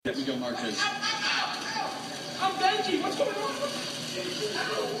Let me go, Marcus. I'm Benji. What's going on?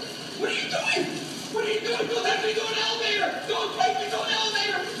 What are you doing? What are you doing? Don't let me go to an elevator. Don't take me to an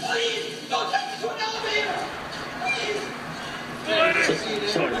elevator. Please. Don't take me to an elevator.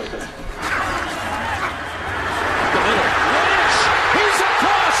 Please. Sorry about that. He's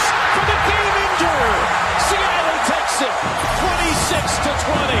across for the game injury. Seattle takes it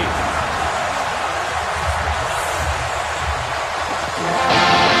 26-20.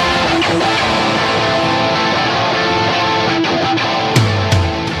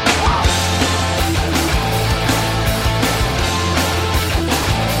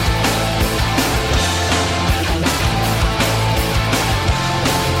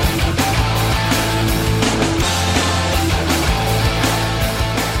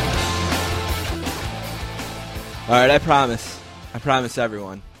 All right, I promise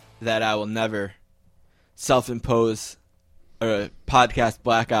everyone that I will never self-impose a podcast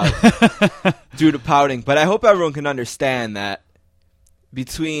blackout due to pouting. But I hope everyone can understand that all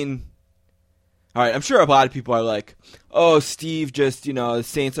right, I'm sure a lot of people are like, oh, Steve just, the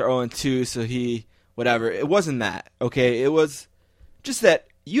Saints are 0-2, so whatever. It wasn't that, okay? It was just that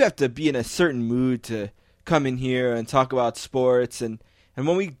you have to be in a certain mood to come in here and talk about sports. And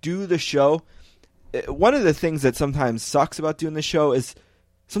when we do the show, one of the things that sometimes sucks about doing the show is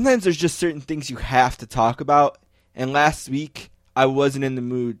sometimes there's just certain things you have to talk about. And last week, I wasn't in the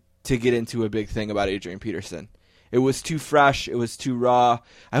mood to get into a big thing about Adrian Peterson. It was too fresh. It was too raw.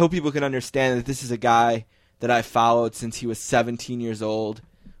 I hope people can understand that this is a guy that I followed since he was 17 years old,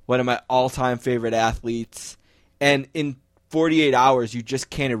 one of my all-time favorite athletes. And in 48 hours, you just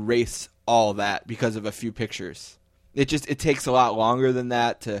can't erase all that because of a few pictures. It takes a lot longer than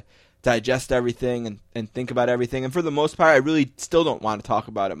that to digest everything and think about everything. And for the most part, I really still don't want to talk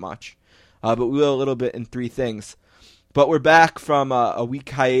about it much. But we will a little bit in three things. But we're back from a week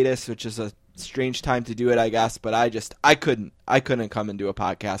hiatus, which is a strange time to do it, I guess. But I couldn't come and do a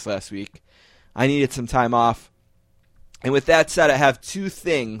podcast last week. I needed some time off. And with that said, I have two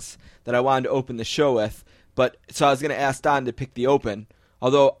things that I wanted to open the show with. So I was going to ask Don to pick the open.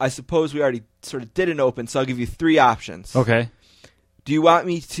 Although I suppose we already sort of did an open, so I'll give you three options. Okay. Do you want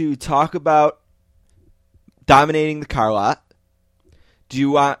me to talk about dominating the car lot? Do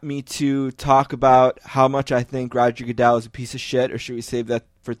you want me to talk about how much I think Roger Goodell is a piece of shit, or should we save that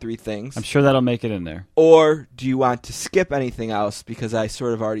for three things? I'm sure that'll make it in there. Or do you want to skip anything else because I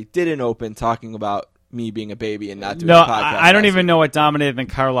sort of already did an open talking about me being a baby and not doing a podcast? I don't even know what dominating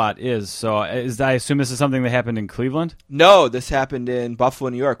the car lot is. So I assume this is something that happened in Cleveland? No, this happened in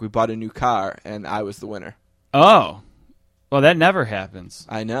Buffalo, New York. We bought a new car, and I was the winner. Oh. Well, that never happens.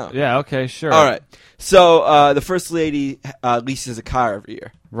 I know. Yeah, okay, sure. All right. So the First Lady leases a car every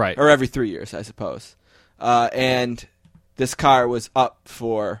year. Right. Or every 3 years, I suppose. And this car was up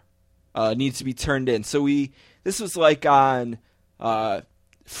for, needs to be turned in. So this was like on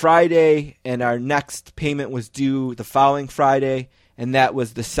Friday, and our next payment was due the following Friday, and that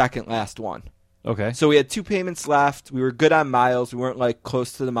was the second last one. Okay. So we had two payments left. We were good on miles. We weren't like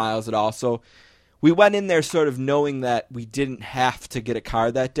close to the miles at all. So we went in there sort of knowing that we didn't have to get a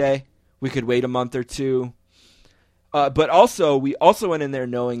car that day. We could wait a month or two. But also, we also went in there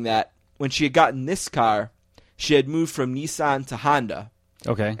knowing that when she had gotten this car, she had moved from Nissan to Honda.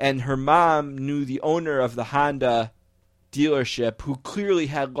 Okay. And her mom knew the owner of the Honda dealership, who clearly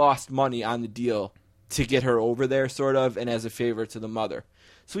had lost money on the deal to get her over there, sort of, and as a favor to the mother.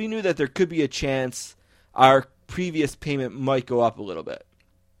 So we knew that there could be a chance our previous payment might go up a little bit.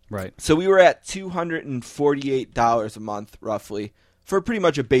 Right. So we were at $248 a month, roughly, for pretty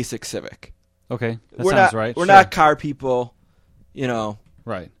much a basic Civic. Okay, that We're sounds not, right. We're Sure. not car people,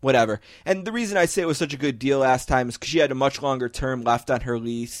 Right. whatever. And the reason I say it was such a good deal last time is because she had a much longer term left on her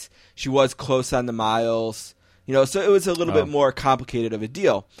lease. She was close on the miles, so it was a little bit more complicated of a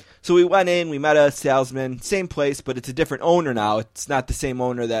deal. So we went in, we met a salesman, same place, but it's a different owner now. It's not the same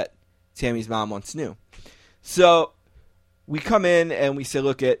owner that Tammy's mom once knew. So we come in and we say,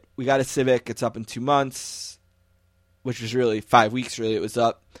 look, we got a Civic. It's up in 2 months, which was really 5 weeks. Really, it was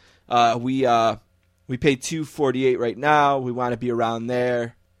up. We pay $248 right now. We want to be around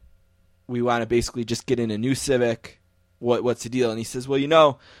there. We want to basically just get in a new Civic. What's the deal? And he says,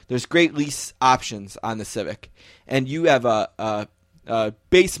 well, there's great lease options on the Civic, and you have a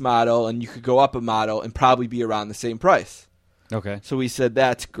base model, and you could go up a model and probably be around the same price. Okay. So we said,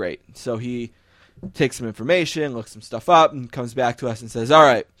 that's great. So he takes some information, looks some stuff up, and comes back to us and says, all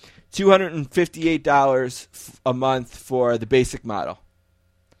right, $258 a month for the basic model.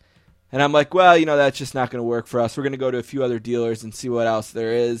 And I'm like, well, that's just not going to work for us. We're going to go to a few other dealers and see what else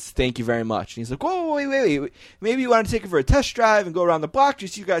there is. Thank you very much. And he's like, whoa, wait. Maybe you want to take it for a test drive and go around the block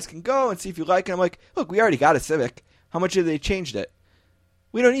just so you guys can go and see if you like it. I'm like, look, we already got a Civic. How much have they changed it?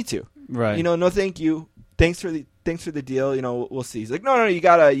 We don't need to. Right. No, thank you. Thanks for the deal. We'll see. He's like, no, you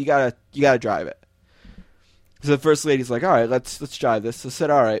gotta drive it. So the first lady's like, all right, let's drive this. So I said,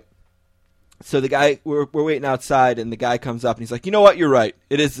 all right. So the guy, we're waiting outside, and the guy comes up, and he's like, you know what? You're right.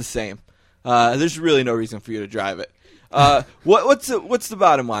 It is the same. There's really no reason for you to drive it. What's the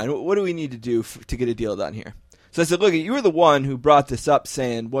bottom line? What do we need to do to get a deal done here? So I said, look, you were the one who brought this up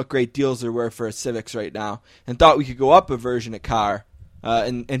saying what great deals there were for a Civics right now and thought we could go up a version of car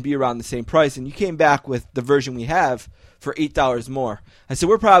and be around the same price. And you came back with the version we have for $8 more. I said,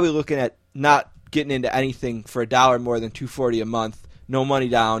 we're probably looking at not getting into anything for $1 more than $240 a month. No money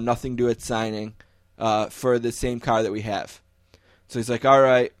down, nothing due at signing for the same car that we have. So he's like, all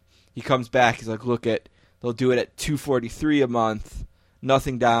right. He comes back. He's like, they'll do it at $243 a month,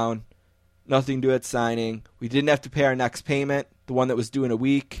 nothing down, nothing due at signing. We didn't have to pay our next payment, the one that was due in a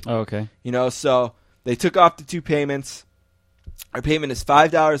week. Oh, okay. So they took off the 2 payments. Our payment is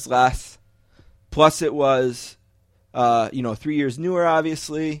 $5 less, plus it was, 3 years newer,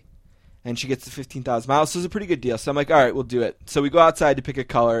 obviously. And she gets the 15,000 miles, so it's a pretty good deal. So I'm like, all right, we'll do it. So we go outside to pick a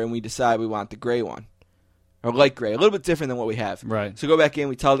color, and we decide we want the gray one, or light gray, a little bit different than what we have. Right. So we go back in,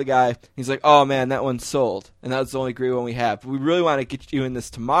 we tell the guy, he's like, oh, man, that one's sold, and that's the only gray one we have. But we really want to get you in this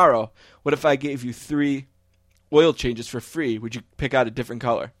tomorrow. What if I gave you 3 oil changes for free? Would you pick out a different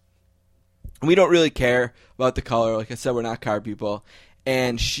color? And we don't really care about the color. Like I said, we're not car people.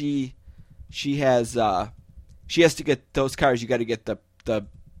 And she has to get those cars. You got to get the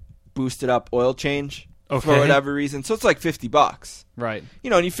boosted up oil change for whatever reason. So it's like $50. Right.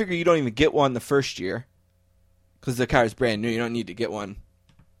 And you figure you don't even get one the first year because the car is brand new. You don't need to get one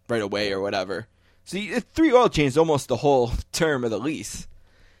right away or whatever. So 3 oil changes almost the whole term of the lease.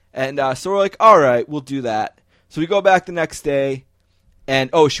 And so we're like, all right, we'll do that. So we go back the next day, and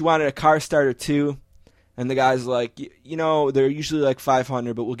she wanted a car starter too. And the guy's like, they're usually like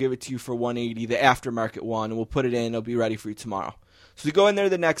 $500, but we'll give it to you for $180, the aftermarket one, and we'll put it in. It'll be ready for you tomorrow. So we go in there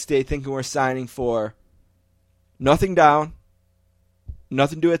the next day thinking we're signing for nothing down,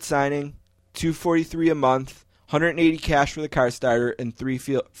 nothing due at signing, $243 a month, $180 cash for the car starter, and 3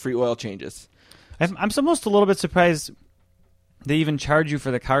 free oil changes. I'm almost a little bit surprised they even charge you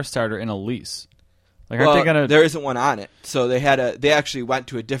for the car starter in a lease. Like, aren't they gonna? There isn't one on it, so they actually went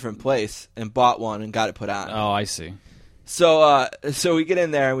to a different place and bought one and got it put on. Oh, I see. So we get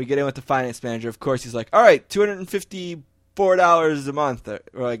in there and we get in with the finance manager. Of course, he's like, all right, $254 a month.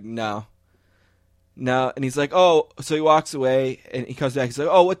 We're like, no. And he's like, oh, so he walks away and he comes back. He's like,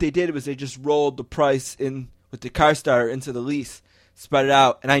 oh, what they did was they just rolled the price in with the car starter into the lease, spread it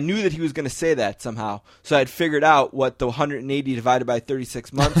out. And I knew that he was going to say that somehow. So I had figured out what the 180 divided by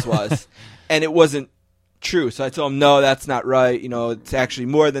 36 months was, and it wasn't true. So I told him, no, that's not right. It's actually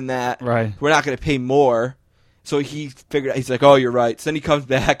more than that. Right. We're not going to pay more. So he figured out, he's like, oh, you're right. So then he comes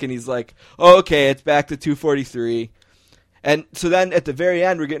back and he's like, oh, okay, it's back to $243. And so then at the very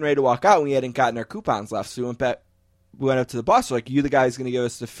end, we're getting ready to walk out, and we hadn't gotten our coupons left. So we went up to the boss. We're like, you the guy who's going to give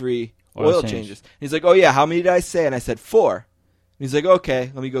us the free oil changes. And he's like, oh, yeah, how many did I say? And I said 4. And he's like,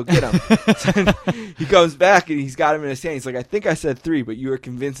 okay, let me go get them. So he comes back, and he's got them in his hand. He's like, I think I said 3, but you were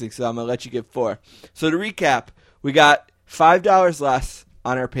convincing, so I'm going to let you get 4. So to recap, we got $5 less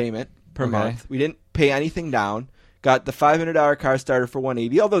on our payment per month. We didn't pay anything down. Got the $500 car starter for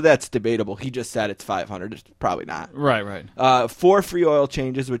 $180, although that's debatable. He just said it's $500. It's probably not. Right. 4 free oil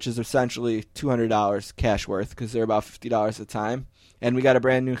changes, which is essentially $200 cash worth because they're about $50 a time. And we got a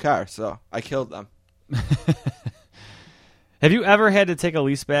brand new car, so I killed them. Have you ever had to take a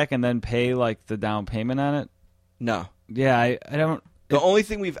lease back and then pay like the down payment on it? No. Yeah, I don't. The only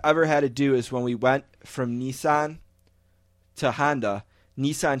thing we've ever had to do is when we went from Nissan to Honda,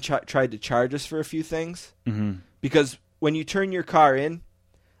 Nissan tried to charge us for a few things. Mm-hmm. Because when you turn your car in,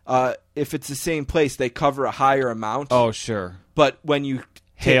 if it's the same place, they cover a higher amount. Oh, sure. But when you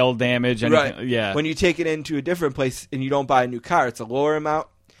hail damage, anything, right? Yeah. When you take it into a different place and you don't buy a new car, it's a lower amount.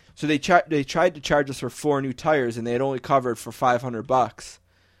 So they tried to charge us for 4 new tires, and they had only covered for $500.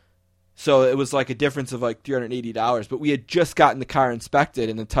 So it was like a difference of like $380. But we had just gotten the car inspected,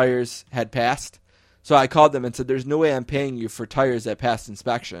 and the tires had passed. So I called them and said, "There's no way I'm paying you for tires that passed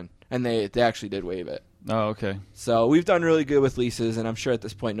inspection," and they actually did waive it. Oh, okay. So we've done really good with leases, and I'm sure at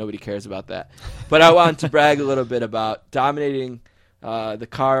this point nobody cares about that. But I wanted to brag a little bit about dominating the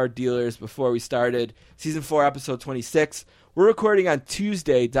car dealers before we started. Season 4, episode 26. We're recording on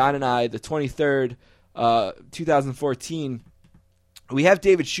Tuesday, Don and I, the 23rd, 2014. we have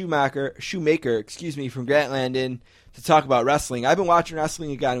David Shoemaker, from Grantland in to talk about wrestling. I've been watching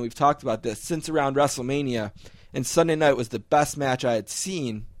wrestling again, and we've talked about this since around WrestleMania, and Sunday night was the best match I had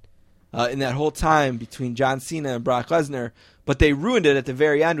seen in that whole time between John Cena and Brock Lesnar, but they ruined it at the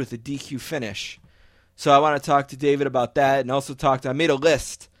very end with the DQ finish. So I want to talk to David about that, and also I made a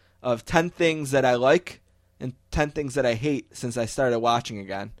list of 10 things that I like and 10 things that I hate since I started watching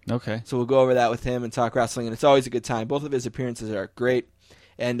again. Okay. So we'll go over that with him and talk wrestling, and it's always a good time. Both of his appearances are great,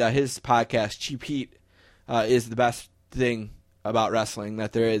 and his podcast, Cheap Heat, is the best thing about wrestling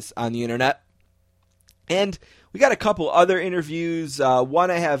that there is on the internet. And we got a couple other interviews. One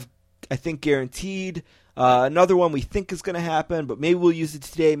I think guaranteed. Another one we think is going to happen, but maybe we'll use it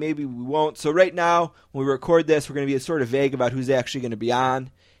today, maybe we won't. So right now, when we record this, we're going to be sort of vague about who's actually going to be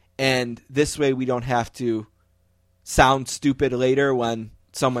on, and this way we don't have to sound stupid later when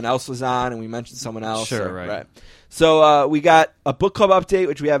someone else was on and we mentioned someone else. Sure, right. So we got a book club update,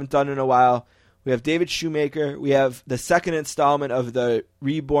 which we haven't done in a while. We have David Shoemaker. We have the second installment of the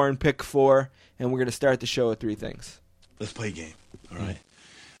Reborn Pick 4, and we're going to start the show with 3 things. Let's play a game, all right?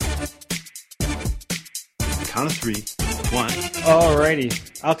 Count of 3. 1,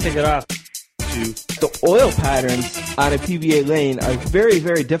 Alrighty, I'll take it off. 2, The oil patterns on a PBA lane are very,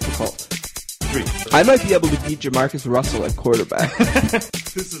 very difficult. 3. I might be able to beat Jamarcus Russell at quarterback.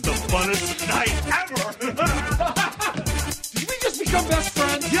 This is the funnest night ever! Did we just become best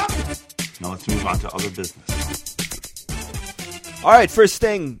friends? Yep. Now let's move on to other business. All right, first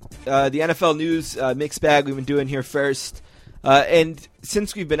thing, the NFL news mixed bag we've been doing here first. And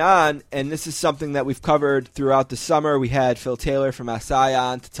since we've been on, and this is something that we've covered throughout the summer, we had Phil Taylor from SI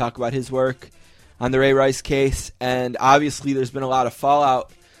on to talk about his work on the Ray Rice case. And obviously there's been a lot of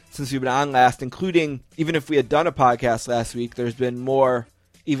fallout since we've been on last, including, even if we had done a podcast last week, there's been more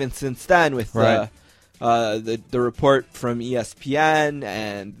even since then with the report from ESPN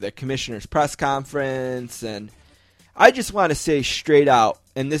and the commissioner's press conference. And I just want to say straight out,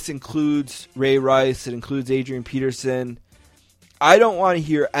 and this includes Ray Rice, it includes Adrian Peterson, I don't want to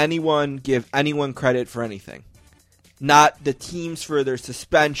hear anyone give anyone credit for anything. Not the teams for their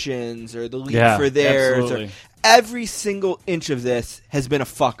suspensions or the league for theirs. Absolutely. Or every single inch of this has been a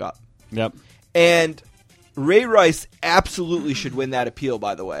fuck up. Yep. And Ray Rice absolutely should win that appeal,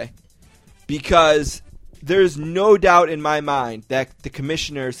 by the way, because there's no doubt in my mind that the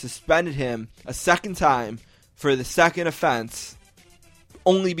commissioner suspended him a second time for the second offense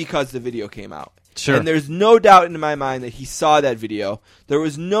only because the video came out. Sure. And there's no doubt in my mind that he saw that video. There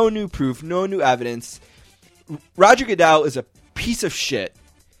was no new proof, no new evidence. Roger Goodell is a piece of shit.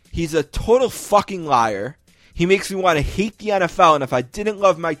 He's a total fucking liar. He makes me want to hate the NFL, and if I didn't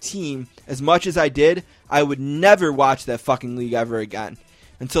love my team as much as I did, I would never watch that fucking league ever again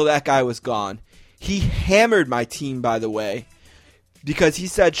until that guy was gone. He hammered my team, by the way, because he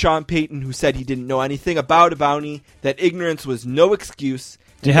said Sean Payton, who said he didn't know anything about a bounty, that ignorance was no excuse,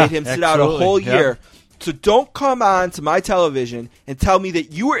 and made him sit out a whole year. So don't come on to my television and tell me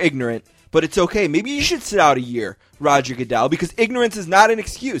that you were ignorant, but it's okay. Maybe you should sit out a year, Roger Goodell, because ignorance is not an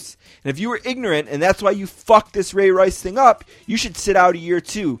excuse. And if you were ignorant and that's why you fucked this Ray Rice thing up, you should sit out a year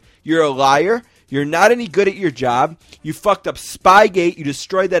too. You're a liar. You're not any good at your job. You fucked up Spygate. You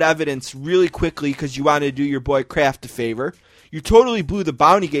destroyed that evidence really quickly because you wanted to do your boy Kraft a favor. You totally blew the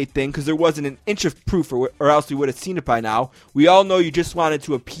Bountygate thing because there wasn't an inch of proof, or else we would have seen it by now. We all know you just wanted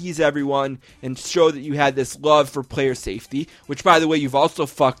to appease everyone and show that you had this love for player safety, which, by the way, you've also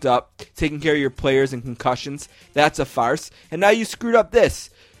fucked up, taking care of your players and concussions. That's a farce. And now you screwed up this.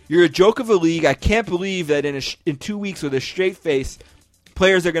 You're a joke of a league. I can't believe that in 2 weeks with a straight face,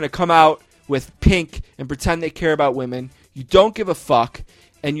 players are going to come out with pink and pretend they care about women. You don't give a fuck.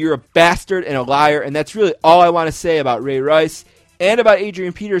 And you're a bastard and a liar, and that's really all I want to say about Ray Rice and about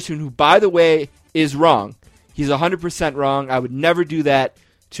Adrian Peterson, who, by the way, is wrong. He's 100% wrong. I would never do that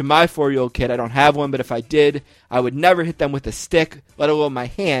to my 4-year-old kid. I don't have one, but if I did, I would never hit them with a stick, let alone my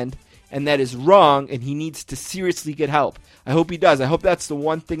hand, and that is wrong, and he needs to seriously get help. I hope he does. I hope that's the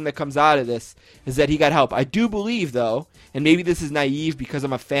one thing that comes out of this, is that he got help. I do believe, though, and maybe this is naive because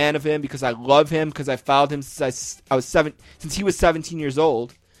I'm a fan of him, because I love him, because I followed him since he was 17 years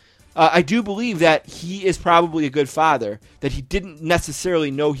old. I do believe that he is probably a good father, that he didn't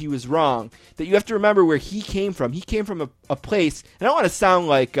necessarily know he was wrong, that you have to remember where he came from. He came from a place, and I don't want to sound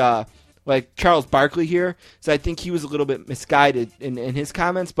like Charles Barkley here, so I think he was a little bit misguided in his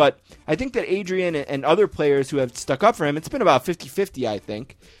comments, but I think that Adrian and other players who have stuck up for him, it's been about 50-50, I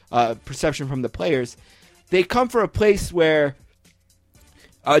think, perception from the players. They come from a place where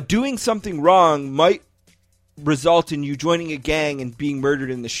doing something wrong might result in you joining a gang and being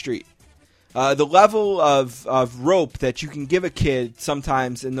murdered in the street. The level of rope that you can give a kid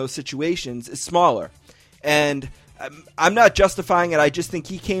sometimes in those situations is smaller. And I'm not justifying it. I just think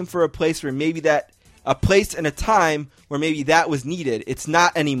he came for a place where maybe a place and a time where maybe that was needed. It's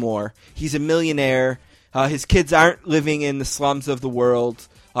not anymore. He's a millionaire. His kids aren't living in the slums of the world,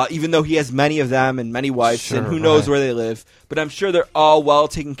 even though he has many of them and many wives, and who knows where they live. But I'm sure they're all well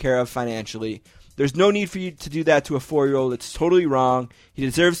taken care of financially. There's no need for you to do that to a 4-year-old. It's totally wrong. He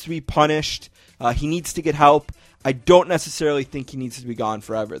deserves to be punished. He needs to get help. I don't necessarily think he needs to be gone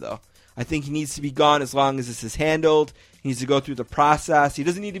forever, though. I think he needs to be gone as long as this is handled. He needs to go through the process. He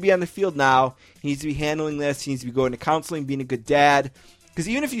doesn't need to be on the field now. He needs to be handling this. He needs to be going to counseling, being a good dad. Because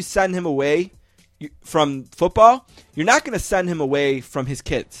even if you send him away from football, you're not going to send him away from his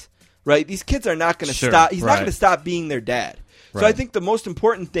kids, right? These kids are not going to stop. He's not going to stop being their dad. So I think the most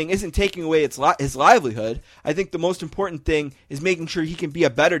important thing isn't taking away his livelihood. I think the most important thing is making sure he can be a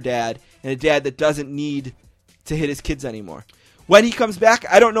better dad and a dad that doesn't need to hit his kids anymore. When he comes back,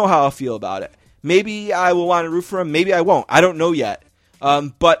 I don't know how I'll feel about it. Maybe I will want to root for him. Maybe I won't. I don't know yet.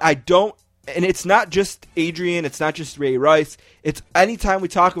 But I don't. And it's not just Adrian. It's not just Ray Rice. It's anytime we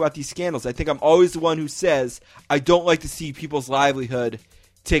talk about these scandals, I think I'm always the one who says I don't like to see people's livelihood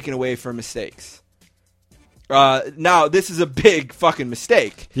taken away for mistakes. Now, this is a big fucking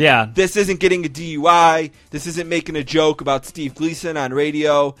mistake. Yeah. This isn't getting a DUI. This isn't making a joke about Steve Gleason on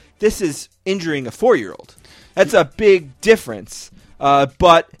radio. This is injuring a 4-year-old. That's a big difference.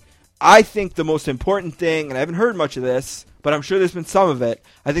 But I think the most important thing, and I haven't heard much of this, but I'm sure there's been some of it,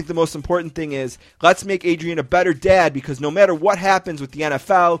 I think the most important thing is let's make Adrian a better dad, because no matter what happens with the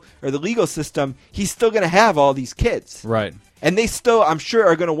NFL or the legal system, he's still going to have all these kids. Right. And they still, I'm sure,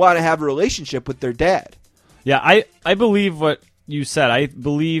 are going to want to have a relationship with their dad. Yeah, I believe what you said. I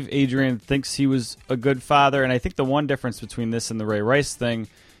believe Adrian thinks he was a good father, and I think the one difference between this and the Ray Rice thing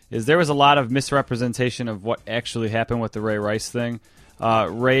is there was a lot of misrepresentation of what actually happened with the Ray Rice thing.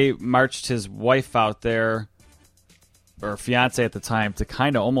 Ray marched his wife out there, or fiance at the time, to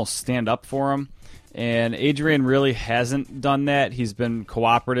kind of almost stand up for him, and Adrian really hasn't done that. He's been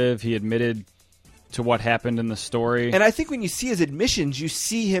cooperative. He admitted to what happened in the story. And I think when you see his admissions, you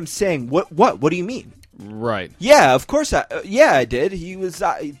see him saying, What do you mean? Right. Yeah, of course. I did. He was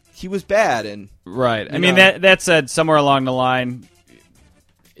bad, and right. I mean, that said, somewhere along the line,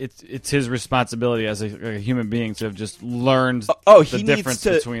 it's his responsibility as a human being to have just learned the difference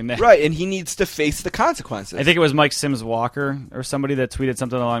between that. Right, and he needs to face the consequences. I think it was Mike Sims Walker or somebody that tweeted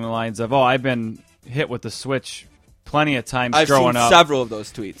something along the lines of, I've been hit with the switch plenty of times growing up. I've seen several of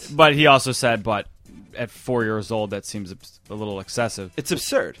those tweets. But he also said, at 4 years old, that seems a little excessive. It's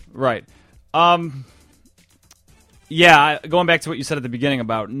absurd. Right. Yeah, going back to what you said at the beginning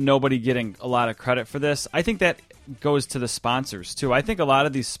about nobody getting a lot of credit for this, I think that goes to the sponsors, too. I think a lot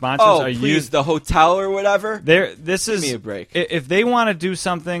of these sponsors are used... the hotel or whatever? Give me a break. If they want to do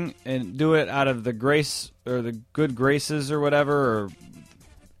something and do it out of the grace or the good graces or whatever, or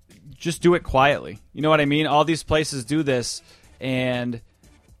just do it quietly. You know what I mean? All these places do this and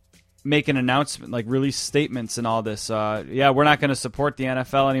make an announcement, like release statements and all this. We're not going to support the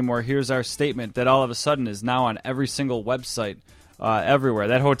NFL anymore. Here's our statement that all of a sudden is now on every single website everywhere.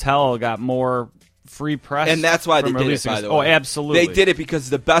 That hotel got more free press. And that's why they did it, by the way. Oh, absolutely. They did it because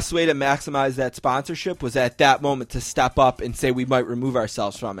the best way to maximize that sponsorship was at that moment to step up and say we might remove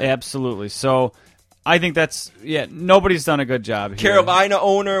ourselves from it. Absolutely. So I think nobody's done a good job here. Carolina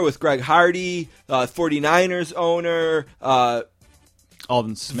owner with Greg Hardy, 49ers owner,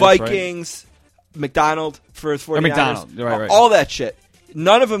 Alden Smith, Vikings, right? McDonald for his 49ers. McDonald, right. All that shit.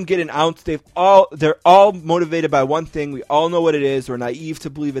 None of them get an ounce. They're all motivated by one thing. We all know what it is. We're naive to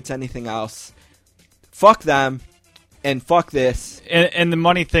believe it's anything else. Fuck them, and fuck this. And the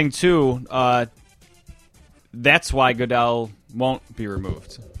money thing, too, that's why Goodell won't be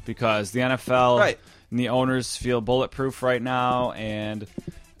removed. Because the NFL and the owners feel bulletproof right now. And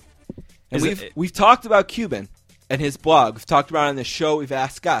we've talked about Cuban and his blog. We've talked about it on this show. We've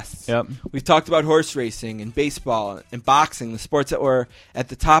asked guests. Yep. We've talked about horse racing and baseball and boxing, the sports that were at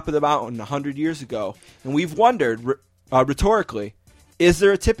the top of the mountain 100 years ago. And we've wondered, rhetorically, is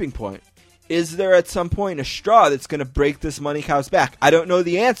there a tipping point? Is there at some point a straw that's going to break this money cow's back? I don't know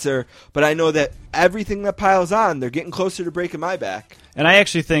the answer, but I know that everything that piles on, they're getting closer to breaking my back. And I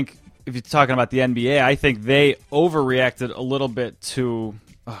actually think, if you're talking about the NBA, I think they overreacted a little bit to,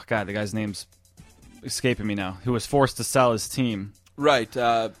 oh God, the guy's name's escaping me now, who was forced to sell his team. Right,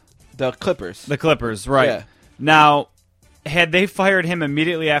 the Clippers. The Clippers, right. Yeah. Now, had they fired him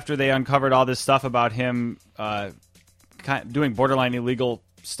immediately after they uncovered all this stuff about him doing borderline illegal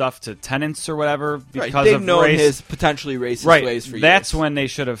stuff to tenants or whatever because They've of known race. his potentially racist ways for years. That's when they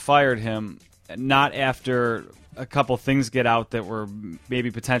should have fired him, not after a couple things get out that were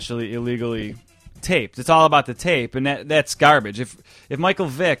maybe potentially illegally taped. It's all about the tape, and that's garbage. If Michael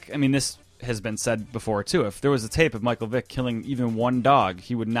Vick, I mean, this has been said before too, if there was a tape of Michael Vick killing even one dog,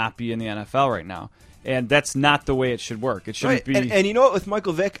 he would not be in the NFL right now. And that's not the way it should work. It shouldn't be. And you know what? With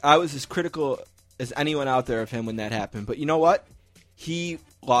Michael Vick, I was as critical as anyone out there of him when that happened. But you know what? He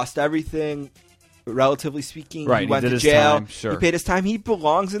lost everything, relatively speaking. Right, he went did to his jail. time, sure. He paid his time. He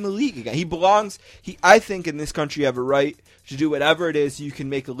belongs in the league again. He belongs. I think in this country you have a right to do whatever it is you can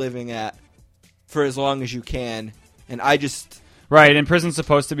make a living at for as long as you can. And I just... Right, and prison's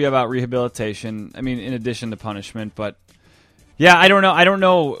supposed to be about rehabilitation, I mean, in addition to punishment. But, yeah, I don't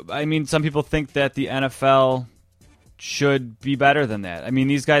know. I mean, some people think that the NFL should be better than that. I mean,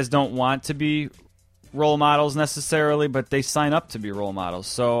 these guys don't want to be role models necessarily, but they sign up to be role models.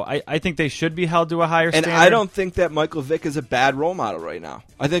 So I think they should be held to a higher standard. And I don't think that Michael Vick is a bad role model right now.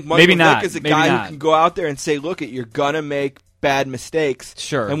 I think Michael Vick is a guy who can go out there and say, look, you're going to make bad mistakes.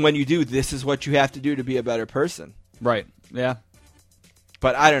 Sure. And when you do, this is what you have to do to be a better person. Right, yeah.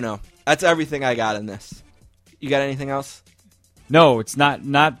 But I don't know. That's everything I got in this. You got anything else? No, it's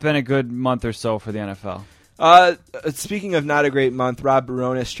not been a good month or so for the NFL. Speaking of not a great month, Rob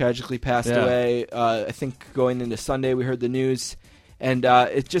Baronis tragically passed away. I think going into Sunday we heard the news. And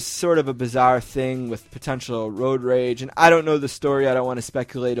it's just sort of a bizarre thing with potential road rage. And I don't know the story. I don't want to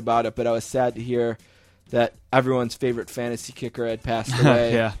speculate about it. But I was sad to hear that everyone's favorite fantasy kicker had passed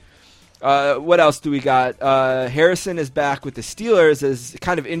away. Yeah. What else do we got? Harrison is back with the Steelers as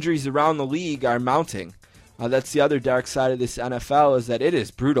kind of injuries around the league are mounting. That's the other dark side of this NFL is that it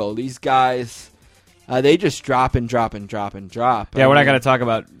is brutal. These guys, they just drop and drop and drop and drop. Yeah, we're not going to talk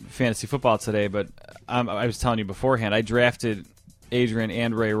about fantasy football today, but I was telling you beforehand, I drafted Adrian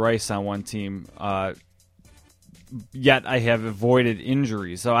and Ray Rice on one team, yet I have avoided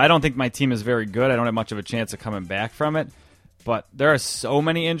injuries. So I don't think my team is very good. I don't have much of a chance of coming back from it. But there are so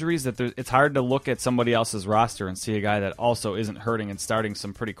many injuries that it's hard to look at somebody else's roster and see a guy that also isn't hurting and starting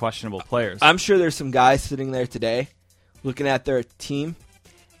some pretty questionable players. I'm sure there's some guys sitting there today looking at their team,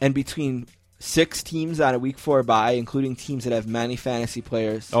 and between 6 teams on a Week 4 bye, including teams that have many fantasy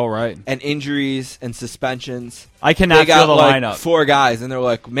players. Oh, right. And injuries and suspensions. I cannot feel the lineup. 4 guys, and they're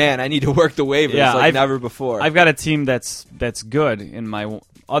like, man, I need to work the waivers like never before. I've got a team that's good in my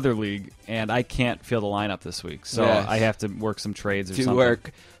other league, and I can't feel the lineup this week, so I have to work some trades or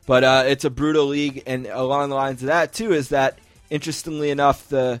something. But it's a brutal league, and along the lines of that, too, is that, interestingly enough,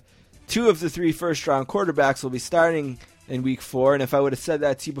 the 2 of the 3 first-round quarterbacks will be starting in Week 4, and if I would have said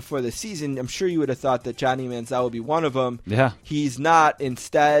that to you before the season, I'm sure you would have thought that Johnny Manziel would be one of them. Yeah. He's not.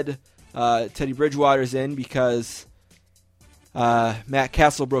 Instead, Teddy Bridgewater's in because Matt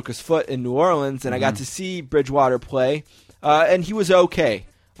Castle broke his foot in New Orleans, and I got to see Bridgewater play, and he was okay.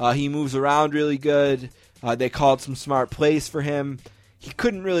 He moves around really good. They called some smart plays for him. He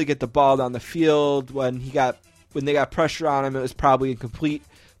couldn't really get the ball down the field. When they got pressure on him, it was probably incomplete.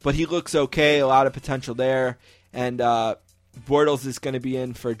 But he looks okay. A lot of potential there. And Bortles is going to be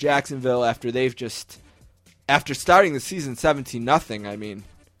in for Jacksonville after starting the season 17-0. I mean,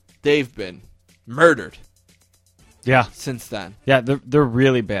 they've been murdered. Yeah. Since then. Yeah, they're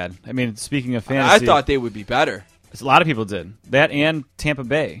really bad. I mean, speaking of fantasy, I thought they would be better. A lot of people did. That and Tampa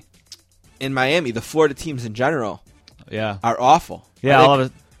Bay. In Miami, the Florida teams in general are awful. Yeah, all of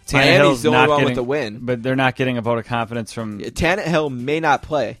it. Miami's the only one with the win. But they're not getting a vote of confidence from... Tannehill may not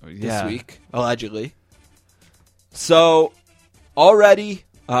play this week, allegedly. So, already,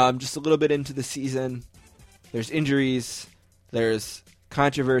 just a little bit into the season, there's injuries, there's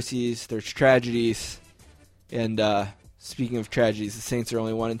controversies, there's tragedies. And speaking of tragedies, the Saints are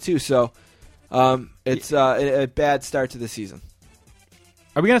only 1-2, so... it's a bad start to the season.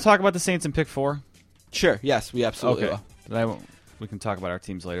 Are we going to talk about the Saints in pick 4? Sure. Yes, we absolutely will. Then we can talk about our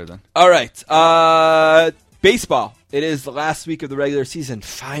teams later then. All right. Baseball. It is the last week of the regular season,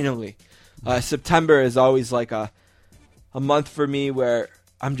 finally. September is always like a month for me where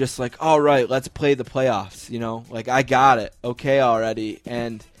I'm just like, all right, let's play the playoffs. You know, like I got it. Okay already.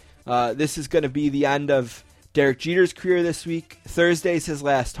 And this is going to be the end of Derek Jeter's career this week. Thursday's his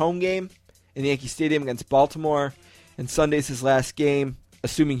last home game in Yankee Stadium against Baltimore, and Sunday's his last game,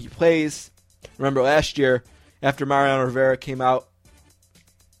 assuming he plays. Remember last year, after Mariano Rivera came out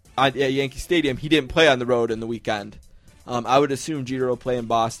at Yankee Stadium, he didn't play on the road in the weekend. I would assume Jeter will play in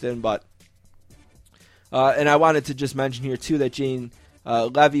Boston, but and I wanted to just mention here too that Jane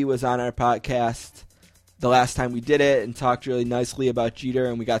Levy was on our podcast the last time we did it and talked really nicely about Jeter,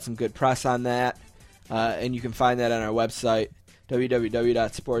 and we got some good press on that, and you can find that on our website.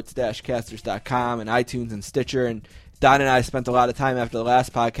 www.sports-casters.com, and iTunes and Stitcher. And Don and I spent a lot of time after the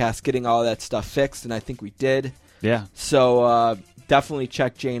last podcast getting all that stuff fixed, and I think we did. Yeah. So definitely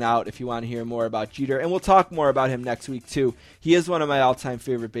check Jane out if you want to hear more about Jeter. And we'll talk more about him next week, too. He is one of my all-time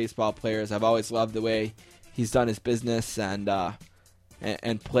favorite baseball players. I've always loved the way he's done his business and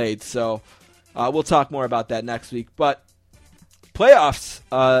played. So we'll talk more about that next week. But playoffs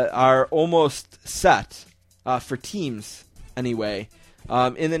are almost set for teams anyway.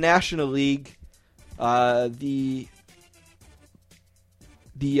 In the National League, let me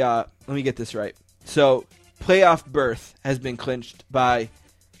get this right. So playoff berth has been clinched by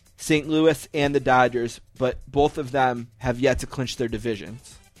St. Louis and the Dodgers, but both of them have yet to clinch their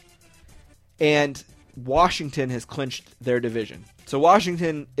divisions. And Washington has clinched their division. So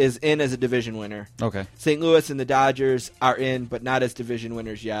Washington is in as a division winner. Okay. St. Louis and the Dodgers are in, but not as division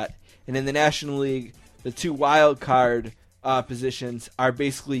winners yet. And in the National League, the two wild card positions are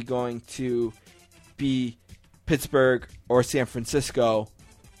basically going to be Pittsburgh or San Francisco,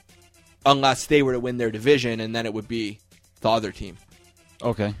 unless they were to win their division, and then it would be the other team.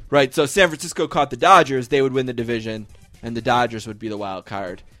 Okay. Right, so San Francisco caught the Dodgers, they would win the division, and the Dodgers would be the wild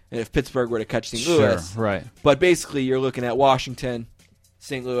card. And if Pittsburgh were to catch St. Louis. Right. But basically, you're looking at Washington,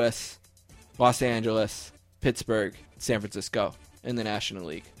 St. Louis, Los Angeles, Pittsburgh, San Francisco in the National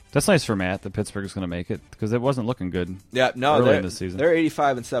League. That's nice for Matt that Pittsburgh's going to make it because it wasn't looking good. Yeah, no, early in the season. They're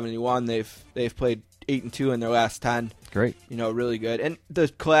 85-71. They've played 8-2 in their last 10. Great. Really good. And the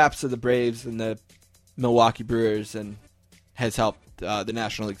collapse of the Braves and the Milwaukee Brewers and has helped the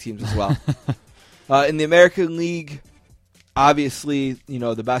National League teams as well. In the American League, obviously,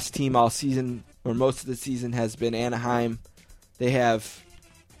 the best team all season or most of the season has been Anaheim. They have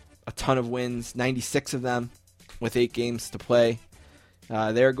a ton of wins, 96 of them with 8 games to play.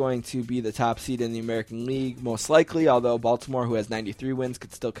 They're going to be the top seed in the American League, most likely, although Baltimore, who has 93 wins,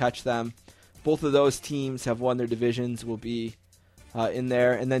 could still catch them. Both of those teams have won their divisions, will be in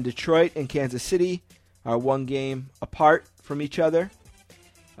there. And then Detroit and Kansas City are 1 game apart from each other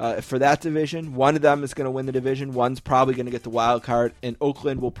for that division. One of them is going to win the division. One's probably going to get the wild card, and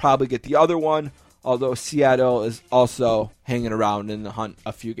Oakland will probably get the other one, although Seattle is also hanging around in the hunt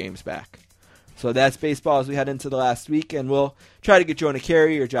a few games back. So that's baseball as we head into the last week, and we'll try to get Jonah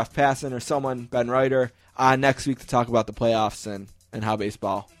Carey or Jeff Passan or someone, Ben Reiter, on next week to talk about the playoffs and how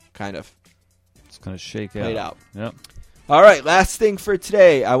baseball kind of it's going to shake played out. Yep. All right, last thing for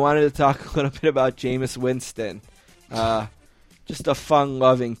today, I wanted to talk a little bit about Jameis Winston. Just a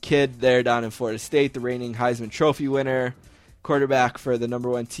fun-loving kid there down in Florida State, the reigning Heisman Trophy winner, quarterback for the number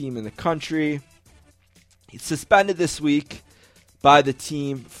 1 team in the country. He's suspended this week by the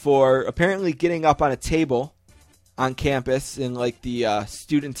team for apparently getting up on a table on campus in the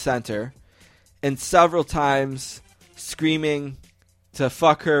student center and several times screaming to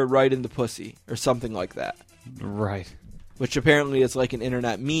fuck her right in the pussy or something like that. Right. Which apparently is like an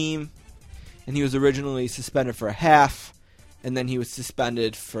internet meme. And he was originally suspended for a half, and then he was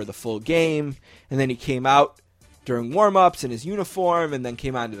suspended for the full game, and then he came out during warm-ups in his uniform and then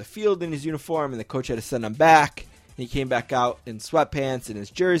came onto the field in his uniform, and the coach had to send him back. He came back out in sweatpants and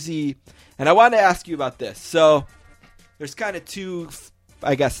his jersey. And I wanted to ask you about this. So there's kind of 2,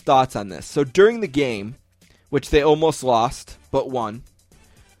 thoughts on this. So during the game, which they almost lost, but won.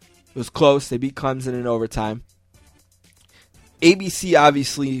 It was close. They beat Clemson in overtime. ABC,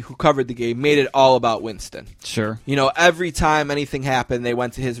 obviously, who covered the game, made it all about Winston. Sure. Every time anything happened, they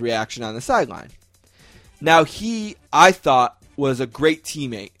went to his reaction on the sideline. Now, I thought, was a great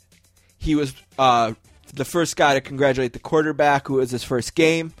teammate. He was the first guy to congratulate the quarterback, who was his first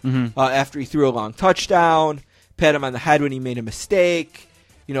game, after he threw a long touchdown, pat him on the head when he made a mistake,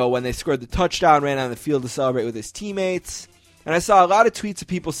 when they scored the touchdown, ran on the field to celebrate with his teammates. And I saw a lot of tweets of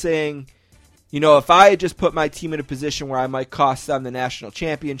people saying, if I had just put my team in a position where I might cost them the national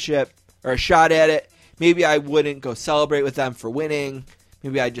championship or a shot at it, maybe I wouldn't go celebrate with them for winning.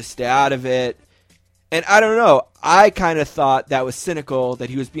 Maybe I'd just stay out of it. And I don't know. I kind of thought that was cynical, that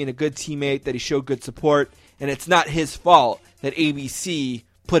he was being a good teammate, that he showed good support, and it's not his fault that ABC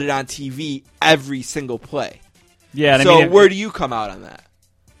put it on TV every single play. Yeah. And so where do you come out on that?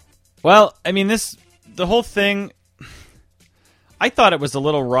 Well, the whole thing, I thought it was a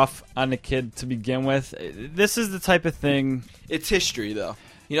little rough on the kid to begin with. This is the type of thing. It's history, though.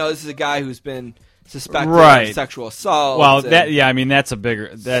 This is a guy who's been suspected of sexual assault. Well, that's a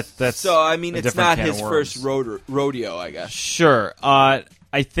bigger that's so. It's not his first rodeo, I guess. Sure. I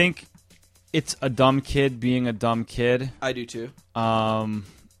think it's a dumb kid being a dumb kid. I do too.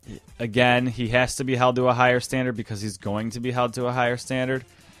 Again, he has to be held to a higher standard because he's going to be held to a higher standard.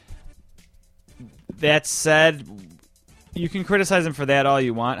 That said, you can criticize him for that all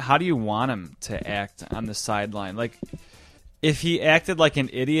you want. How do you want him to act on the sideline? Like, if he acted like an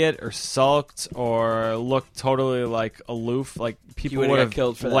idiot or sulked or looked totally like aloof, like people would have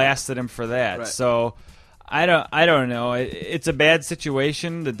blasted him for that. Right. So I don't know. It's a bad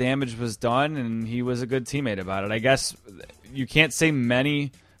situation. The damage was done, and he was a good teammate about it. I guess you can't say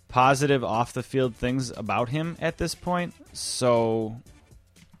many positive off the field things about him at this point. So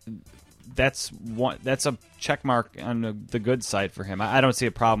that's a check mark on the good side for him. I don't see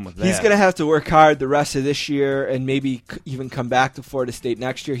a problem with that. He's going to have to work hard the rest of this year and maybe even come back to Florida State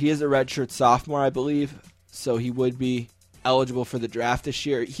next year. He is a redshirt sophomore, I believe, so he would be eligible for the draft this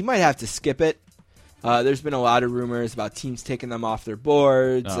year. He might have to skip it. There's been a lot of rumors about teams taking them off their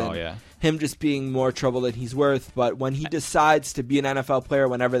boards and him just being more trouble than he's worth. But when he decides to be an NFL player,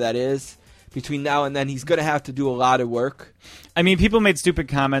 whenever that is, between now and then, he's going to have to do a lot of work. I mean, people made stupid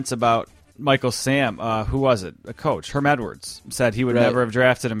comments about Michael Sam. Who was it? A coach, Herm Edwards, said he would never have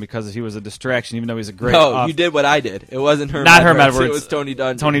drafted him because he was a distraction, even though he's a great. No, you did what I did. It wasn't Herm. Not Edwards. Herm Edwards. It was Tony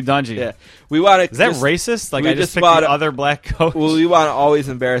Dungy. Tony Dungy. Yeah, we want to. Is that racist? Like I just picked the other black coach. Well, we want to always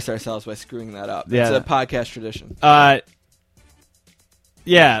embarrass ourselves by screwing that up. Yeah. It's a podcast tradition.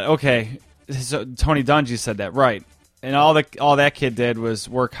 Yeah. Okay. So Tony Dungy said that, right? And all that kid did was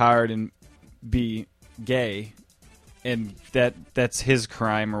work hard and be gay, and that's his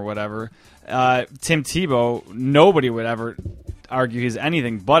crime or whatever. Tim Tebow, nobody would ever argue he's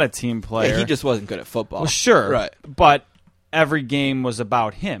anything but a team player. Yeah, he just wasn't good at football. Well, sure, right? But every game was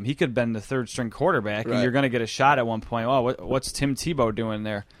about him. He could have been the third string quarterback, and you're going to get a shot at one point. Oh, what's Tim Tebow doing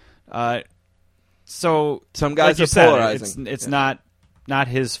there? So some guys like are polarizing. It's not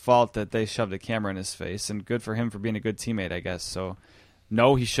his fault that they shoved a camera in his face, and good for him for being a good teammate, I guess. So.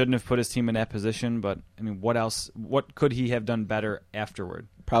 No, he shouldn't have put his team in that position, but, I mean, what else? What could he have done better afterward?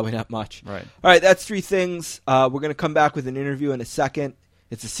 Probably not much. Right. All right, that's three things. We're going to come back with an interview in a second.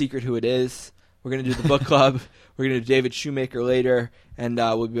 It's a secret who it is. We're going to do the book club. We're going to do David Shoemaker later, and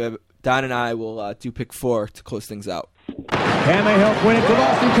Don and I will do pick 4 to close things out. Can they help win it to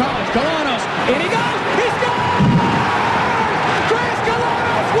Boston College? Galanos, in he goes! He scores! Chris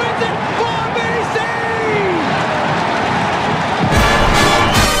Galanos wins it for BC!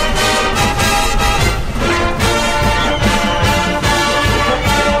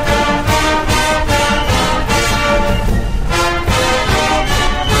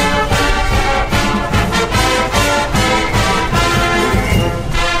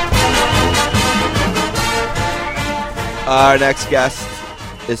 Our next guest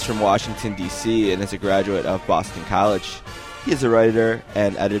is from Washington, D.C., and is a graduate of Boston College. He is a writer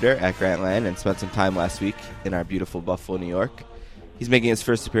and editor at Grantland and spent some time last week in our beautiful Buffalo, New York. He's making his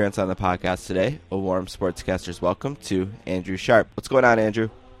first appearance on the podcast today. A warm sportscaster's welcome to Andrew Sharp. What's going on, Andrew?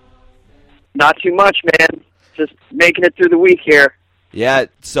 Not too much, man. Just making it through the week here. Yeah,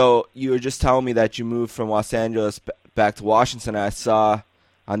 so you were just telling me that you moved from Los Angeles back to Washington. I saw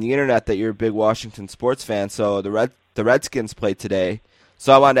on the internet that you're a big Washington sports fan, so the Redskins played today.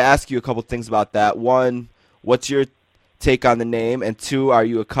 So I wanted to ask you a couple things about that. One, what's your take on the name? And two, are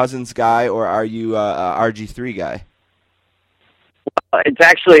you a Cousins guy or are you a RG3 guy?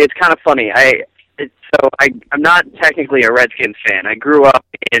 It's kind of funny. I'm not technically a Redskins fan. I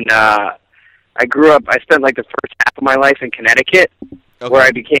spent like the first half of my life in Connecticut, where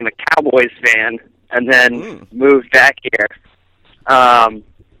I became a Cowboys fan, and then moved back here.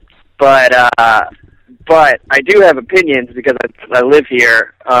 But I do have opinions because I live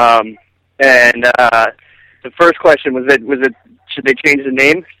here. The first question was it should they change the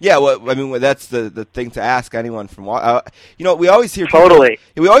name? Yeah, well, I mean, that's the thing to ask anyone from we always hear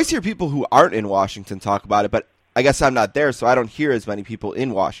we always hear people who aren't in Washington talk about it, but I guess I'm not there, so I don't hear as many people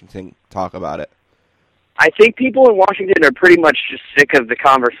in Washington talk about it. I think people in Washington are pretty much just sick of the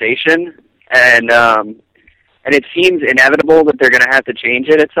conversation, and it seems inevitable that they're going to have to change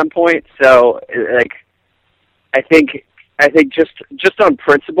it at some point. So, like, I think just on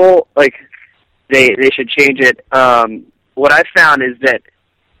principle, like, they should change it. What I've found is that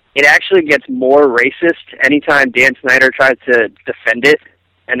it actually gets more racist anytime Dan Snyder tries to defend it,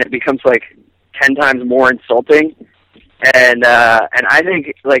 and it becomes like 10 times more insulting. And I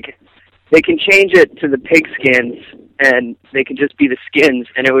think like they can change it to the pigskins, and they can just be the skins,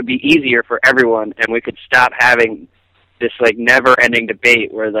 and it would be easier for everyone, and we could stop having this like never-ending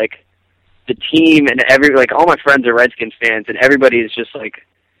debate where like the team and all my friends are Redskins fans, and everybody is just like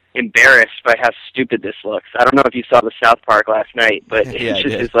embarrassed by how stupid this looks. I don't know if you saw the South Park last night, but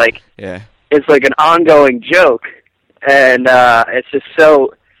it's like an ongoing joke, and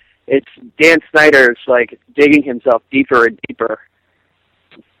it's Dan Snyder's like digging himself deeper and deeper.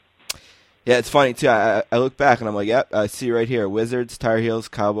 Yeah, it's funny, too. I look back, and I'm like, yep, I see right here. Wizards, Tar Heels,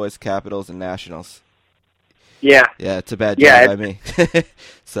 Cowboys, Capitals, and Nationals. Yeah. Yeah, it's a bad job by me.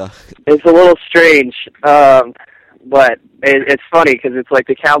 So it's a little strange, but it's funny because it's like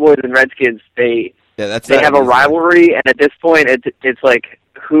the Cowboys and Redskins, they have a rivalry, and at this point, it's like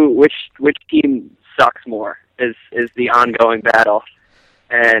which team sucks more is the ongoing battle.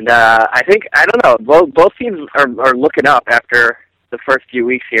 And I don't know, both teams are looking up after the first few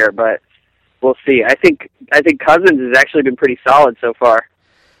weeks here, but we'll see. I think Cousins has actually been pretty solid so far.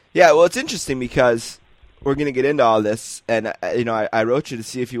 Yeah, well, it's interesting because we're going to get into all this, and I wrote you to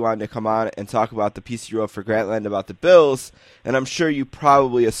see if you wanted to come on and talk about the piece you wrote for Grantland about the Bills, and I'm sure you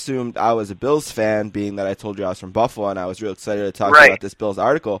probably assumed I was a Bills fan, being that I told you I was from Buffalo, and I was real excited to talk about this Bills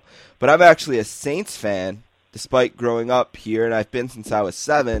article. But I'm actually a Saints fan, despite growing up here, and I've been since I was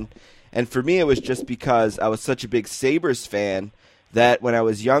 7. And for me, it was just because I was such a big Sabres fan that when I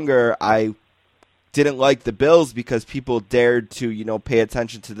was younger, I didn't like the Bills because people dared to, pay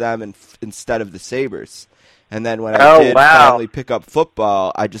attention to them instead of the Sabres. And then when I did finally pick up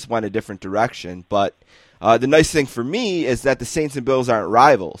football, I just went a different direction. But the nice thing for me is that the Saints and Bills aren't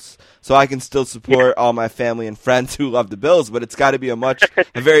rivals. So I can still support all my family and friends who love the Bills, but it's got to be a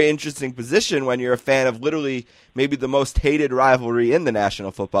very interesting position when you're a fan of literally maybe the most hated rivalry in the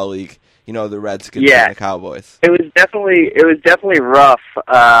National Football League, the Redskins and the Cowboys. It was definitely rough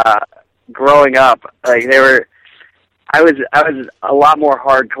growing up. Like I was a lot more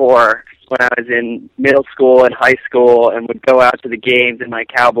hardcore when I was in middle school and high school, and would go out to the games in my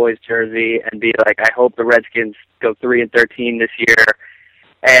Cowboys jersey and be like, I hope the Redskins go 3-13 this year,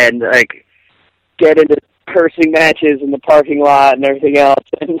 and like get into cursing matches in the parking lot and everything else.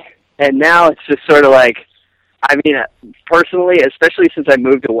 And now it's just sort of like, I mean, personally, especially since I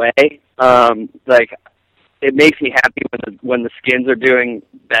moved away, like it makes me happy when the Skins are doing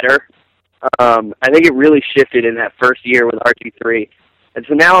better. I think it really shifted in that first year with RG3. And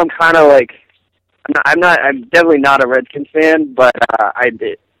so now I'm kind of like, I'm definitely not a Redskins fan, but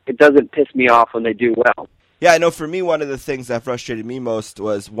it doesn't piss me off when they do well. Yeah, I know for me, one of the things that frustrated me most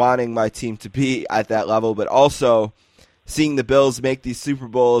was wanting my team to be at that level, but also seeing the Bills make these Super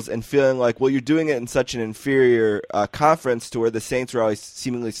Bowls and feeling like, well, you're doing it in such an inferior conference to where the Saints were always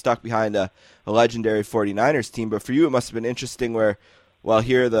seemingly stuck behind a legendary 49ers team. But for you, it must have been interesting where, well,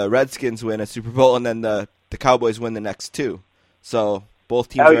 here the Redskins win a Super Bowl and then the Cowboys win the next 2. So both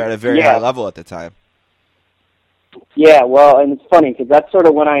teams were at a very high level at the time. Yeah, well, and it's funny because that's sort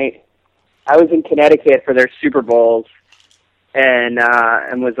of when I was in Connecticut for their Super Bowls and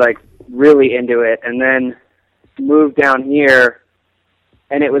was like really into it, and then moved down here,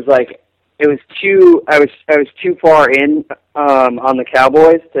 and it was like I was too far in on the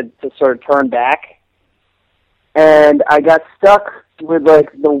Cowboys to sort of turn back, and I got stuck with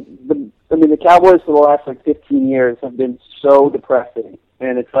like the Cowboys for the last like 15 years have been so depressing,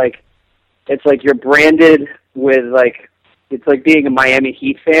 and it's like you're branded with like, it's like being a Miami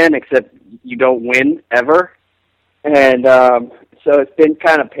Heat fan except you don't win ever, and so it's been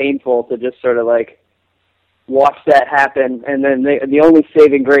kind of painful to just sort of like watch that happen, and then the only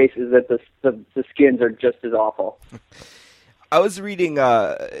saving grace is that the Skins are just as awful. I was reading,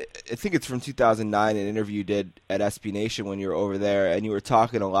 I think it's from 2009, an interview you did at SB Nation when you were over there, and you were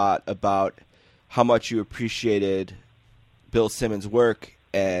talking a lot about how much you appreciated Bill Simmons' work,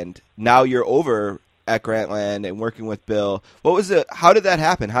 and now you're over at Grantland and working with Bill. What was it? How did that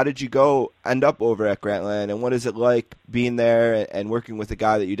happen? How did you end up over at Grantland, and what is it like being there and working with a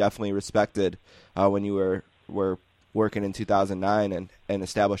guy that you definitely respected when you were working in 2009 and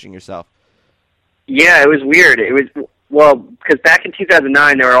establishing yourself? Yeah, it was weird. It was, well, because back in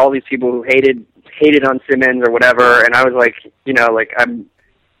 2009 there were all these people who hated on Simmons or whatever, and I was like, like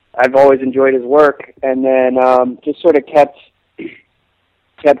I've always enjoyed his work, and then just sort of kept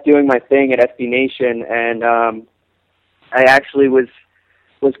doing my thing at SB Nation, and I actually was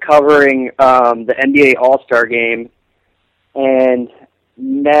covering the NBA All-Star Game and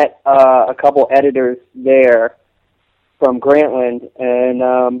met a couple editors there from Grantland, and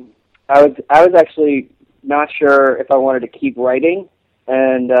I was actually not sure if I wanted to keep writing,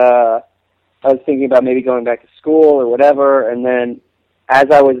 and I was thinking about maybe going back to school or whatever, and then as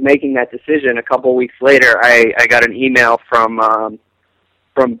I was making that decision, a couple weeks later, I got an email from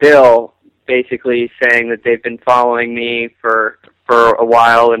Bill basically saying that they've been following me for a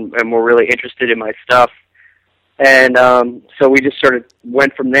while and were really interested in my stuff. And so we just sort of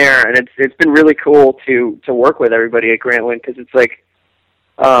went from there, and it's been really cool to work with everybody at Grantland, because it's like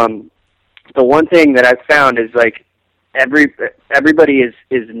the one thing that I've found is like everybody is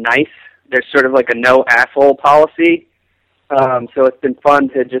nice. There's sort of like a no asshole policy. So it's been fun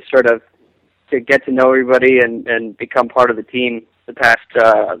to just sort of get to know everybody and become part of the team the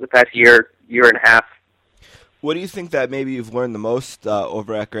past year and a half. What do you think that maybe you've learned the most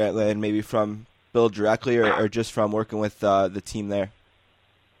over at Grantland, maybe from Bill directly or just from working with the team there?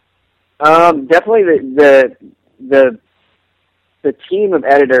 Definitely the team of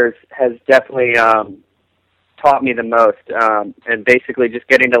editors has definitely taught me the most, and basically just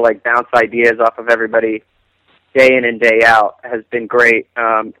getting to like bounce ideas off of everybody day in and day out has been great,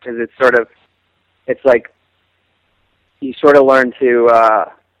 because it's like you sort of learn to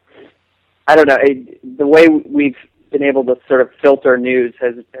I don't know, the way we've been able to sort of filter news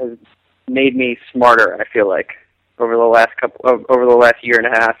has made me smarter, I feel like, over the last year and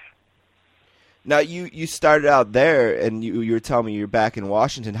a half. Now, you started out there, and you were telling me you're back in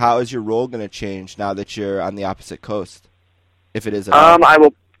Washington. How is your role going to change now that you're on the opposite coast, if it is at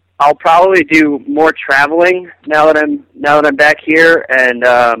all? I'll probably do more traveling now that I'm back here, and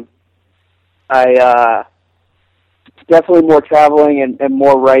I definitely more traveling and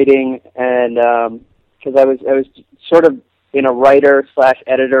more writing, and because I was sort of in a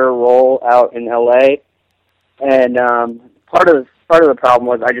writer/editor role out in LA, and part of the problem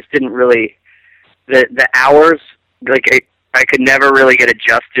was I just didn't really. The hours, like I could never really get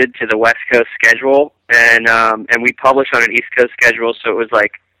adjusted to the West Coast schedule, and we publish on an East Coast schedule, so it was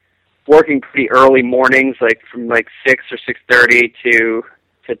like working pretty early mornings, like from like 6 or 6:30 to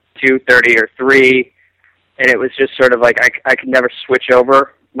 2:30 or 3, and it was just sort of like I could never switch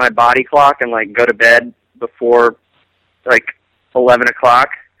over my body clock and like go to bed before like 11 o'clock.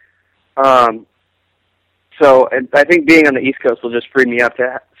 So I think being on the East Coast will just free me up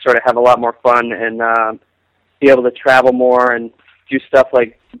to sort of have a lot more fun and be able to travel more and do stuff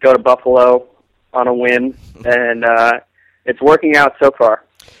like go to Buffalo on a whim, and it's working out so far.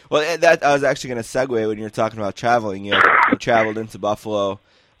 Well, that I was actually going to segue when you were talking about traveling. You traveled into Buffalo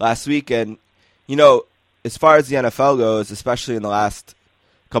last week, and as far as the NFL goes, especially in the last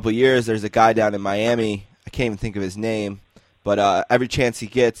couple of years, there's a guy down in Miami. I can't even think of his name, but every chance he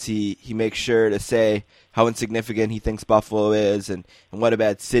gets, he makes sure to say how insignificant he thinks Buffalo is and what a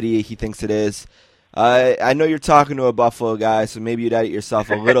bad city he thinks it is. I know you're talking to a Buffalo guy, so maybe you'd edit yourself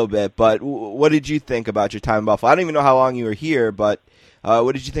a little bit, but what did you think about your time in Buffalo? I don't even know how long you were here, but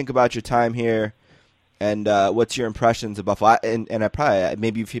what did you think about your time here, and what's your impressions of Buffalo? And I probably,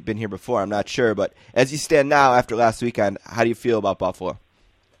 maybe you've been here before, I'm not sure, but as you stand now after last weekend, how do you feel about Buffalo?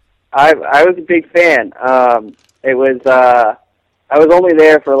 I was a big fan. It was I was only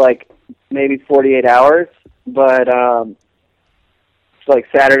there for like maybe 48 hours, but it's like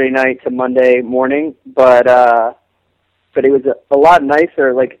Saturday night to Monday morning. But it was a lot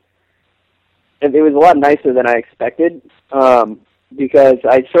nicer. Like it was a lot nicer than I expected, because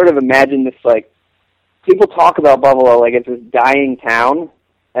I sort of imagined this, like, people talk about Buffalo like it's this dying town,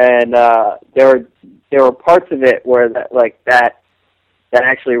 and there were parts of it where that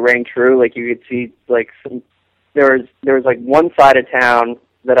actually rang true. Like you could see like there was like one side of town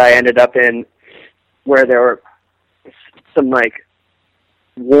that I ended up in where there were some like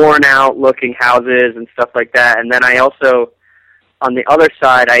worn out looking houses and stuff like that, and then I also on the other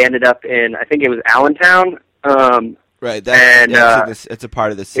side I ended up in, I think it was Allentown. Right, it's a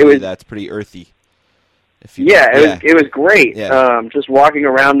part of the city that's pretty earthy. It was great. Yeah. Just walking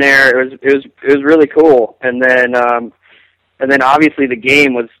around there, it was really cool. And then obviously the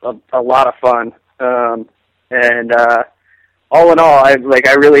game was a lot of fun. And all in all, I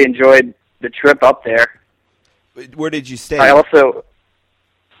really enjoyed the trip up there. Where did you stay? I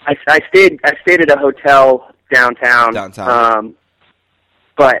stayed at a hotel downtown.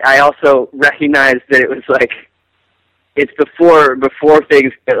 But I also recognized that it was like it's before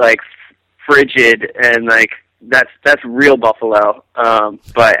things get like frigid, and like that's real Buffalo.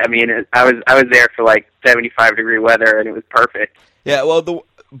 But I mean, I was there for like 75-degree weather, and it was perfect. Yeah, well, the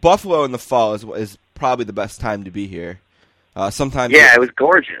Buffalo in the fall is probably the best time to be here. Sometimes it was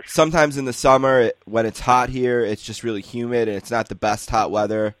gorgeous. Sometimes in the summer, when it's hot here, it's just really humid, and it's not the best hot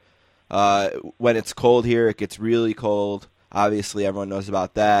weather. When it's cold here, it gets really cold. Obviously, everyone knows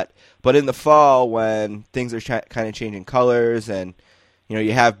about that. But in the fall, when things are kind of changing colors and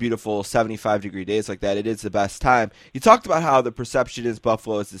you have beautiful 75-degree days like that, it is the best time. You talked about how the perception is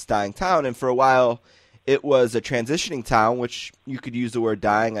Buffalo is this dying town, and for a while it was a transitioning town, which you could use the word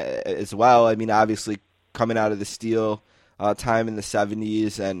dying as well. I mean, obviously, coming out of the steel time in the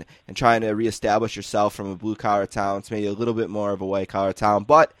 70s and trying to reestablish yourself from a blue-collar town to maybe a little bit more of a white-collar town.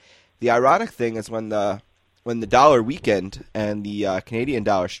 But the ironic thing is when the dollar weakened and the Canadian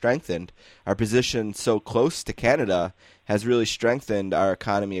dollar strengthened, our position so close to Canada has really strengthened our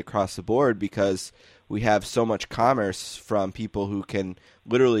economy across the board, because we have so much commerce from people who can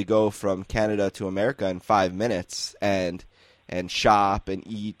literally go from Canada to America in 5 minutes and shop and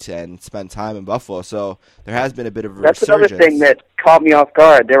eat and spend time in Buffalo. So there has been a bit of a That's resurgence. another thing that caught me off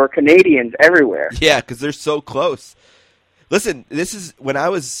guard. There were Canadians everywhere. Yeah, because they're so close. Listen, this is when I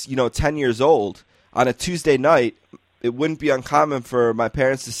was 10 years old. On a Tuesday night, it wouldn't be uncommon for my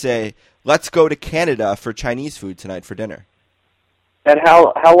parents to say, "Let's go to Canada for Chinese food tonight for dinner." And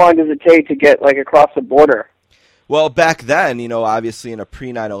how long does it take to get across the border? Well, back then, obviously in a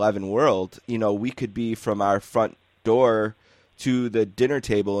pre-9/11 world, we could be from our front door to the dinner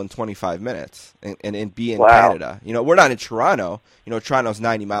table in 25 minutes and be in Canada. We're not in Toronto. Toronto's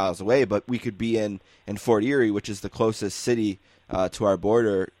 90 miles away, but we could be in Fort Erie, which is the closest city to our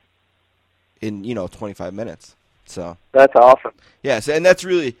border, in 25 minutes. So that's awesome. Yes, and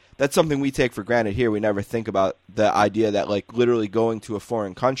that's something we take for granted here. We never think about the idea that literally going to a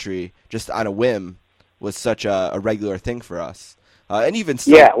foreign country just on a whim was such a regular thing for us. And even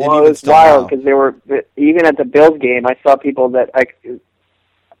still, it was wild because they were, even at the Bills game, I saw people that I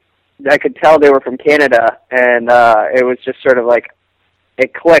could tell they were from Canada, and it was just sort of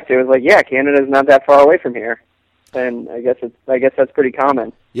it clicked. It was Canada's not that far away from here, and I guess that's pretty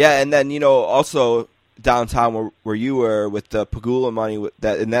common. Yeah, and then also downtown where you were with the Pagula money,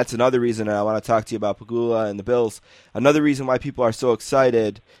 and that's another reason, and I want to talk to you about Pagula and the Bills. Another reason why people are so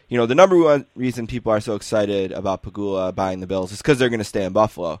excited, the number one reason people are so excited about Pagula buying the Bills is because they're going to stay in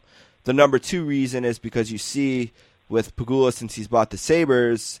Buffalo. The number two reason is because you see with Pagula, since he's bought the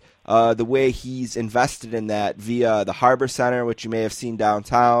Sabres, the way he's invested in that via the Harbor Center, which you may have seen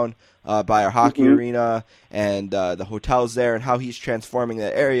downtown, by our hockey arena and the hotels there, and how he's transforming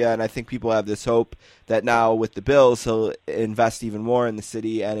that area. And I think people have this hope that now with the Bills, he'll invest even more in the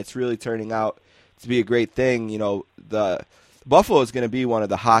city, and it's really turning out to be a great thing. The Buffalo is going to be one of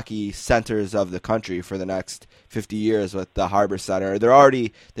the hockey centers of the country for the next 50 years with the Harbor Center. They've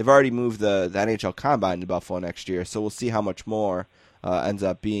already moved the NHL Combine to Buffalo next year, so we'll see how much more ends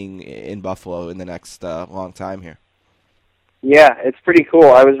up being in Buffalo in the next long time here. Yeah, it's pretty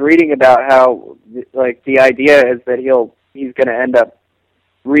cool. I was reading about how the idea is that he's going to end up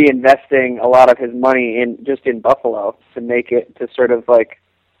reinvesting a lot of his money in Buffalo to make it to sort of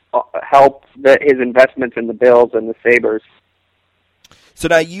help his investments in the Bills and the Sabres. So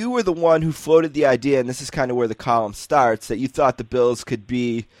now you were the one who floated the idea, and this is kind of where the column starts, that you thought the Bills could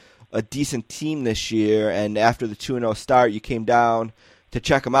be a decent team this year, and after the 2-0 start, you came down to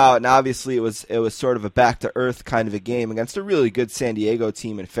check them out, and obviously it was sort of a back-to-earth kind of a game against a really good San Diego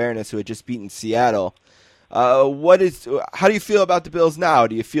team, in fairness, who had just beaten Seattle. How do you feel about the Bills now?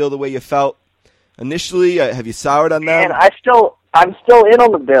 Do you feel the way you felt initially? Have you soured on them? And I'm still in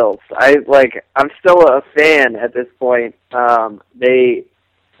on the Bills. I'm still a fan at this point. They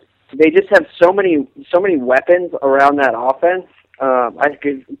just have so many weapons around that offense.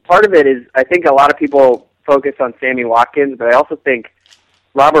 Part of it is I think a lot of people focus on Sammy Watkins, but I also think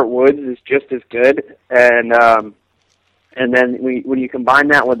Robert Woods is just as good, and then when you combine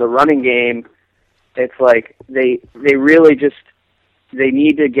that with the running game, it's they really just they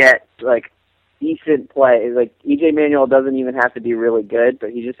need to get decent play. EJ Manuel doesn't even have to be really good,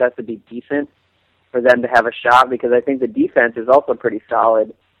 but he just has to be decent for them to have a shot, because I think the defense is also pretty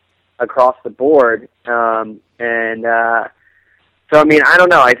solid across the board. So I mean, I don't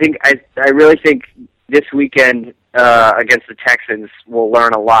know. I really think this weekend against the Texans, we'll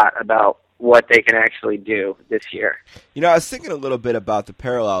learn a lot about what they can actually do this year. I was thinking a little bit about the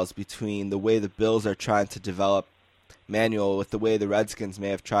parallels between the way the Bills are trying to develop Manuel with the way the Redskins may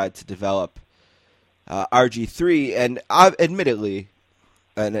have tried to develop RG3, and admittedly,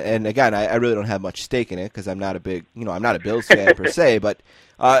 and again, I really don't have much stake in it because I'm not a Bills fan per se, but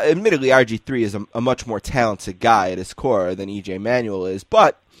admittedly, RG3 is a much more talented guy at his core than EJ Manuel is,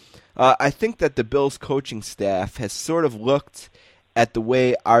 but I think that the Bills coaching staff has sort of looked at the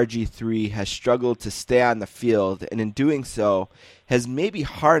way RG3 has struggled to stay on the field, and in doing so has maybe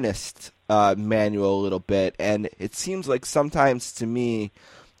harnessed Manuel a little bit, and it seems like sometimes to me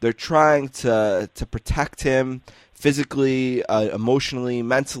they're trying to protect him physically, emotionally,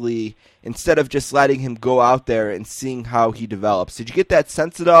 mentally, instead of just letting him go out there and seeing how he develops. Did you get that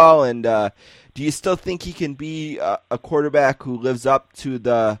sense at all, and do you still think he can be a quarterback who lives up to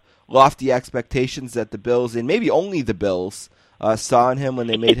the lofty expectations that the Bills, and maybe only the Bills, saw in him when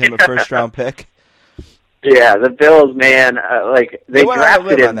they made him a first-round pick? Yeah, the Bills, man, they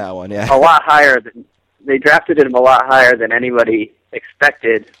drafted him on that one, yeah. a lot higher than they drafted him a lot higher than anybody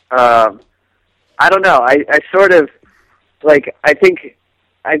expected. I don't know. I sort of I think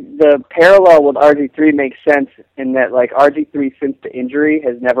the parallel with RG3 makes sense in that RG3 since the injury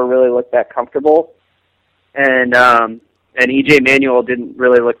has never really looked that comfortable, and EJ Manuel didn't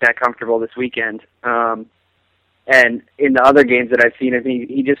really look that comfortable this weekend. And in the other games that I've seen him,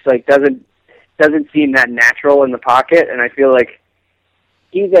 he just like doesn't seem that natural in the pocket, and I feel like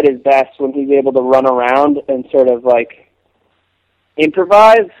he's at his best when he's able to run around and sort of like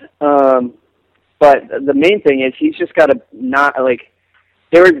improvise. But the main thing is he's just got to not like.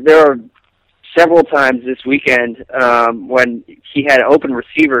 There are several times this weekend when he had open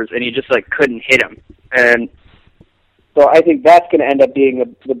receivers and he just like couldn't hit them, and so I think that's going to end up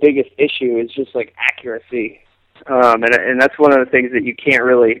being the biggest issue is just like accuracy, and that's one of the things that you can't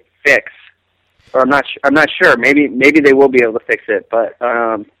really fix. Or I'm not sure. Maybe they will be able to fix it, but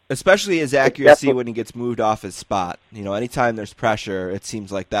especially his accuracy when he gets moved off his spot. You know, anytime there's pressure, it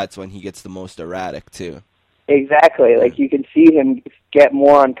seems like that's when he gets the most erratic too. Exactly. Like you can see him get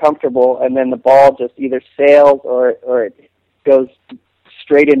more uncomfortable, and then the ball just either sails or it goes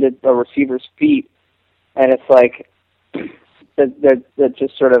straight into the receiver's feet, and it's like that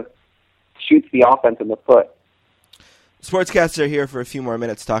just sort of shoots the offense in the foot. Sportscasts are here for a few more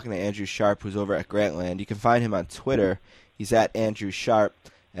minutes talking to Andrew Sharp, who's over at Grantland. You can find him on Twitter. He's at Andrew Sharp.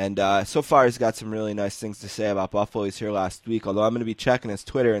 And so far he's got some really nice things to say about Buffalo. He's here last week, although I'm going to be checking his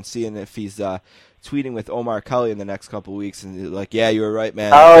Twitter and seeing if he's tweeting with Omar Kelly in the next couple of weeks. And like, yeah, you were right,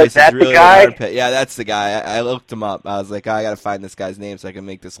 man. Oh, is that really the guy? Yeah, that's the guy. I looked him up. I was like, I got to find this guy's name so I can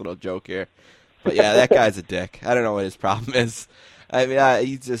make this little joke here. But yeah, that guy's a dick. I don't know what his problem is. I mean,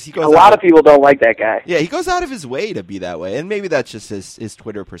 he goes. A lot of people don't like that guy. Yeah, he goes out of his way to be that way, and maybe that's just his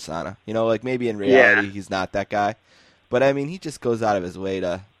Twitter persona. You know, like maybe in reality he's not that guy, but I mean, he just goes out of his way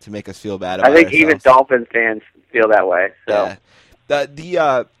to make us feel bad about ourselves. I think ourselves. Even Dolphins fans feel that way. So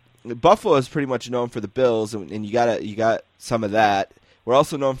yeah. The Buffalo is pretty much known for the Bills, and you got some of that. We're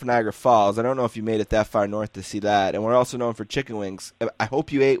also known for Niagara Falls. I don't know if you made it that far north to see that, and we're also known for chicken wings. I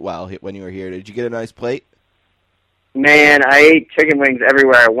hope you ate well when you were here. Did you get a nice plate? Man, I ate chicken wings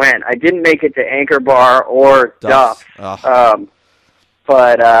everywhere I went. I didn't make it to Anchor Bar or Duff. Oh.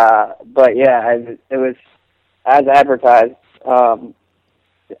 But yeah, it was as advertised.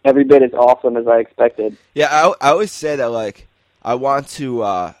 Every bit as awesome as I expected. Yeah, I always say that like I want to.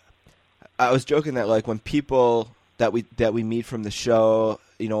 I was joking that like when people that we meet from the show,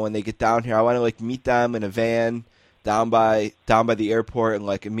 you know, when they get down here, I want to like meet them in a van down by the airport and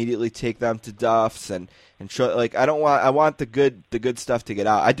like immediately take them to Duff's and show, like I want the good stuff to get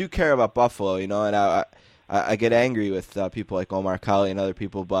out. I do care about Buffalo, you know, and I get angry with people like Omar Kelly and other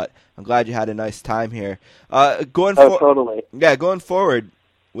people, but I'm glad you had a nice time here. Totally. Yeah, going forward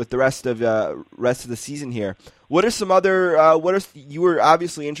with the rest of the season here. What are some other? You were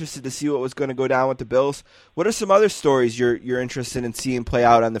obviously interested to see what was going to go down with the Bills. What are some other stories you're interested in seeing play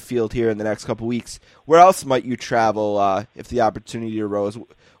out on the field here in the next couple weeks? Where else might you travel if the opportunity arose?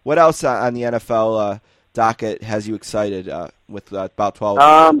 What else on the NFL docket has you excited with about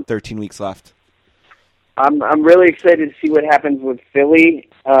 12, 13 weeks left? I'm really excited to see what happens with Philly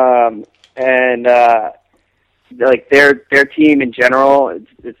and like their team in general.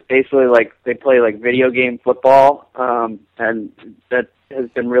 It's basically like they play like video game football, and that has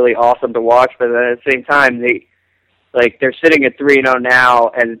been really awesome to watch. But at the same time, they're sitting at 3-0 now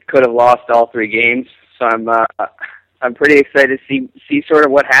and could have lost all 3 games. So I'm pretty excited to see sort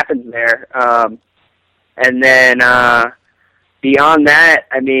of what happens there. And then beyond that,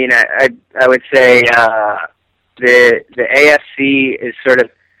 I mean, I would say the AFC is sort of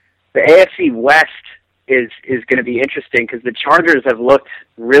the AFC West is going to be interesting because the Chargers have looked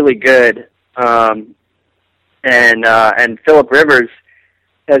really good, and Phillip Rivers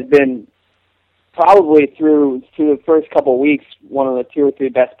has been probably through the first couple of weeks one of the 2 or 3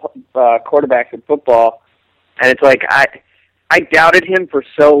 best quarterbacks in football, and it's like I doubted him for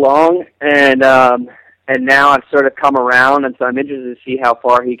so long, and now I've sort of come around, and so I'm interested to see how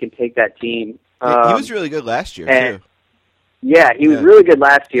far he can take that team. He was really good last year too. Yeah, he was really good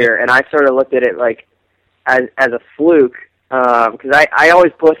last year, and I sort of looked at it like as a fluke, because I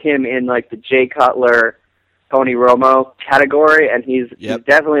always put him in like the Jay Cutler, Tony Romo category, and he's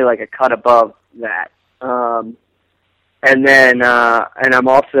definitely like a cut above that. And then and I'm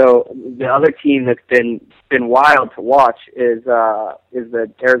also the other team that's been wild to watch is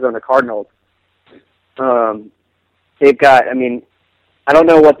the Arizona Cardinals. They've got, I mean, I don't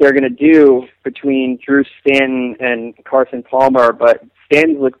know what they're going to do between Drew Stanton and Carson Palmer, but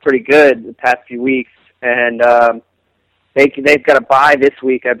Stanton's looked pretty good the past few weeks. And they've got a bye this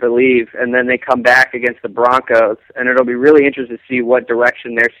week, I believe, and then they come back against the Broncos. And it'll be really interesting to see what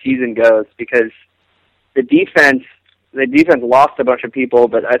direction their season goes because the defense lost a bunch of people,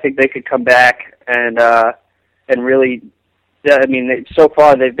 but I think they could come back and really I mean, so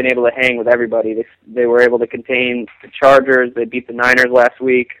far they've been able to hang with everybody. They were able to contain the Chargers. They beat the Niners last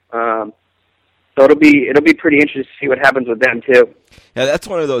week. So it'll be pretty interesting to see what happens with them too. Yeah, that's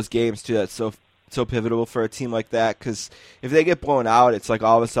one of those games too that's so pivotal for a team like that, because if they get blown out, it's like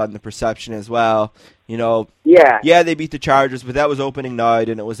all of a sudden the perception is, well, yeah, they beat the Chargers, but that was opening night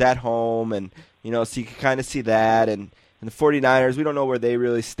and it was at home, and so you can kind of see that. And the 49ers, we don't know where they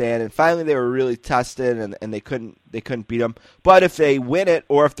really stand. And finally, they were really tested, and they couldn't beat them. But if they win it,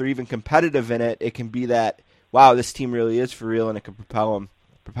 or if they're even competitive in it, it can be that, wow, this team really is for real, and it can propel them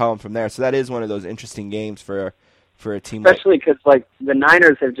from there. So that is one of those interesting games for a team. Especially because the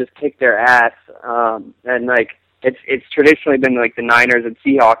Niners have just kicked their ass, and it's traditionally been like the Niners and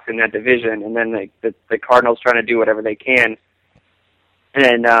Seahawks in that division, and then the Cardinals trying to do whatever they can.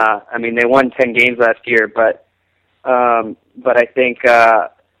 And I mean, they won 10 games last year, but I think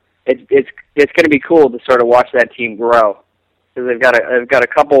it's going to be cool to sort of watch that team grow, because they've got a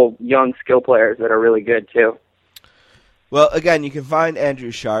couple young skill players that are really good too. Well, again, you can find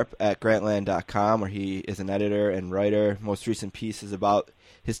Andrew Sharp at Grantland.com, where he is an editor and writer. Most recent piece is about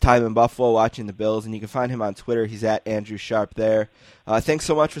his time in Buffalo watching the Bills, and you can find him on Twitter. He's at Andrew Sharp there. Thanks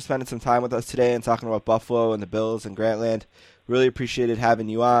so much for spending some time with us today and talking about Buffalo and the Bills and Grantland. Really appreciated having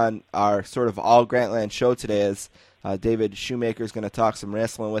you on our sort of all Grantland show today, as David Shoemaker is going to talk some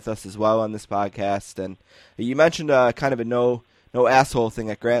wrestling with us as well on this podcast. And you mentioned kind of a no asshole thing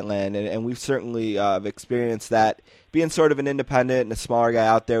at Grantland, and we've certainly experienced that. Being sort of an independent and a smaller guy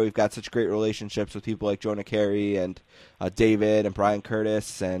out there, we've got such great relationships with people like Jonah Carey and David and Brian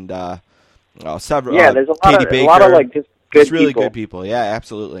Curtis and several. Yeah, there's a Baker. lot of just good really people. Good people. Yeah,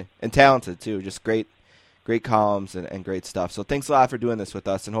 absolutely, and talented too. Just great columns and great stuff. So thanks a lot for doing this with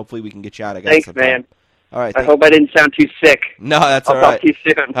us, and hopefully we can get you on again. Thanks, sometime. man. All right. I hope I didn't sound too sick. No, that's all right. I'll talk to you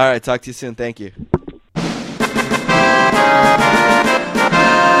soon. All right, talk to you soon. Thank you.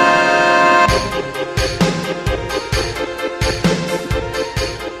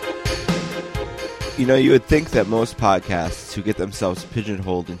 You would think that most podcasts who get themselves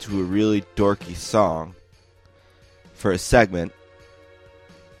pigeonholed into a really dorky song for a segment,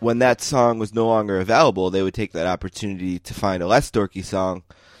 when that song was no longer available, they would take that opportunity to find a less dorky song.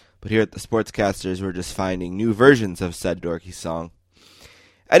 But here at the Sportscasters, we're just finding new versions of said dorky song.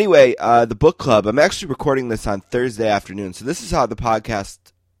 Anyway, the book club, I'm actually recording this on Thursday afternoon, so this is how the podcast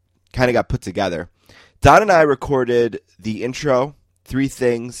kind of got put together. Don and I recorded the intro, 3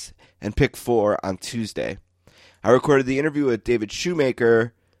 things, and pick 4 on Tuesday. I recorded the interview with David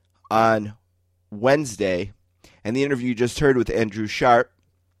Shoemaker on Wednesday, and the interview you just heard with Andrew Sharp,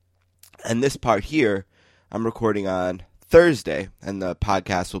 and this part here I'm recording on Thursday, and the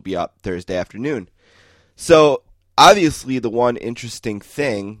podcast will be up Thursday afternoon. So, obviously, the one interesting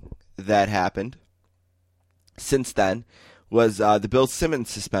thing that happened since then was the Bill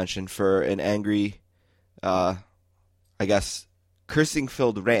Simmons suspension for an angry,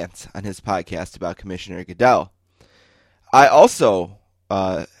 cursing-filled rant on his podcast about Commissioner Goodell. I also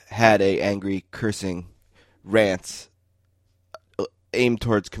had a angry cursing rant aimed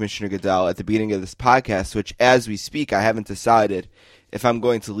towards Commissioner Goodell at the beginning of this podcast, which, as we speak, I haven't decided if I'm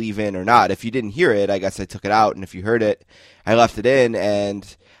going to leave in or not. If you didn't hear it, I guess I took it out, and if you heard it, I left it in,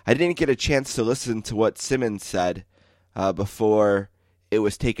 and I didn't get a chance to listen to what Simmons said before it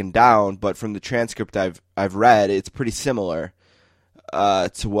was taken down, but from the transcript I've read, it's pretty similar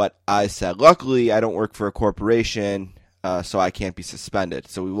to what I said. Luckily, I don't work for a corporation, so I can't be suspended,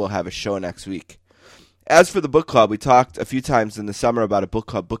 so we will have a show next week. As for the book club, we talked a few times in the summer about a book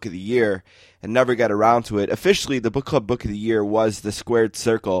club book of the year and never got around to it. Officially, the book club book of the year was The Squared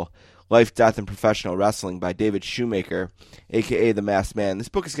Circle, Life, Death, and Professional Wrestling by David Shoemaker, a.k.a. The Masked Man. This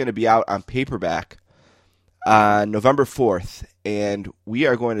book is going to be out on paperback on November 4th, and we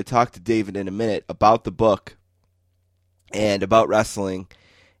are going to talk to David in a minute about the book and about wrestling.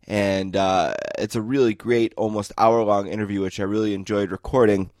 And it's a really great, almost hour-long interview, which I really enjoyed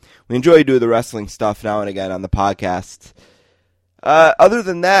recording. We enjoy doing the wrestling stuff now and again on the podcast. Other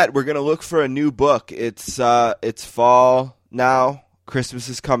than that, we're going to look for a new book. It's fall now. Christmas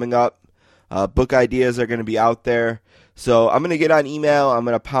is coming up. Book ideas are going to be out there. So I'm going to get on email. I'm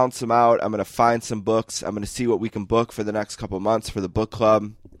going to pound some out. I'm going to find some books. I'm going to see what we can book for the next couple months for the book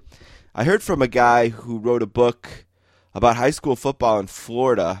club. I heard from a guy who wrote a book about high school football in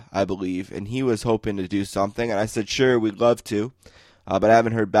Florida, I believe, and he was hoping to do something, and I said, sure, we'd love to, but I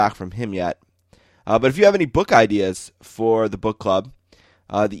haven't heard back from him yet. But if you have any book ideas for the book club,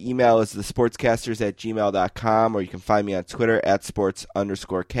 the email is thesportscasters@gmail.com, or you can find me on Twitter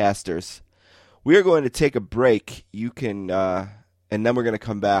 @sports_casters. We are going to take a break. You can, and then we're going to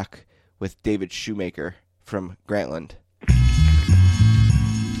come back with David Shoemaker from Grantland.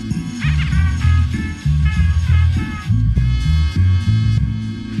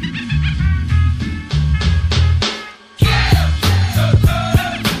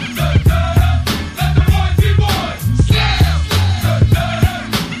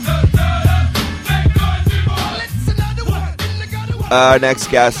 Our next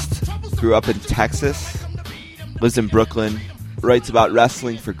guest grew up in Texas, lives in Brooklyn, writes about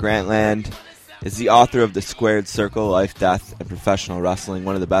wrestling for Grantland, is the author of The Squared Circle, Life, Death, and Professional Wrestling,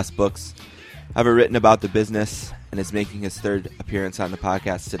 one of the best books ever written about the business, and is making his third appearance on the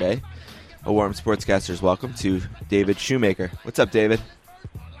podcast today. A warm sportscaster's welcome to David Shoemaker. What's up, David?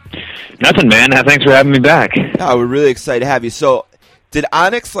 Nothing, man. Thanks for having me back. Oh, we're really excited to have you. So, did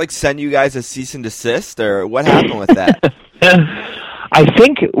Onyx send you guys a cease and desist, or what happened with that? I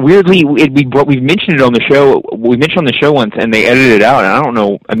think weirdly we've mentioned it on the show. We mentioned on the show once, and they edited it out. And I don't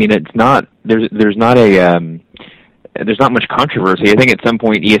know. I mean, it's not there's not much controversy. I think at some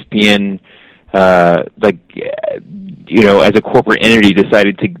point ESPN, as a corporate entity,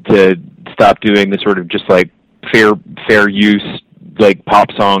 decided to stop doing the sort of just like fair use like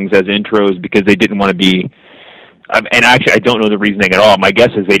pop songs as intros because they didn't want to be. And actually, I don't know the reasoning at all. My guess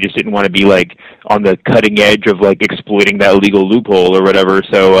is they just didn't want to be like on the cutting edge of like exploiting that legal loophole or whatever.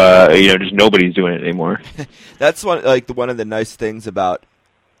 So just nobody's doing it anymore. That's one of the nice things about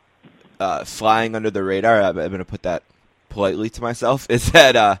flying under the radar. I'm going to put that politely to myself. Is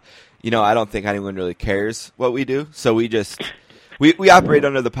that I don't think anyone really cares what we do. So we just we operate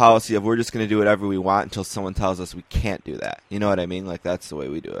under the policy of we're just going to do whatever we want until someone tells us we can't do that. You know what I mean? Like that's the way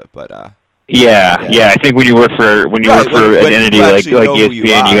we do it. But Yeah. I think when you work for an entity like ESPN, you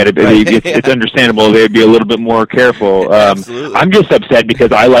got to be. It's understandable they'd be a little bit more careful. Absolutely. I'm just upset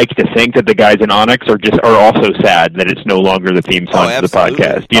because I like to think that the guys in Onyx are also sad that it's no longer the theme song to the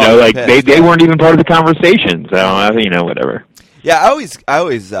podcast. They weren't even part of the conversation. So whatever. Yeah, I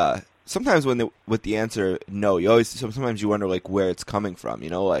always sometimes with the answer no, sometimes you wonder like where it's coming from.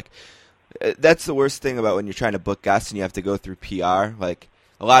 That's the worst thing about when you're trying to book guests and you have to go through PR. Like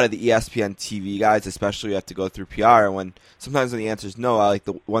a lot of the ESPN TV guys, especially, have to go through PR. And sometimes when the answer is no,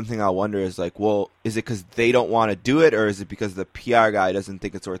 the one thing I'll wonder is like, well, is it because they don't want to do it, or is it because the PR guy doesn't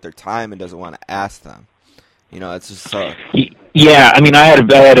think it's worth their time and doesn't want to ask them? It's just so. Yeah, I mean, I had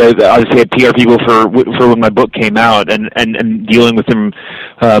obviously PR people for when my book came out, and dealing with them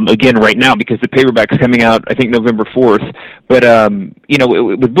again right now because the paperback is coming out I think November 4th. But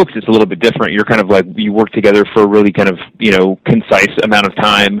with books it's a little bit different. You're kind of like you work together for a really kind of concise amount of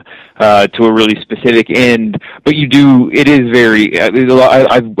time to a really specific end. But you do it is very.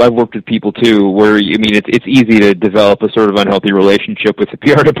 I've worked with people too where it's easy to develop a sort of unhealthy relationship with the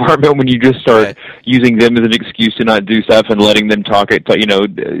PR department when you just start using them as an excuse to not do stuff and letting them talk it,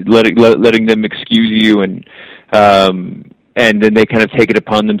 letting them excuse you, and then they kind of take it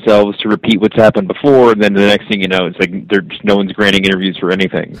upon themselves to repeat what's happened before, and then the next thing you know, it's like no one's granting interviews for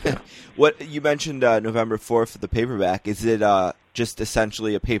anything. So. What you mentioned November 4th for the paperback, is it just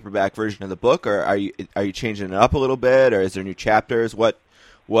essentially a paperback version of the book, or are you changing it up a little bit, or is there new chapters? What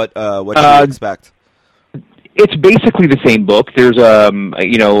do you expect? It's basically the same book. There's a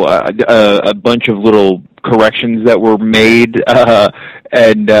bunch of little corrections that were made,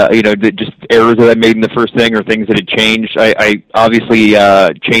 just errors that I made in the first thing or things that had changed. I obviously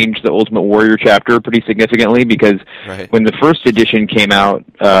changed the Ultimate Warrior chapter pretty significantly because when the first edition came out,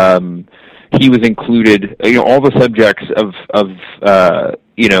 he was included. All the subjects of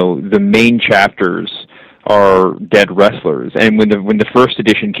the main chapters are dead wrestlers, and when the first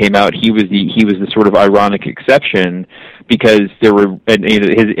edition came out, he was the sort of ironic exception because there were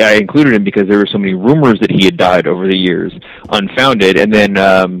I included him because there were so many rumors that he had died over the years, unfounded, and then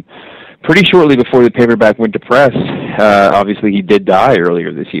pretty shortly before the paperback went to press, obviously he did die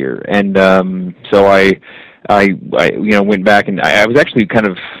earlier this year, and so I went back and I was actually kind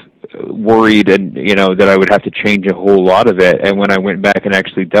of worried and that I would have to change a whole lot of it, and when I went back and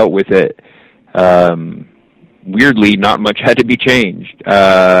actually dealt with it. Weirdly, not much had to be changed.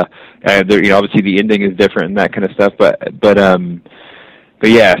 Obviously the ending is different and that kind of stuff, but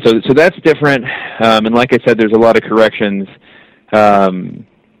yeah, so that's different. And like I said, there's a lot of corrections. I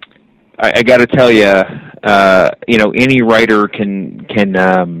got to tell you, any writer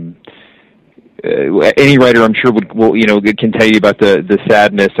any writer I'm sure can tell you about the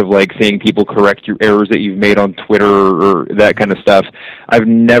sadness of like seeing people correct your errors that you've made on Twitter or that kind of stuff. I've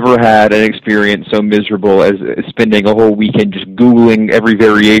never had an experience so miserable as spending a whole weekend just Googling every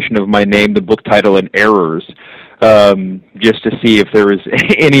variation of my name, the book title, and errors, just to see if there was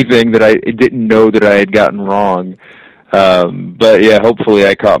anything that I didn't know that I had gotten wrong. But yeah, hopefully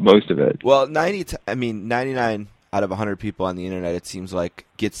I caught most of it. Well, 99 out of 100 people on the internet, it seems like,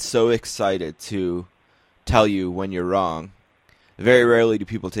 get so excited to tell you when you're wrong. Very rarely do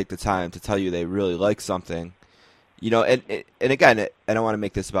people take the time to tell you they really like something. and again, I don't want to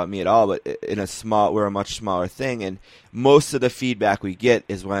make this about me at all, but we're a much smaller thing, and most of the feedback we get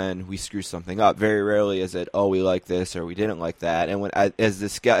is when we screw something up. Very rarely is it, oh, we like this or we didn't like that. And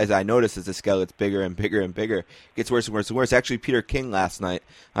as I notice, as the scale gets bigger and bigger and bigger, it gets worse and worse and worse. Actually, Peter King last night,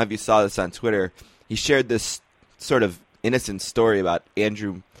 I don't know if you saw this on Twitter, he shared this sort of innocent story about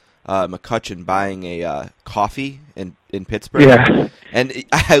Andrew McCutcheon buying a coffee in Pittsburgh. Yeah. And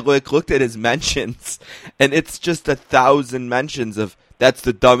I looked at his mentions, and it's just 1,000 mentions of that's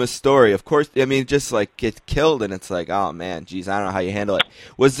the dumbest story. Of course, I mean, just like get killed, and it's like, oh man, geez, I don't know how you handle it.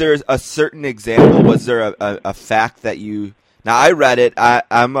 Was there a certain example? Was there a fact that you? Now I read it.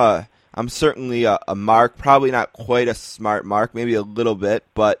 I'm certainly a mark, probably not quite a smart mark, maybe a little bit,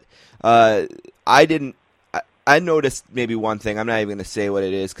 but I didn't. I noticed maybe one thing. I'm not even going to say what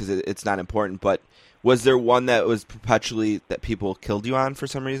it is because it's not important. But was there one that was perpetually that people killed you on for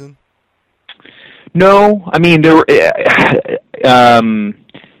some reason? No, I mean there were, and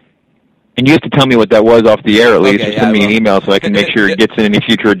you have to tell me what that was off the air at least. Okay, send me an email so I can make sure it gets in any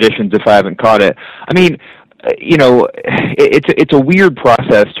future editions if I haven't caught it. I mean, it's a weird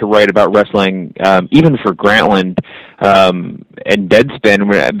process to write about wrestling, even for Grantland and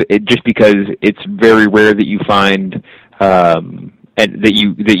Deadspin, just because it's very rare that you find and that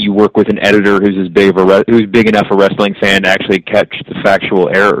you work with an editor who's big enough a wrestling fan to actually catch the factual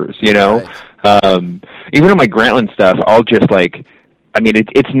errors. Right. Even on my Grantland stuff, I'll just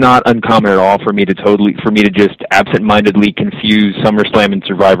it's not uncommon at all for me to just absent-mindedly confuse SummerSlam and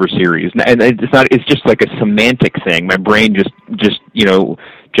Survivor Series, and it's just like a semantic thing. My brain just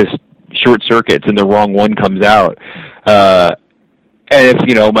short circuits and the wrong one comes out. And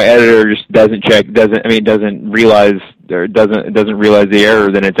if my editor just doesn't realize the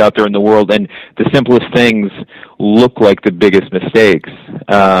error, then it's out there in the world, and the simplest things look like the biggest mistakes.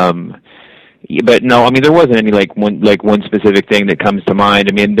 But no, I mean there wasn't any one specific thing that comes to mind.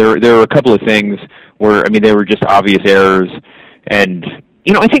 I mean there were a couple of things where they were just obvious errors, and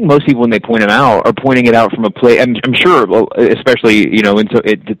I think most people when they point them out are pointing it out from a place. I'm sure, especially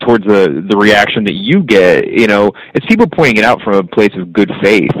towards the reaction that you get. It's people pointing it out from a place of good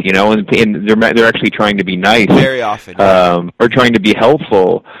faith. And they're actually trying to be nice very often, or trying to be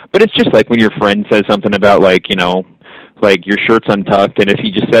helpful. But it's just like when your friend says something about like your shirt's untucked, and if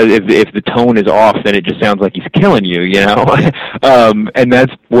he just says if the tone is off, then it just sounds like he's killing you, and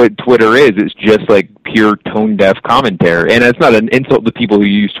that's what Twitter is. It's just like pure tone deaf commentary, and it's not an insult to people who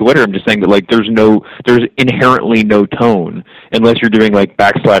use Twitter. I'm just saying that there's inherently no tone unless you're doing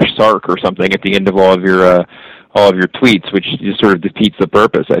 /sark or something at the end of all of your tweets, which just sort of defeats the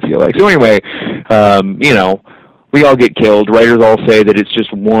purpose, I feel like. So anyway, we all get killed. Writers all say that it's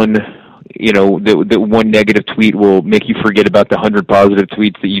just one. That one negative tweet will make you forget about the 100 positive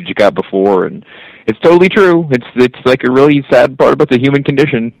tweets that you just got before, and it's totally true. It's like a really sad part about the human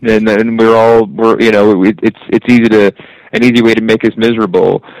condition, and it's an easy way to make us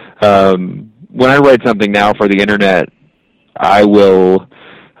miserable. When I write something now for the internet, I will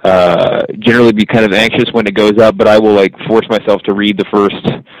generally be kind of anxious when it goes up, but I will force myself to read the first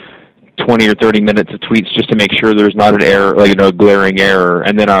 20 or 30 minutes of tweets just to make sure there's not an error, a glaring error,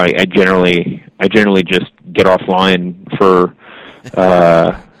 and then I generally just get offline for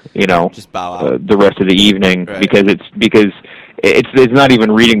just bow out. The rest of the evening, right. because it's not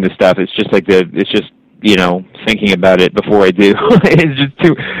even reading the stuff. It's just thinking about it before I do. It's just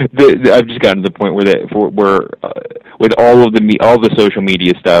I've just gotten to the point where with all the social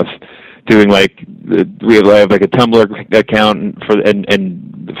media stuff, doing I have a Tumblr account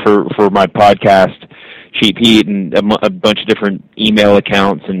for my podcast, Cheap Heat, and a bunch of different email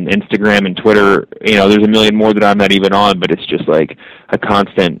accounts and Instagram and Twitter. There's a million more that I'm not even on, but it's just a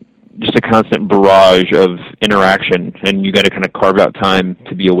constant barrage of interaction, and you got to kind of carve out time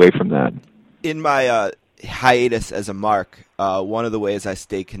to be away from that. In my hiatus as a mark, one of the ways I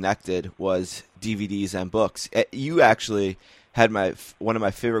stayed connected was DVDs and books. You actually had one of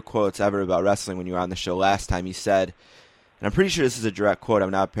my favorite quotes ever about wrestling when you were on the show last time. You said, and I'm pretty sure this is a direct quote,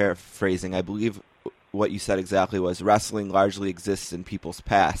 I'm not paraphrasing, I believe what you said exactly was, wrestling largely exists in people's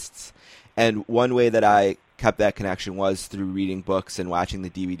pasts. And one way that I kept that connection was through reading books and watching the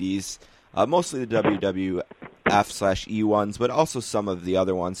DVDs, mostly the WWF/E ones, but also some of the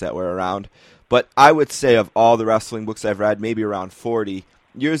other ones that were around. But I would say of all the wrestling books I've read, maybe around 40,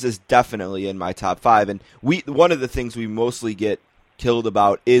 yours is definitely in my top 5. And one of the things we mostly get killed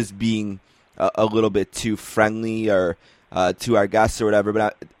about is being a little bit too friendly or to our guests or whatever.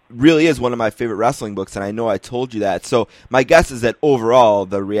 But it really is one of my favorite wrestling books, and I know I told you that. So my guess is that overall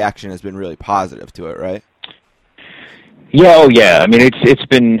the reaction has been really positive to it, right? Yeah, oh yeah. I mean, it's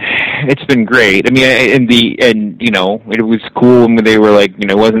been great. I mean, it was cool when they were like,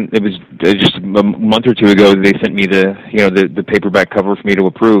 it was just a month or two ago they sent me the paperback cover for me to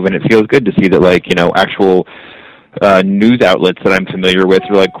approve, and it feels good to see that actual news outlets that I'm familiar with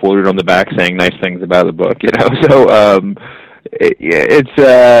are quoted on the back saying nice things about the book. So it's.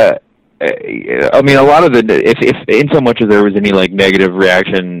 I mean, a lot of if in so much as there was any negative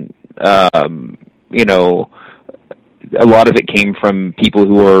reaction, a lot of it came from people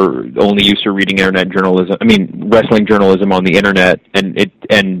who are only used to reading wrestling journalism on the internet, I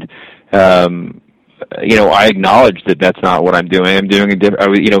acknowledge that that's not what I'm doing. I'm doing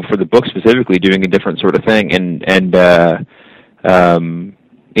for the book specifically, doing a different sort of thing,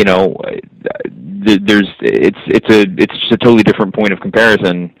 it's just a totally different point of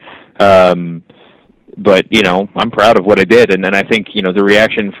comparison. But I'm proud of what I did, and I think the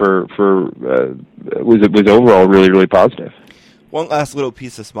reaction was overall really, really positive. One last little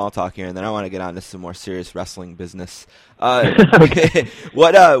piece of small talk here, and then I want to get on to some more serious wrestling business.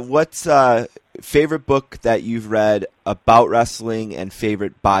 What's favorite book that you've read about wrestling and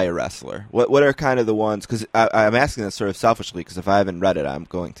favorite by a wrestler? What are kind of the ones? Because I'm asking this sort of selfishly, because if I haven't read it, I'm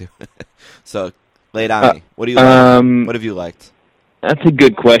going to. So lay it on me. What do you like? What have you liked? That's a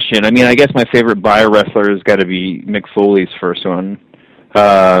good question. I mean, I guess my favorite by a wrestler has got to be Mick Foley's first one.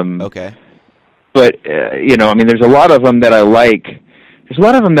 Okay. But, I mean, there's a lot of them that I like. There's a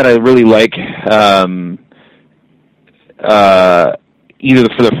lot of them that I really like, either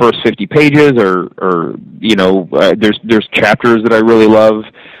for the first 50 pages or there's chapters that I really love.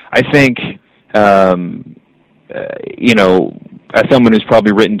 I think, as someone who's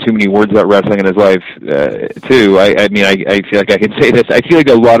probably written too many words about wrestling in his life, too, I mean, I feel like I can say this. I feel like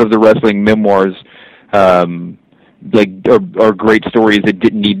a lot of the wrestling memoirs, are great stories that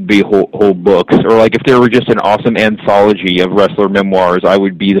didn't need to be whole books. Or if there were just an awesome anthology of wrestler memoirs, I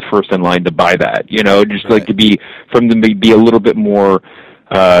would be the first in line to buy that. Just right. to be a little bit more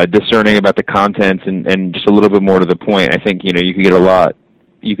discerning about the contents and just a little bit more to the point. I think you could get a lot.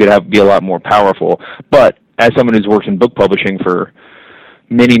 You could be a lot more powerful, but as someone who's worked in book publishing for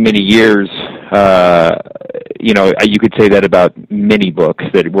many, many years, you could say that about many books,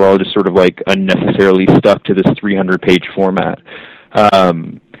 that we're all just sort of unnecessarily stuck to this 300-page format.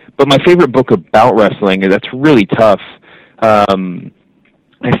 But my favorite book about wrestling, that's really tough. I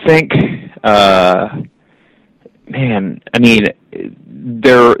think,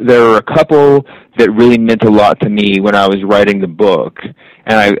 there are a couple that really meant a lot to me when I was writing the book,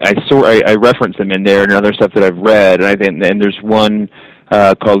 and I reference them in there and other stuff that I've read. And there's one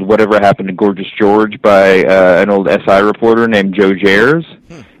called "Whatever Happened to Gorgeous George" by an old SI reporter named Joe Jares.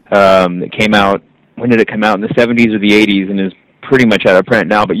 That came out. When did it come out? In the 70s or the 80s, and is pretty much out of print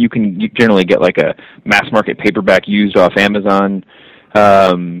now. But you generally get a mass market paperback used off Amazon,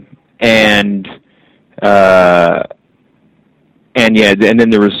 And then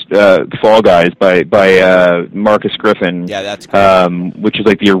there was Fall Guys by Marcus Griffin. Yeah, that's great. Which is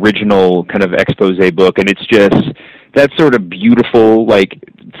the original kind of expose book, and it's just that sort of beautiful,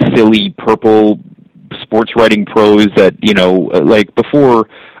 silly purple sports writing prose that before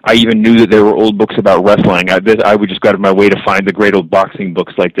I even knew that there were old books about wrestling, I would just go out of my way to find the great old boxing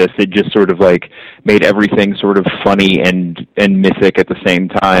books like this. It just sort of made everything sort of funny and mythic at the same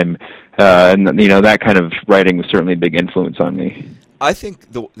time. And that kind of writing was certainly a big influence on me. I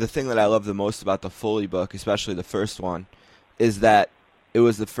think the thing that I love the most about the Foley book, especially the first one, is that it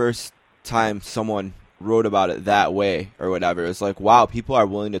was the first time someone wrote about it that way or whatever. It was wow, people are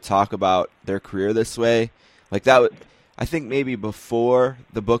willing to talk about their career this way. I think maybe before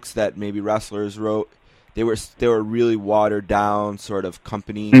the books that maybe wrestlers wrote, they were really watered down sort of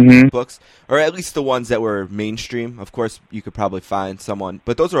company books, or at least the ones that were mainstream. Of course, you could probably find someone,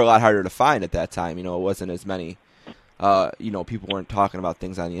 but those were a lot harder to find at that time. It wasn't as many. People weren't talking about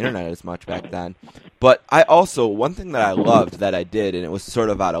things on the internet as much back then. But one thing that I loved that I did, and it was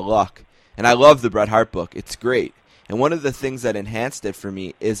sort of out of luck, and I love the Bret Hart book. It's great. And one of the things that enhanced it for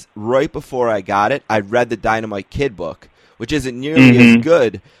me is right before I got it, I read the Dynamite Kid book, which isn't nearly as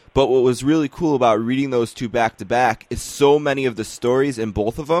good. But what was really cool about reading those two back-to-back is so many of the stories in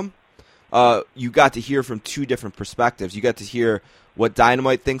both of them, you got to hear from two different perspectives. You got to hear what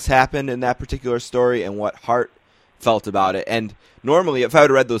Dynamite thinks happened in that particular story and what Hart felt about it. And normally, if I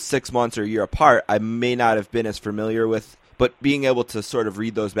would have read those 6 months or a year apart, I may not have been as familiar with. But being able to sort of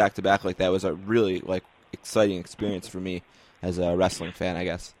read those back-to-back like that was a really exciting experience for me as a wrestling fan, I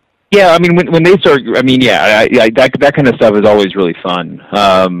guess. Yeah, I mean, when they start, that kind of stuff is always really fun.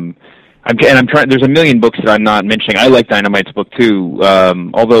 I'm trying. There's a million books that I'm not mentioning. I like Dynamite's book too.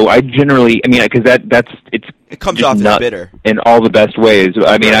 Although I generally, because it's it comes off as bitter in all the best ways.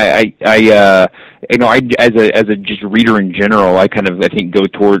 I mean, I as a just reader in general, I think go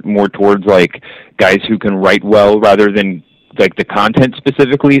more towards like guys who can write well rather than like the content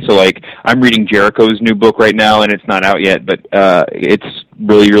specifically. So like I'm reading Jericho's new book right now, and it's not out yet, but it's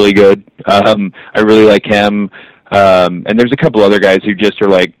really, really good. I really like him. And there's a couple other guys who just are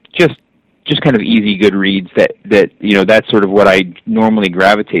like just kind of easy, good reads that that's sort of what I normally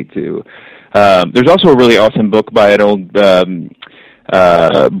gravitate to. There's also a really awesome book by an old British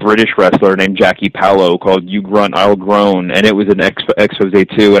wrestler named Jackie Paulo called You Grunt, I'll Groan, and it was an expose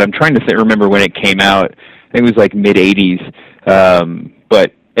too. And I'm trying to remember when it came out. I think it was like mid-'80s.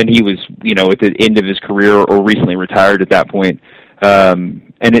 And he was, at the end of his career or recently retired at that point.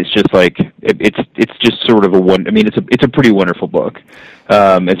 And it's just like it's just sort of it's a pretty wonderful book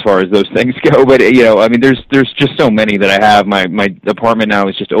as far as those things go. But there's just so many that I have. My apartment now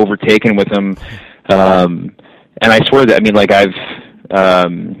is just overtaken with them, and I swear that I've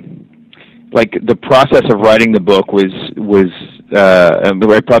like the process of writing the book was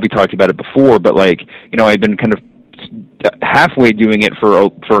I probably talked about it before, but I'd been kind of halfway doing it for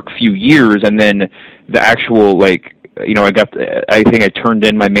a few years, and then the actual I think I turned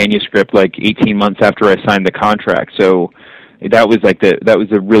in my manuscript 18 months after I signed the contract. So that was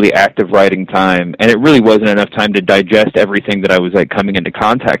a really active writing time, and it really wasn't enough time to digest everything that I was coming into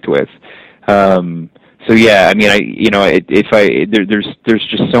contact with. So yeah, there's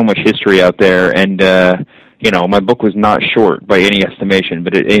just so much history out there, and my book was not short by any estimation,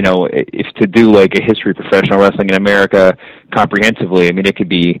 but if to do a history of professional wrestling in America comprehensively, it could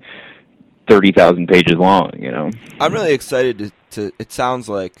be 30,000 pages long, I'm really excited to it sounds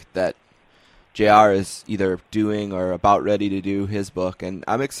like that JR is either doing or about ready to do his book, and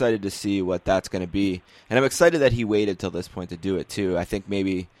I'm excited to see what that's going to be. And I'm excited that he waited till this point to do it too. I think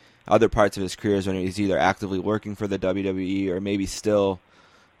maybe other parts of his career is when he's either actively working for the WWE or maybe still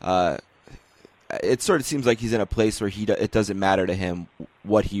it sort of seems like he's in a place where it doesn't matter to him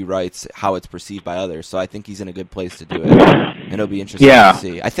what he writes, how it's perceived by others. So I think he's in a good place to do it, and it'll be interesting to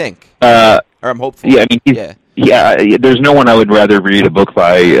see. I think, or I'm hopeful. Yeah, there's no one I would rather read a book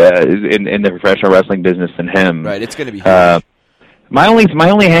by in the professional wrestling business than him. Right, it's going to be huge. My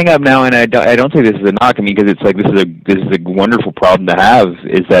only hang up now, and I don't say this is a knock, because it's this is a wonderful problem to have,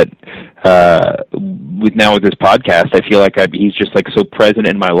 is that with this podcast, I feel like he's just so present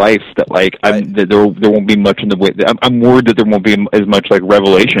in my life that that there won't be much in the way. I'm worried that there won't be as much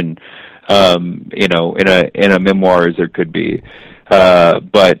revelation, in a memoir as there could be.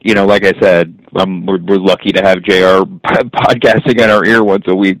 But like I said, we're lucky to have JR podcasting in our ear once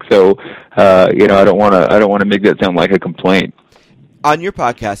a week. So I don't want to make that sound like a complaint. On your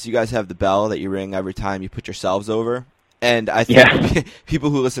podcast, you guys have the bell that you ring every time you put yourselves over. And I think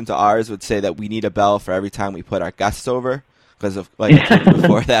people who listen to ours would say that we need a bell for every time we put our guests over, because of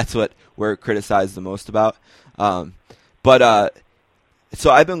before, that's what we're criticized the most about. So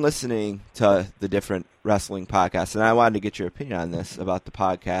I've been listening to the different wrestling podcasts, and I wanted to get your opinion on this, about the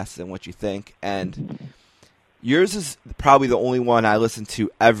podcast and what you think. And yours is probably the only one I listen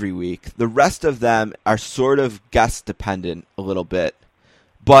to every week. The rest of them are sort of guest dependent a little bit,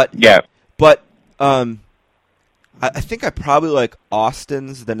 but I think I probably like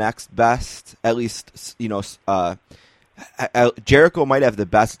Austin's the next best. At least Jericho might have the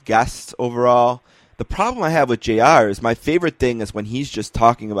best guests overall. The problem I have with JR is my favorite thing is when he's just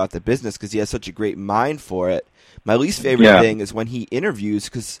talking about the business, because he has such a great mind for it. My least favorite thing is when he interviews,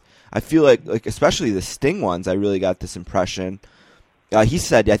 because I feel like especially the Sting ones, I really got this impression. He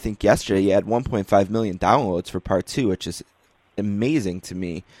said, I think yesterday, he had 1.5 million downloads for part 2, which is amazing to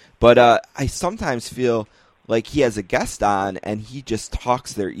me. But I sometimes feel like he has a guest on and he just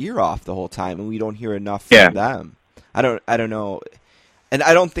talks their ear off the whole time, and we don't hear enough from them. I don't know. And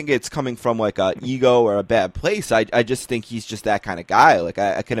I don't think it's coming from a ego or a bad place. I just think he's just that kind of guy.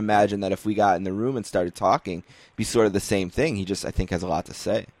 I can imagine that if we got in the room and started talking, it'd be sort of the same thing. He just, I think, has a lot to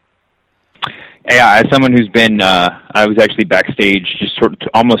say. Yeah, as someone who's been, I was actually backstage just sort of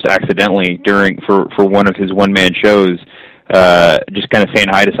almost accidentally for one of his one-man shows, just kind of saying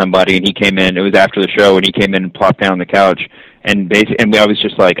hi to somebody, and he came in. It was after the show, and he came in and plopped down on the couch, and I was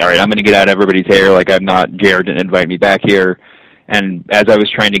just like, all right, I'm going to get out of everybody's hair. JR didn't invite me back here. And as I was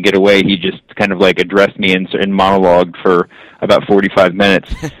trying to get away, he just kind of addressed me and monologued for about 45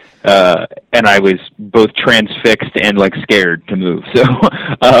 minutes. And I was both transfixed and scared to move. So,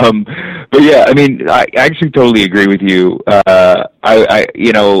 but yeah, I actually totally agree with you. I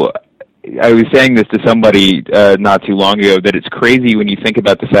was saying this to somebody not too long ago, that it's crazy when you think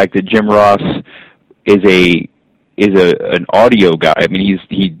about the fact that Jim Ross is a an audio guy. I mean,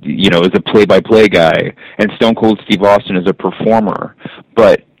 he is a play-by-play guy, and Stone Cold Steve Austin is a performer.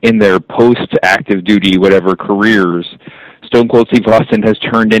 But in their post-active duty, whatever careers, Stone Cold Steve Austin has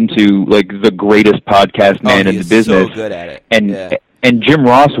turned into like the greatest podcast man in the business. So good at it. And Jim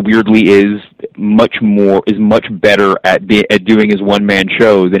Ross weirdly is much better at doing his one-man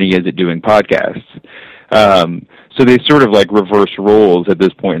show than he is at doing podcasts. So they sort of like reverse roles at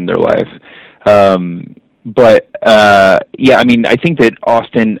this point in their life. But I mean, I think that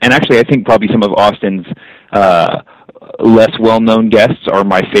Austin, and actually I think probably some of Austin's less well-known guests are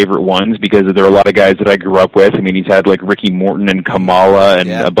my favorite ones, because there are a lot of guys that I grew up with. I mean, he's had like Ricky Morton and Kamala and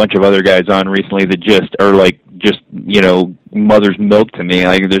a bunch of other guys on recently that just are like mother's milk to me.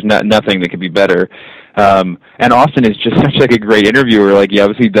 Like, there's nothing that could be better. And Austin is just such like a great interviewer. Like, he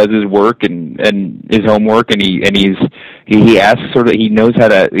obviously does his work and his homework, and he asks he knows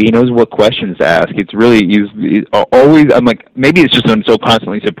what questions to ask. It's really he's always. I'm like, maybe it's just I'm so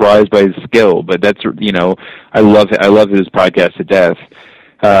constantly surprised by his skill, but that's I love his podcast to death.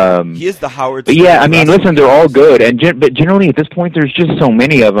 He is the Howard. But yeah, I mean, listen, they're all good, but generally at this point, there's just so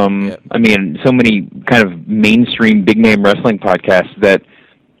many of them. Yeah. I mean, so many kind of mainstream big name wrestling podcasts that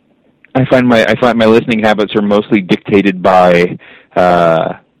I find my listening habits are mostly dictated by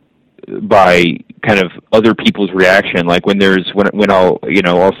kind of other people's reaction. Like when I'll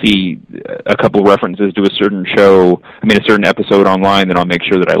see a couple references to a certain certain episode online, then I'll make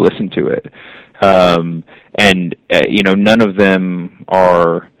sure that I listen to it. None of them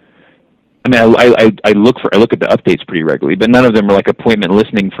are. I mean, I look at the updates pretty regularly, but none of them are like appointment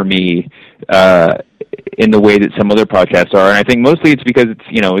listening for me in the way that some other podcasts are. And I think mostly it's because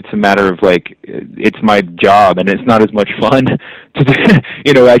it's a matter of like it's my job, and it's not as much fun to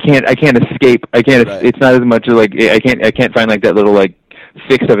do. I can't escape. Right. It's not as much like I can't find like that little like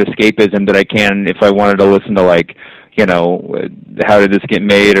fix of escapism that I can if I wanted to listen to like How Did This Get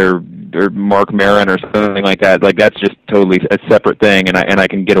Made or Mark Maron or something like that. Like, that's just totally a separate thing, and I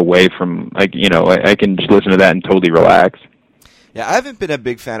can get away from I can just listen to that and totally relax. Yeah, I haven't been a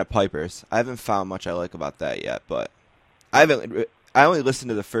big fan of Piper's. I haven't found much I like about that yet, but I only listened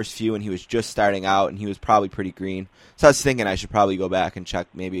to the first few when he was just starting out, and he was probably pretty green. So I was thinking I should probably go back and check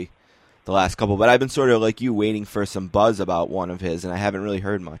maybe the last couple. But I've been sort of like you, waiting for some buzz about one of his, and I haven't really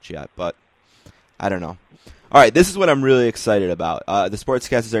heard much yet. But I don't know. All right, this is what I'm really excited about. The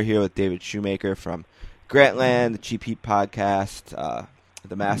Sportscasters are here with David Shoemaker from Grantland, the Cheap Heat podcast,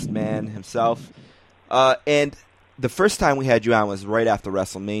 the Masked Man himself. And the first time we had you on was right after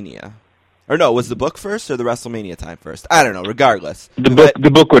WrestleMania. Or no, was the book first or the WrestleMania time first? I don't know, regardless. The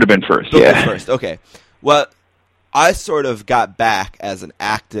book would have been first, yeah. Was first, okay. Well, I sort of got back as an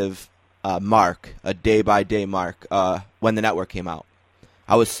active mark, a day-by-day mark, when the network came out.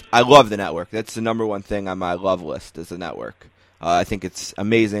 I love the network. That's the number one thing on my love list is the network. I think it's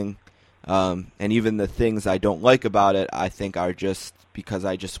amazing. And even the things I don't like about it, I think are just because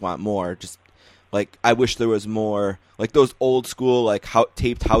I just want more. Just like I wish there was more, like those old school like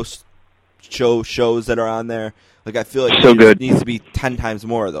taped house shows that are on there. Like I feel like there needs to be 10 times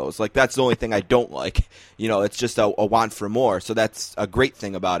more of those. Like that's the only thing I don't like. It's just a want for more. So that's a great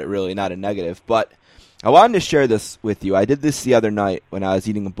thing about it, really, not a negative. But I wanted to share this with you. I did this the other night when I was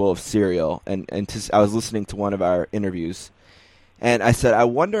eating a bowl of cereal, and I was listening to one of our interviews, and I said, I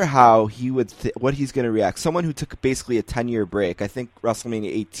wonder how he would, what he's going to react. Someone who took basically a 10-year break. I think WrestleMania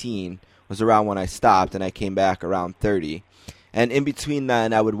 18 was around when I stopped, and I came back around 30. And in between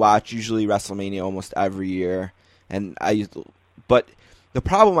then, I would watch usually WrestleMania almost every year, but the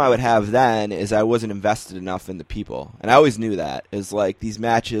problem I would have then is I wasn't invested enough in the people, and I always knew that. Is like these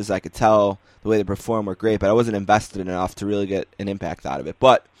matches, I could tell the way they perform were great, but I wasn't invested enough to really get an impact out of it.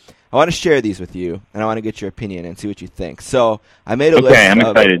 But I want to share these with you, and I want to get your opinion and see what you think. So I made a list. Okay, I'm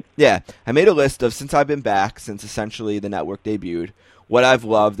excited. Yeah, I made a list of, since I've been back, since essentially the network debuted, what I've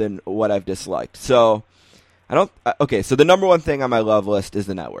loved and what I've disliked. So so the number one thing on my love list is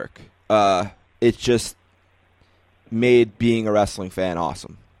the network. It's just made being a wrestling fan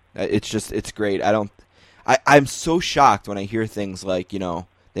awesome. It's great. I'm so shocked when I hear things like,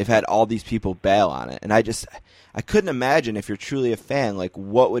 they've had all these people bail on it. And I couldn't imagine, if you're truly a fan, like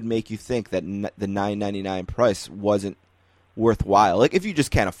what would make you think that the $9.99 price wasn't worthwhile. Like if you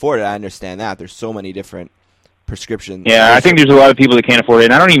just can't afford it, I understand that. There's so many different prescriptions. Yeah, I think there's a lot of people that can't afford it,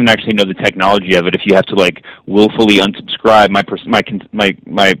 and I don't even actually know the technology of it. If you have to like willfully unsubscribe, my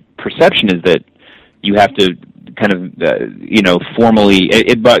perception is that you have to kind of formally,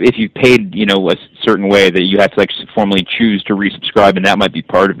 but if you paid a certain way, that you have to like formally choose to resubscribe, and that might be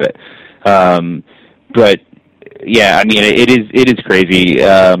part of it. But yeah, I mean it is crazy.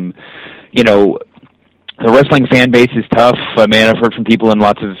 the wrestling fan base is tough. I mean, I've heard from people in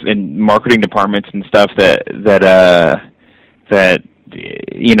marketing departments and stuff that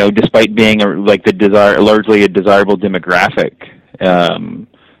despite being largely a desirable demographic,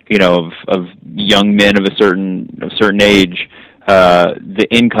 of young men of a certain age, the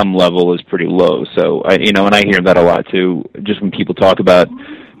income level is pretty low. So and I hear that a lot too, just when people talk about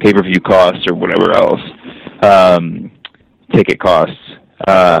pay-per-view costs or whatever else, ticket costs.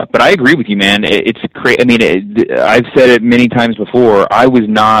 But I agree with you, man. It's crazy. I mean, I've said it many times before. I was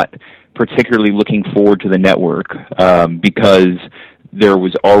not particularly looking forward to the network because there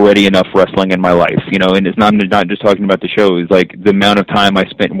was already enough wrestling in my life, and I'm not just talking about the shows. Like, the amount of time I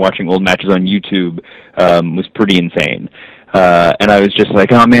spent watching old matches on YouTube was pretty insane. And I was just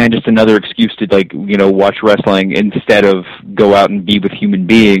like, oh man, just another excuse to watch wrestling instead of go out and be with human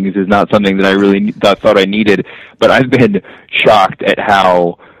beings is not something that I really thought I needed. But I've been shocked at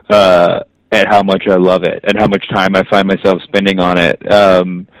how much I love it and how much time I find myself spending on it.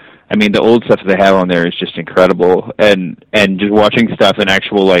 I mean, the old stuff that they have on there is just incredible, and just watching stuff in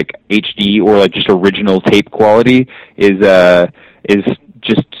actual HD or just original tape quality is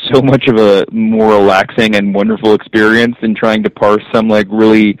just so much of a more relaxing and wonderful experience than trying to parse some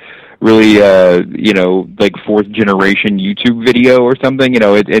really fourth generation YouTube video or something.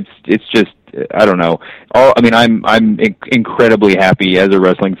 It's just, I don't know. I'm incredibly happy as a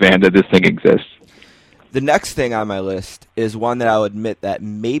wrestling fan that this thing exists. The next thing on my list is one that I'll admit that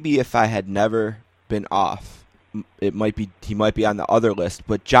maybe if I had never been off, he might be on the other list.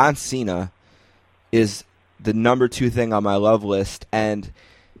 But John Cena is the number 2 thing on my love list, and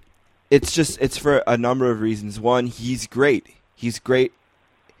it's for a number of reasons. One, he's great. He's great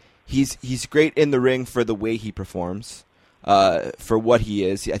in the ring for the way he performs, for what he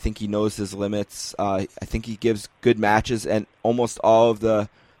is. I think he knows his limits. I think he gives good matches, and almost all of the,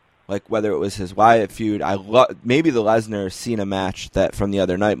 whether it was his Wyatt feud, maybe the Lesnar-Cena match that from the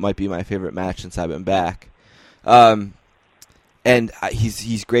other night might be my favorite match since I've been back. And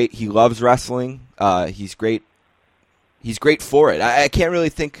he's great. He loves wrestling. He's great. He's great for it. I can't really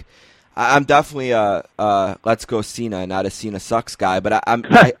think. I'm definitely a Let's Go Cena, not a Cena sucks guy. But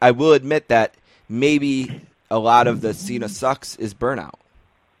I will admit that maybe a lot of the Cena sucks is burnout.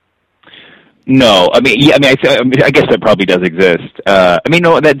 No, I guess that probably does exist.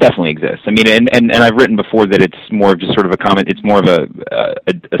 No, that definitely exists. And I've written before that it's more of just sort of a comment. It's more of a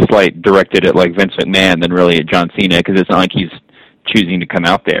slight directed at Vince McMahon than really at John Cena, because it's not like he's choosing to come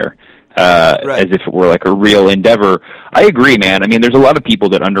out there right, as if it were a real endeavor. I agree, man. There's a lot of people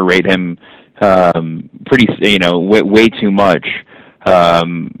that underrate him way too much,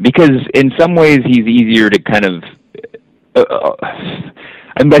 because in some ways he's easier to kind of.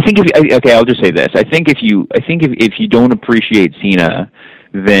 I think I'll just say this. I think if you don't appreciate Cena,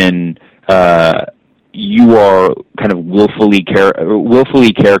 then you are kind of willfully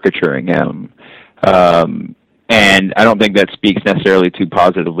caricaturing him. And I don't think that speaks necessarily too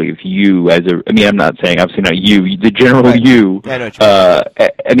positively of you I'm not saying, obviously not you, the general right. you. Yeah,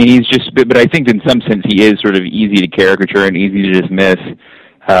 I know he's just, but I think in some sense he is sort of easy to caricature and easy to dismiss,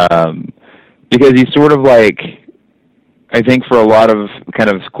 because he's sort of I think for a lot of kind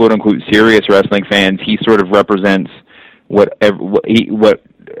of quote unquote serious wrestling fans, he sort of represents what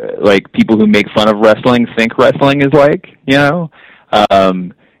people who make fun of wrestling think wrestling is like,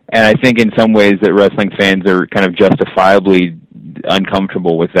 and I think in some ways that wrestling fans are kind of justifiably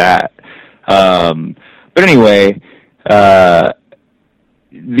uncomfortable with that. But anyway, I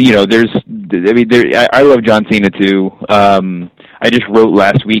love John Cena too. I just wrote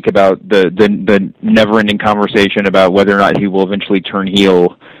last week about the never-ending conversation about whether or not he will eventually turn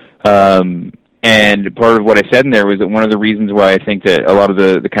heel. And part of what I said in there was that one of the reasons why I think that a lot of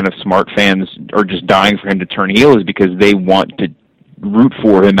the kind of smart fans are just dying for him to turn heel is because they want to root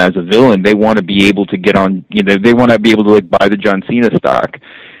for him as a villain. They want to be able to get on, they want to be able to buy the John Cena stock.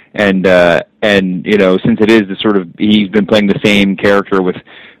 And since it is the sort of, he's been playing the same character with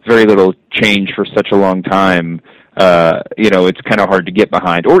very little change for such a long time, it's kind of hard to get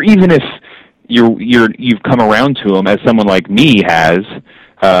behind. Or even if you've come around to him, as someone like me has,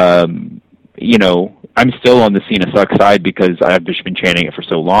 I'm still on the Cena sucks side because I've just been chanting it for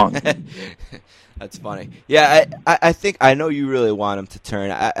so long. That's funny. Yeah, I think I know you really want him to turn.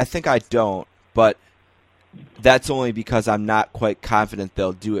 I think I don't, but that's only because I'm not quite confident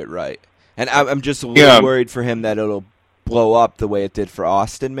they'll do it right. And I'm just a little worried for him that it'll blow up the way it did for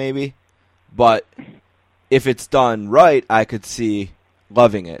Austin, maybe. But if it's done right, I could see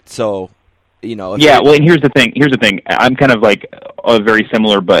loving it. So Yeah, well, and here's the thing. I'm kind of like a very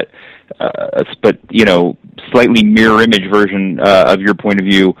similar, but slightly mirror image version of your point of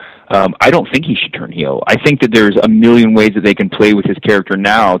view. I don't think he should turn heel. I think that there's a million ways that they can play with his character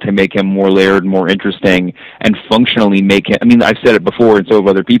now to make him more layered, more interesting, and functionally make him. I mean, I've said it before, and so have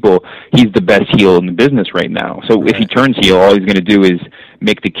other people. He's the best heel in the business right now. So if he turns heel, all he's going to do is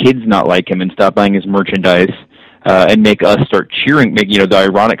make the kids not like him and stop buying his merchandise. And make us start cheering, the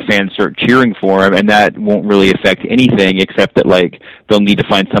ironic fans start cheering for him, and that won't really affect anything except that, they'll need to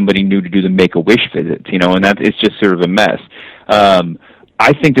find somebody new to do the Make-A-Wish visits, and that it's just sort of a mess.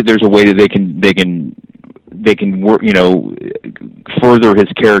 I think that there's a way that they can work, further his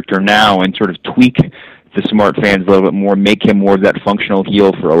character now and sort of tweak the smart fans a little bit more, make him more of that functional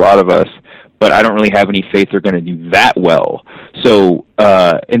heel for a lot of us. But I don't really have any faith they're going to do that well. So,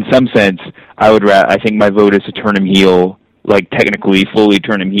 in some sense, I think my vote is to turn him heel, technically fully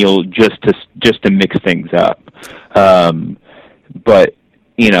turn him heel, just to mix things up. But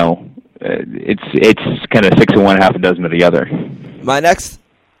it's kind of 6 of one, half a dozen of the other. My next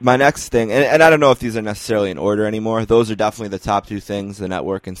thing, and I don't know if these are necessarily in order anymore. Those are definitely the top 2 things: the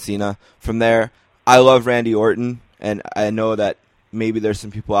Network and Cena. From there, I love Randy Orton, and I know that maybe there's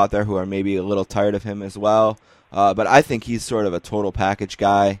some people out there who are maybe a little tired of him as well. But I think he's sort of a total package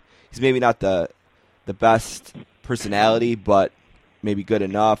guy. He's maybe not the best personality, but maybe good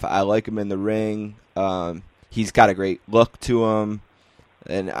enough. I like him in the ring. He's got a great look to him.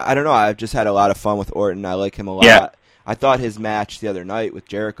 And I don't know, I've just had a lot of fun with Orton. I like him a lot. Yeah. I thought his match the other night with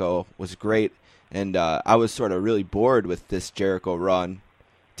Jericho was great. And I was sort of really bored with this Jericho run.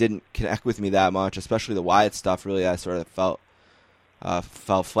 Didn't connect with me that much, especially the Wyatt stuff. Really, I sort of fell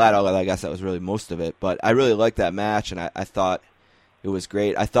flat, although I guess that was really most of it. But I really liked that match, and I thought it was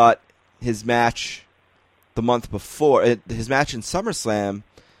great. I thought his match the month before, his match in SummerSlam,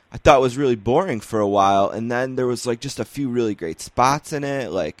 I thought was really boring for a while, and then there was just a few really great spots in it.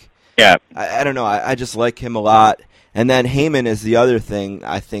 Yeah, I don't know. I just like him a lot. And then Heyman is the other thing.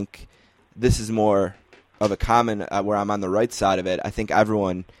 I think this is more of a common where I'm on the right side of it. I think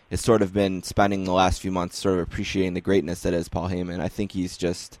everyone has sort of been spending the last few months sort of appreciating the greatness that is Paul Heyman. I think he's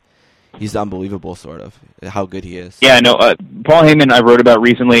unbelievable, sort of, how good he is. Yeah, no, Paul Heyman I wrote about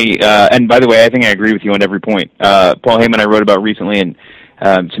recently, and by the way, I think I agree with you on every point. Paul Heyman I wrote about recently, and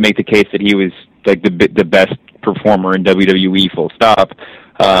to make the case that he was the best performer in WWE, full stop.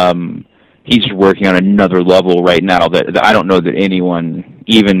 He's just working on another level right now that I don't know that anyone,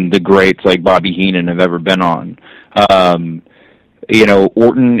 even the greats like Bobby Heenan, have ever been on.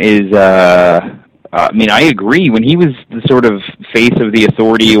 Orton is, I agree. When he was the sort of face of the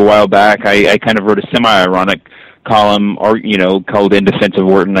Authority a while back, I kind of wrote a semi-ironic column, called In Defense of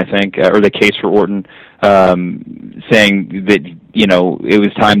Orton, I think, or The Case for Orton, saying that, it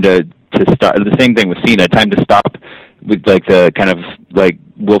was time to stop. The same thing with Cena, time to stop with the kind of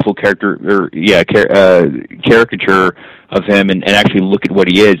willful caricature of him and actually look at what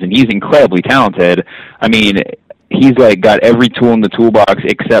he is. And he's incredibly talented. I mean, he's got every tool in the toolbox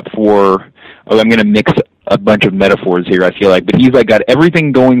except for, I'm going to mix a bunch of metaphors here, I feel like, but he's got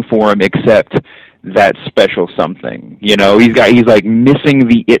everything going for him except that special something. He's missing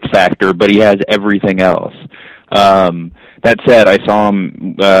the it factor, but he has everything else. That said, I saw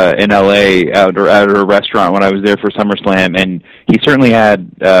him in L.A. out at a restaurant when I was there for SummerSlam, and he certainly had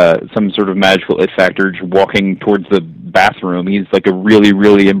some sort of magical it factor walking towards the bathroom. He's a really,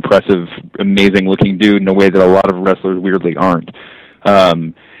 really impressive, amazing-looking dude in a way that a lot of wrestlers weirdly aren't.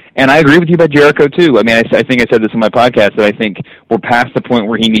 And I agree with you about Jericho, too. I mean, I think I said this in my podcast, that I think we're past the point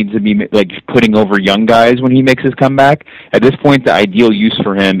where he needs to be putting over young guys when he makes his comeback. At this point, the ideal use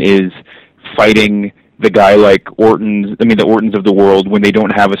for him is fighting the guy like the Ortons of the world, when they don't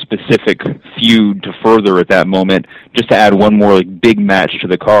have a specific feud to further at that moment, just to add one more big match to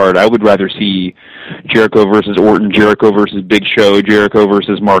the card. I would rather see Jericho versus Orton, Jericho versus Big Show, Jericho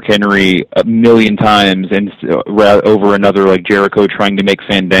versus Mark Henry a million times, and over another Jericho trying to make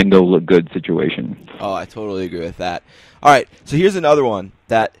Fandango look good situation. Oh, I totally agree with that. All right, so here's another one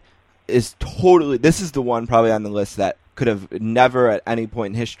that is this is the one probably on the list that could have never at any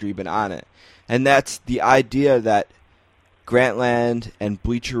point in history been on it. And that's the idea that Grantland and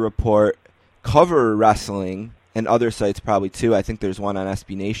Bleacher Report cover wrestling, and other sites probably too. I think there's one on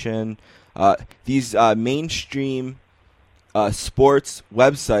SB Nation. These mainstream sports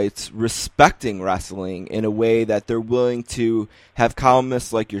websites respecting wrestling in a way that they're willing to have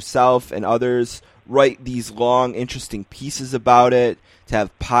columnists like yourself and others write these long, interesting pieces about it, to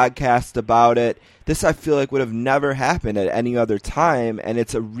have podcasts about it. This, I feel like, would have never happened at any other time, and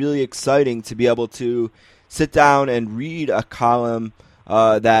it's really exciting to be able to sit down and read a column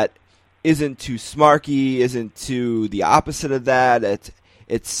that isn't too smarky, isn't too the opposite of that.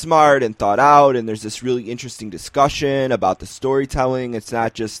 It's smart and thought out, and there's this really interesting discussion about the storytelling. It's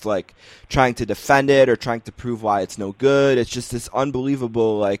not just like trying to defend it or trying to prove why it's no good. It's just this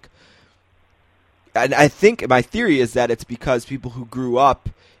unbelievable, like, and I think my theory is that it's because people who grew up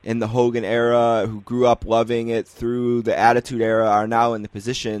in the Hogan era, who grew up loving it through the Attitude Era, are now in the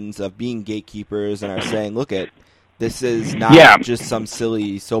positions of being gatekeepers and are saying, look, this is not just some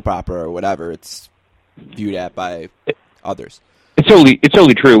silly soap opera or whatever it's viewed at by others. It's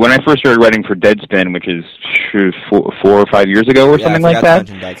totally true. When I first started writing for Deadspin, which is 4 or 5 years ago or something like that,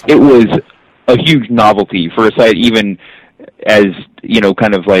 it was a huge novelty for a site even as,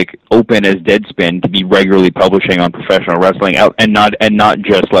 kind of like open as Deadspin to be regularly publishing on professional wrestling out and not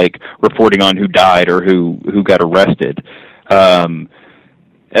just like reporting on who died or who got arrested. I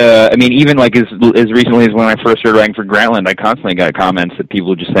mean, even like as recently as when I first started writing for Grantland, I constantly got comments that people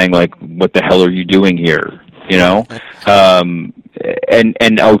were just saying like, "What the hell are you doing here?"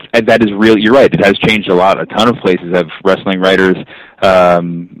 And that is real. You're right. It has changed a lot. A ton of places have wrestling writers,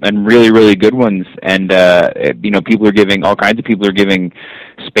 and really, really good ones. And people are giving all kinds of people are giving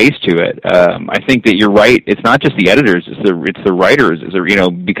space to it. I think that you're right. It's not just the editors. It's the writers.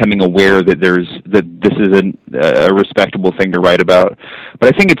 Becoming aware that this is a respectable thing to write about.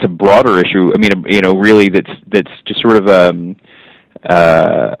 But I think it's a broader issue. I mean, really, that's just sort of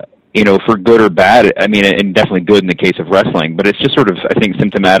for good or bad, I mean, and definitely good in the case of wrestling, but it's just sort of, I think,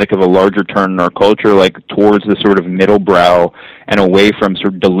 symptomatic of a larger turn in our culture, like towards the sort of middle brow and away from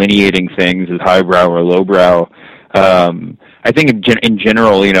sort of delineating things as highbrow or lowbrow. I think in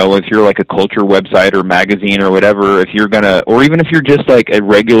general, if you're like a culture website or magazine or whatever, or even if you're just like a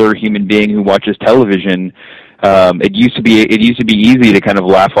regular human being who watches television, it used to be easy to kind of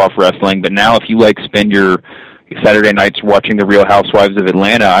laugh off wrestling, but now if you like spend your Saturday nights watching The Real Housewives of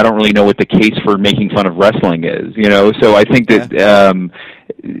Atlanta, I don't really know what the case for making fun of wrestling is, So I think that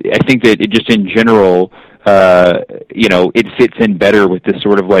it just in general, it fits in better with this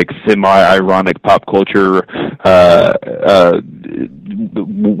sort of like semi-ironic pop culture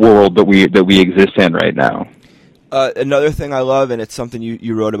world that we exist in right now. Another thing I love, and it's something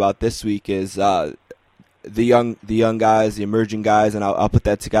you wrote about this week, is the young guys, the emerging guys, and I'll put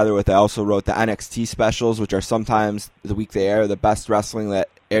that together with, I also wrote the NXT specials, which are sometimes the week they air, the best wrestling that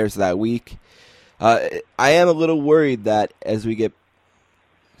airs that week. I am a little worried that as we get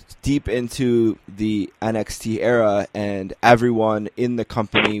deep into the NXT era and everyone in the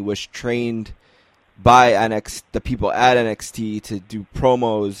company was trained by the people at NXT to do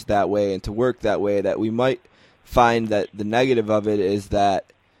promos that way and to work that way, that we might find that the negative of it is that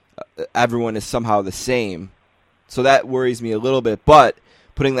everyone is somehow the same. So that worries me a little bit, but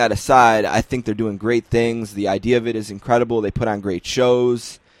putting that aside, I think they're doing great things. The idea of it is incredible. They put on great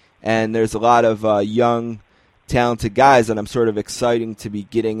shows, and there's a lot of young, talented guys that I'm sort of exciting to be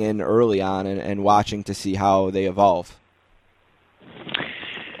getting in early on and watching to see how they evolve.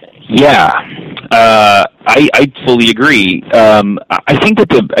 Yeah, I fully agree. I think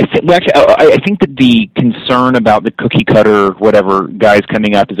that I think that the concern about the cookie cutter whatever guys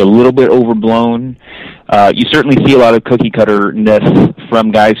coming up is a little bit overblown. You certainly see a lot of cookie cutterness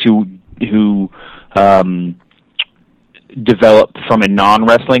from guys who develop from a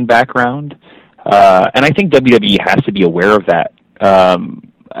non-wrestling background, and I think WWE has to be aware of that.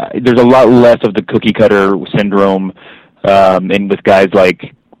 There's a lot less of the cookie cutter syndrome, and with guys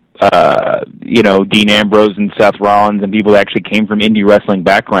like Dean Ambrose and Seth Rollins and people that actually came from indie wrestling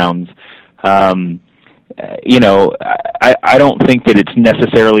backgrounds. I don't think that it's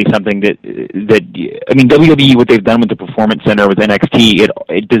necessarily something that I mean, WWE, what they've done with the Performance Center with NXT,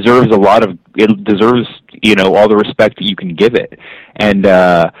 it deserves all the respect that you can give it. And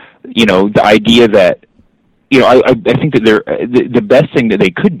the idea that I think that the best thing that they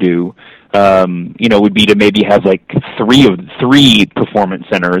could do would be to maybe have like three performance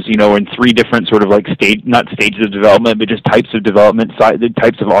centers, in three different sort of like not stages of development, but just types of development,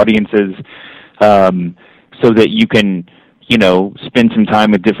 types of audiences, so that you can, spend some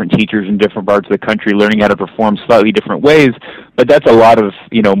time with different teachers in different parts of the country learning how to perform slightly different ways. But that's a lot of,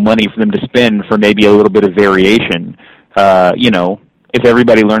 money for them to spend for maybe a little bit of variation. If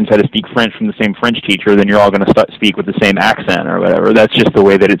everybody learns how to speak French from the same French teacher, then you're all going to speak with the same accent or whatever. That's just the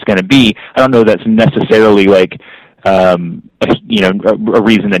way that it's going to be. I don't know that's necessarily like, a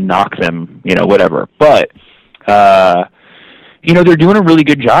reason to knock them, whatever. But, they're doing a really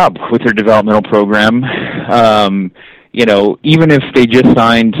good job with their developmental program. Even if they just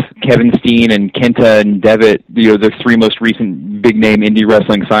signed Kevin Steen and Kenta and Devitt, the three most recent big-name indie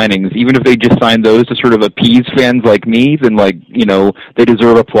wrestling signings, even if they just signed those to sort of appease fans like me, then, they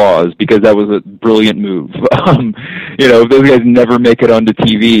deserve applause because that was a brilliant move. If those guys never make it onto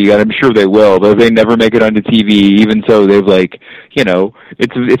TV, and I'm sure they will, but if they never make it onto TV, even so, they've,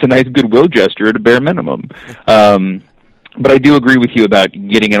 it's a nice goodwill gesture at a bare minimum. But I do agree with you about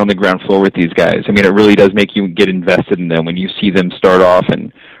getting it on the ground floor with these guys. I mean, it really does make you get invested in them when you see them start off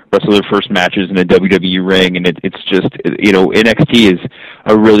and wrestle their first matches in a WWE ring, and it's just, NXT is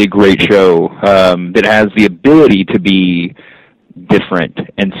a really great show that has the ability to be different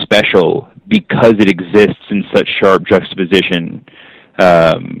and special because it exists in such sharp juxtaposition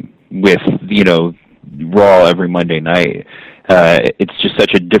with, Raw every Monday night. It's just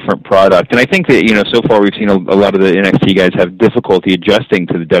such a different product. And I think that, so far we've seen a lot of the NXT guys have difficulty adjusting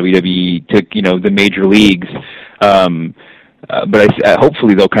to the WWE, to, the major leagues. But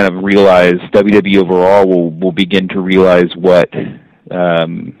hopefully they'll kind of realize, WWE overall will begin to realize what,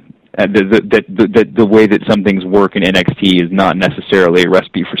 the way that some things work in NXT is not necessarily a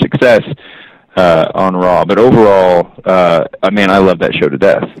recipe for success, on Raw. But overall, I love that show to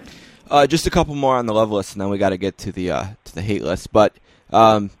death. Just a couple more on the love list, and then we got to get to the hate list. But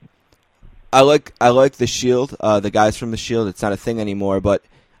I like the Shield, the guys from the Shield. It's not a thing anymore, but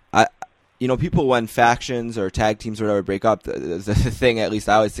people when factions or tag teams or whatever break up, the thing at least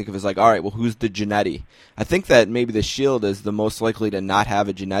I always think of is all right, well, who's the Jannetty? I think that maybe the Shield is the most likely to not have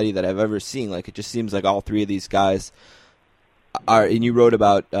a Jannetty that I've ever seen. It just seems like all three of these guys are. And you wrote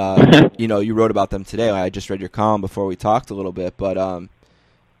about you wrote about them today. I just read your column before we talked a little bit, but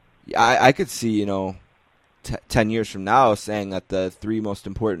I could see, 10 years from now saying that the three most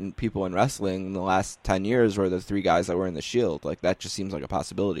important people in wrestling in the last 10 years were the three guys that were in the Shield. That just seems like a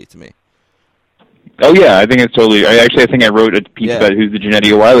possibility to me. Oh, yeah, I think it's totally... I think I wrote a piece about who's the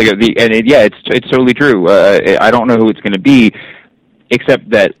Jannetty a while ago. It's totally true. I don't know who it's going to be,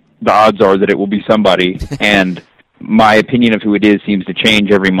 except that the odds are that it will be somebody, and my opinion of who it is seems to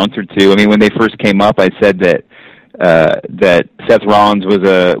change every month or two. I mean, when they first came up, I said that Seth Rollins was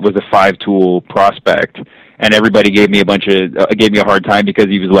a five-tool prospect, and everybody gave me a hard time because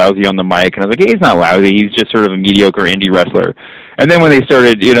he was lousy on the mic, and I was like, hey, he's not lousy, he's just sort of a mediocre indie wrestler. And then when they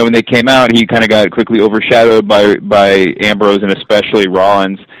started, when they came out, he kind of got quickly overshadowed by Ambrose and especially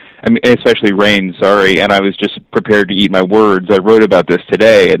Rollins. Especially Reigns, sorry, and I was just prepared to eat my words. I wrote about this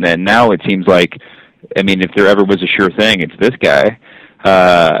today, and then now it seems like, if there ever was a sure thing, it's this guy.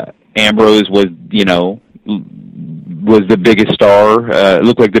 Ambrose was the biggest star,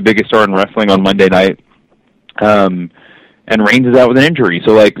 looked like the biggest star in wrestling on Monday night. And Reigns is out with an injury.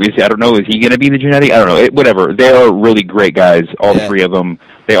 So, I don't know, is he going to be the Jannetty? I don't know. Whatever. They are really great guys, all three of them.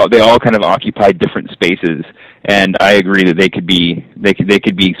 They all kind of occupy different spaces, and I agree that they could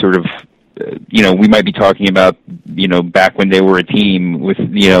be sort of, we might be talking about, back when they were a team with,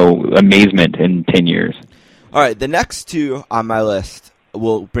 amazement in 10 years. All right, the next two on my list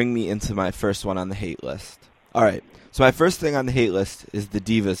will bring me into my first one on the hate list. All right, so my first thing on the hate list is the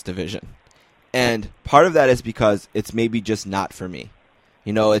Divas division. And part of that is because it's maybe just not for me.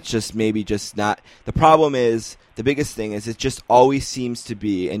 It's just maybe just not. The problem is, the biggest thing is it just always seems to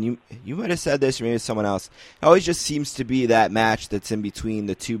be, and you might have said this or maybe someone else, it always just seems to be that match that's in between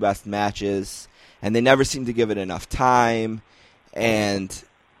the two best matches, and they never seem to give it enough time, and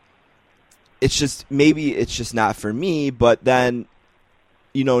it's just not for me. But then,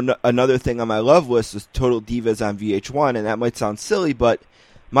 another thing on my love list was Total Divas on VH1, and that might sound silly, but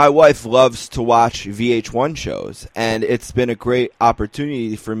my wife loves to watch VH1 shows, and it's been a great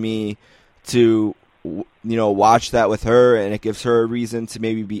opportunity for me to, watch that with her, and it gives her a reason to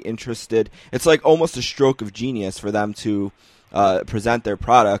maybe be interested. It's like almost a stroke of genius for them to present their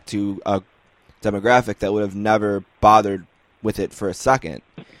product to a demographic that would have never bothered with it for a second.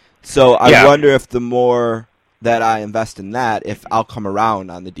 So I wonder if the more that I invest in that, if I'll come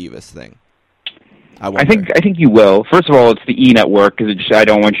around on the Divas thing. I think you will. First of all, it's the E Network because I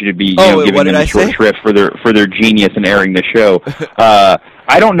don't want you to be giving them the short shrift for their genius in airing the show.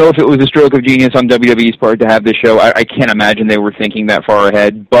 I don't know if it was a stroke of genius on WWE's part to have this show. I can't imagine they were thinking that far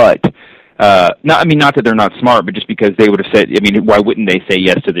ahead. But not that they're not smart, but just because they would have said, why wouldn't they say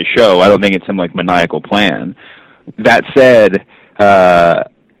yes to the show? I don't think it's some maniacal plan. That said,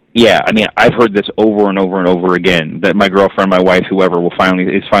 I've heard this over and over and over again, that my girlfriend, my wife, whoever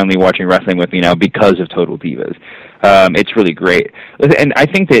is finally watching wrestling with me now because of Total Divas. It's really great. And I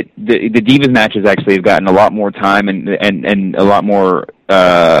think that the Divas matches actually have gotten a lot more time and a lot more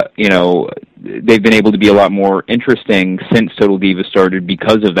they've been able to be a lot more interesting since Total Diva started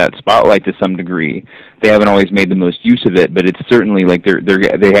because of that spotlight to some degree. They haven't always made the most use of it, but it's certainly like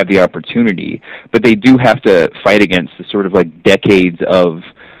they have the opportunity. But they do have to fight against the sort of like decades of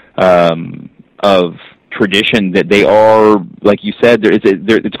tradition that they are, like you said,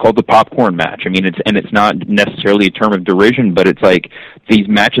 it's called the popcorn match. I mean, it's not necessarily a term of derision, but it's like these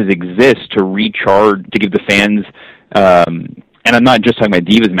matches exist to recharge, to give the fans, and I'm not just talking about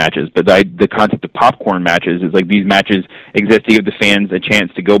Divas matches, but the concept of popcorn matches is like these matches exist to give the fans a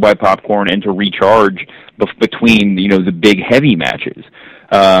chance to go buy popcorn and to recharge between, the big heavy matches.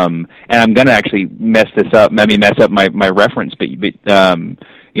 And I'm going to actually mess up my reference, but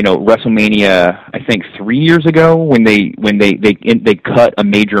WrestleMania, I think 3 years ago when they cut a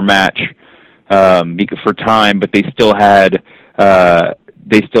major match for time, but they still had Brodus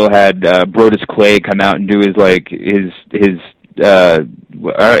Clay come out and do his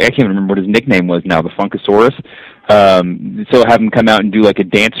I can't remember what his nickname was now, the Funkasaurus. So have him come out and do like a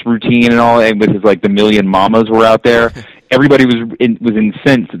dance routine and all, and with his like the Million Mamas were out there. Everybody was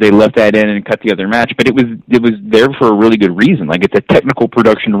incensed that they left that in and cut the other match, but it was there for a really good reason. Like it's a technical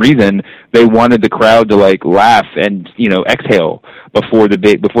production reason. They wanted the crowd to like laugh and exhale before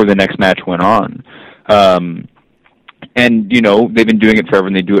the next match went on. And they've been doing it forever,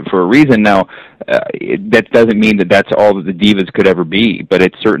 and they do it for a reason. Now, that doesn't mean that that's all that the Divas could ever be, but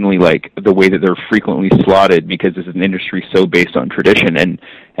it's certainly like the way that they're frequently slotted because this is an industry so based on tradition.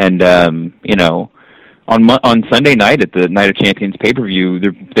 And on Sunday night at the Night of Champions pay-per-view,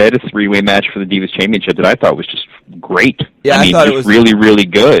 they had a three-way match for the Divas Championship that I thought was just great. Yeah, I thought it was really, really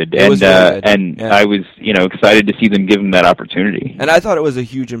good. It was really good. And yeah. I was excited to see them give them that opportunity. And I thought it was a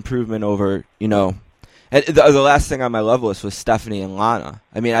huge improvement over And the last thing on my love list was Stephanie and Lana.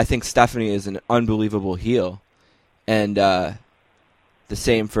 I mean, I think Stephanie is an unbelievable heel. And the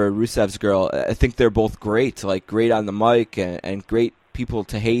same for Rusev's girl. I think they're both great, like great on the mic and great people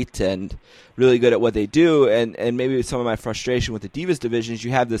to hate and really good at what they do. And maybe some of my frustration with the Divas division is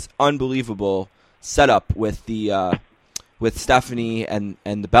you have this unbelievable setup with with Stephanie and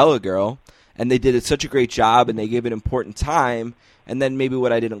the Bella girl. And they did such a great job, and they gave it important time. And then maybe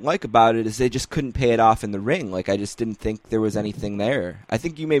what I didn't like about it is they just couldn't pay it off in the ring. Like, I just didn't think there was anything there. I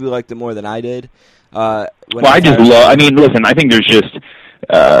think you maybe liked it more than I did. I mean, I think there's just,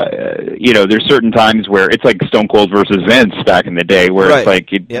 there's certain times where it's like Stone Cold versus Vince back in the day where right. It's like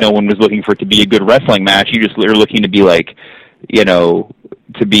no one was looking for it to be a good wrestling match. You just are looking to be like,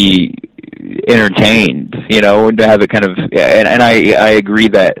 to be entertained, and to have it kind of, and I agree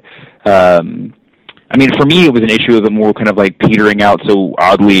that, I mean, for me, it was an issue of it more kind of like petering out so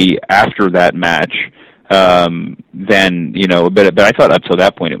oddly after that match but I thought up till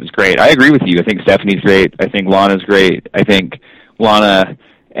that point it was great. I agree with you. I think Stephanie's great. I think Lana's great. I think Lana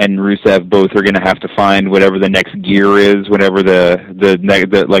and Rusev both are going to have to find whatever the next gear is, whatever the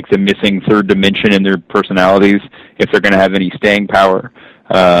missing third dimension in their personalities, if they're going to have any staying power.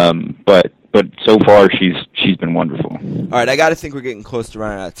 But so far, she's been wonderful. All right, I got to think we're getting close to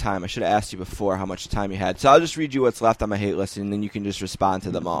running out of time. I should have asked you before how much time you had. So I'll just read you what's left on my hate list, and then you can just respond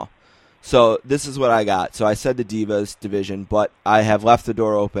to them all. So this is what I got. So I said the Divas division, but I have left the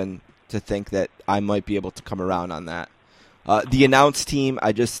door open to think that I might be able to come around on that. The announce team,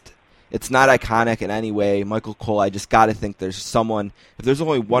 it's not iconic in any way. Michael Cole, I just got to think there's someone. If there's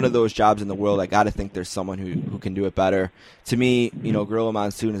only one of those jobs in the world, I got to think there's someone who can do it better. To me, Gorilla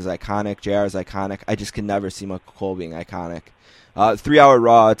Monsoon is iconic. JR is iconic. I just can never see Michael Cole being iconic. 3-hour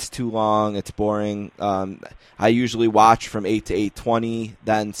Raw, it's too long. It's boring. I usually watch from 8 to 8:20,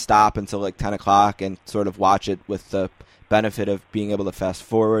 then stop until like 10 o'clock and sort of watch it with the benefit of being able to fast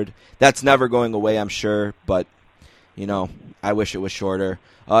forward. That's never going away, I'm sure, but I wish it was shorter.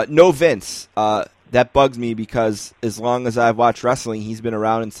 No Vince. That bugs me because as long as I've watched wrestling, he's been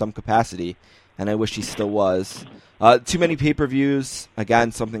around in some capacity, and I wish he still was. Too many pay-per-views.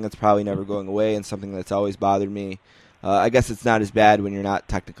 Again, something that's probably never going away and something that's always bothered me. I guess it's not as bad when you're not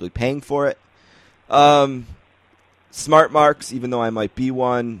technically paying for it. Smart marks, even though I might be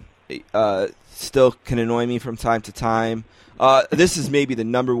one, still can annoy me from time to time. This is maybe the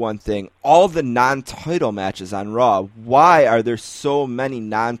number one thing. All the non-title matches on Raw. Why are there so many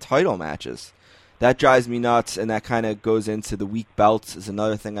non-title matches? That drives me nuts, and that kind of goes into the weak belts is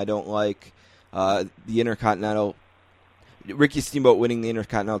another thing I don't like. The Intercontinental... Ricky Steamboat winning the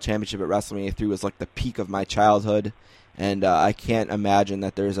Intercontinental Championship at WrestleMania 3 was like the peak of my childhood, and I can't imagine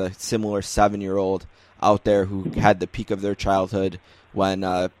that there's a similar 7-year-old out there who had the peak of their childhood when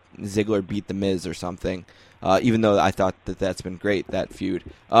Ziggler beat The Miz or something. Even though I thought that's been great, that feud.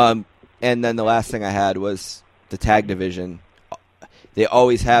 And then the last thing I had was the tag division. they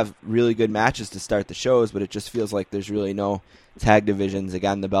always have really good matches to start the shows, but it just feels like there's really no tag divisions.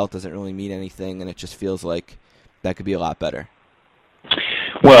 Again, the belt doesn't really mean anything, and it just feels like that could be a lot better.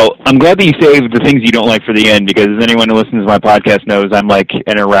 Well, I'm glad that you saved the things you don't like for the end, because as anyone who listens to my podcast knows, I'm like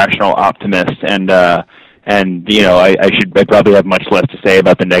an irrational optimist, and you know, I probably have much less to say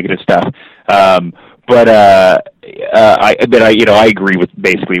about the negative stuff. But I agree with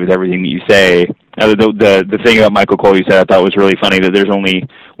basically with everything that you say. The thing about Michael Cole you said I thought was really funny, that there's only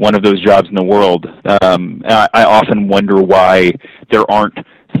one of those jobs in the world. I often wonder why there aren't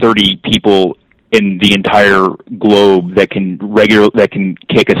 30 people in the entire globe that can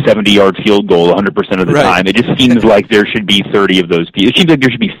kick a 70-yard field goal 100% of the time. It just seems like there should be 30 of those people. It seems like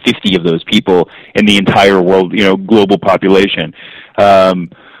there should be 50 of those people in the entire world, you know, global population.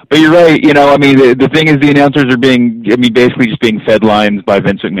 But you're right. You know, I mean, the thing is, the announcers are basically just being fed lines by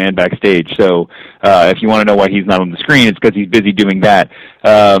Vince McMahon backstage. So if you want to know why he's not on the screen, it's because he's busy doing that.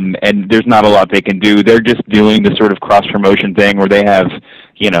 And there's not a lot they can do. They're just doing the sort of cross-promotion thing where they have,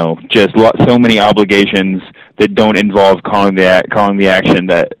 you know, just so many obligations that don't involve calling the action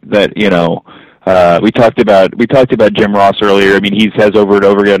that you know. We talked about Jim Ross earlier. I mean, he says over and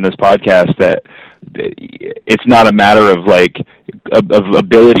over again in this podcast that it's not a matter of like of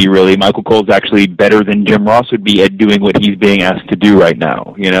ability, really. Michael Cole's actually better than Jim Ross would be at doing what he's being asked to do right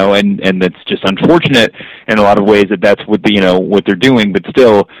now, you know, and that's just unfortunate in a lot of ways that that's what what they're doing. But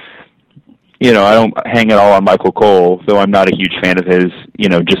still, you know, I don't hang it all on Michael Cole, though I'm not a huge fan of his, you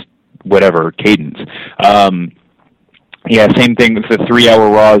know, just whatever cadence. Yeah, same thing. The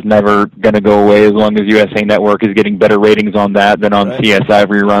 3-hour Raw is never going to go away as long as USA Network is getting better ratings on that than on CSI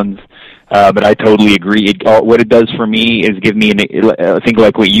reruns. But I totally agree. What it does for me is give me, I think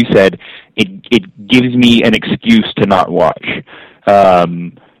like what you said, it gives me an excuse to not watch.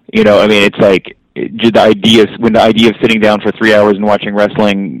 You know, I mean, it's like the idea of sitting down for 3 hours and watching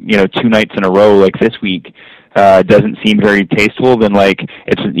wrestling, you know, 2 nights in a row like this week, doesn't seem very tasteful. Then like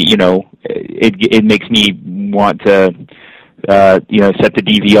it's, you know, it makes me want to you know, set the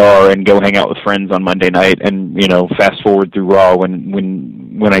DVR and go hang out with friends on Monday night, and you know, fast forward through Raw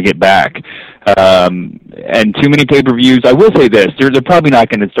when I get back. And too many pay-per-views. I will say this: they're probably not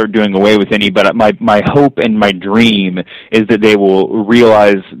going to start doing away with any. But my hope and my dream is that they will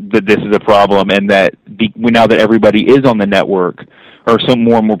realize that this is a problem, and that now that everybody is on the network, or some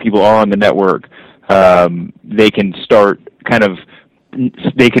more and more people are on the network, they can start kind of.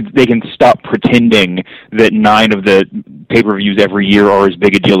 They can stop pretending that 9 of the pay-per-views every year are as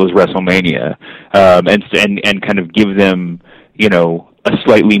big a deal as WrestleMania, and kind of give them, you know, a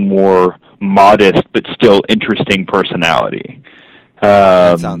slightly more modest but still interesting personality.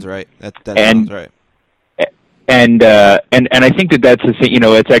 That sounds right. That sounds right. And I think that's the thing. You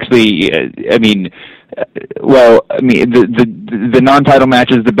know, it's actually. I mean, well, I mean the non-title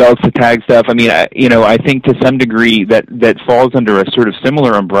matches, the belts, the tag stuff. I mean, you know, I think to some degree that falls under a sort of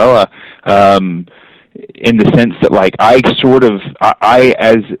similar umbrella, in the sense that like I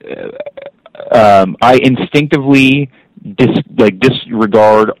instinctively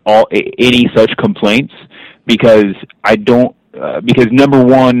disregard any such complaints, because I don't because number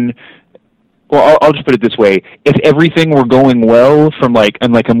one. Well, I'll just put it this way: if everything were going well from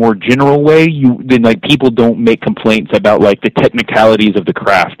in a more general way, then people don't make complaints about like the technicalities of the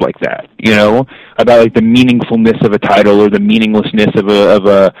craft like that. You know, about like the meaningfulness of a title or the meaninglessness of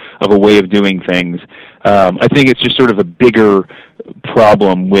a way of doing things. I think it's just sort of a bigger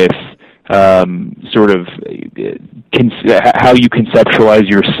problem with sort of how you conceptualize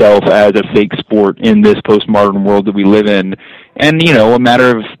yourself as a fake sport in this postmodern world that we live in, and you know, a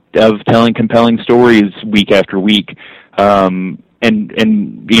matter of telling compelling stories week after week, and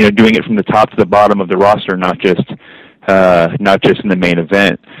you know, doing it from the top to the bottom of the roster, not just in the main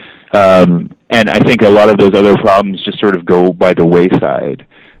event. And I think a lot of those other problems just sort of go by the wayside.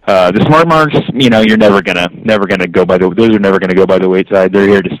 The smart marks, you know, you're never gonna go by those are never gonna go by the wayside. They're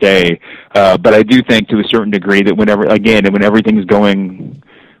here to stay. But I do think to a certain degree that when everything's going,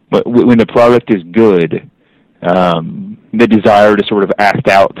 when the product is good, the desire to sort of act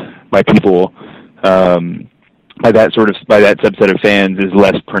out by people, by that subset of fans is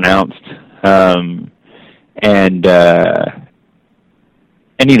less pronounced.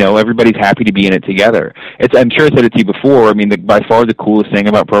 And you know, everybody's happy to be in it together. I'm sure I said it to you before. I mean, by far the coolest thing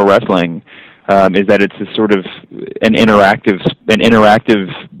about pro wrestling is that it's a sort of an interactive,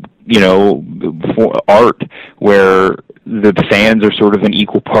 you know, art where the fans are sort of an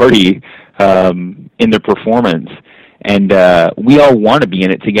equal party in their performance, and we all want to be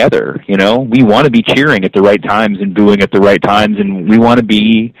in it together. You know, we want to be cheering at the right times and booing at the right times, and we want to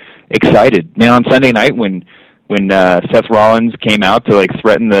be excited. Now on Sunday night when when Seth Rollins came out to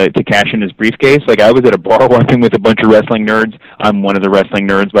threaten to cash in his briefcase. I was at a bar walking with a bunch of wrestling nerds. I'm one of the wrestling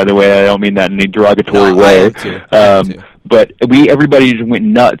nerds, by the way. I don't mean that in a derogatory way. I am too. But everybody just went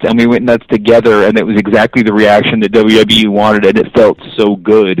nuts, and we went nuts together, and it was exactly the reaction that WWE wanted, and it felt so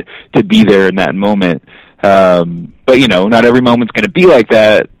good to be there in that moment. But not every moment's going to be like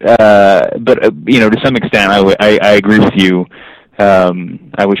that. But to some extent, I agree with you.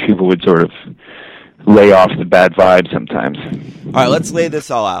 I wish people would sort of lay off the bad vibes sometimes. All right, let's lay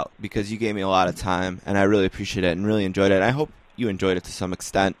this all out, because you gave me a lot of time, and I really appreciate it and really enjoyed it. And I hope you enjoyed it to some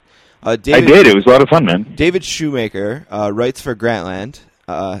extent. David, I did. It was a lot of fun, man. David Shoemaker writes for Grantland.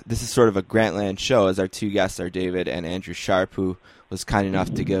 This is sort of a Grantland show, as our two guests are David and Andrew Sharp, who was kind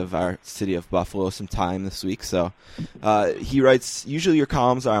enough to give our city of Buffalo some time this week. So he writes, usually your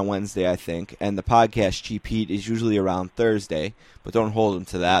columns are on Wednesday, I think, and the podcast Cheap Heat is usually around Thursday, but don't hold him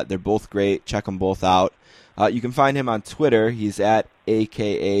to that. They're both great. Check them both out. You can find him on Twitter. He's at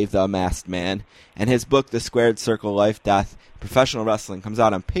AKA The Masked Man. And his book, The Squared Circle, Life, Death, Professional Wrestling, comes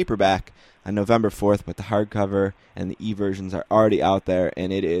out on paperback on November 4th, but the hardcover and the e-versions are already out there,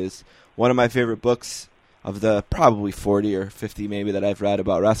 and it is one of my favorite books of the probably 40 or 50 maybe that I've read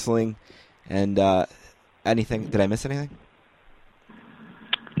about wrestling. And anything, did I miss anything?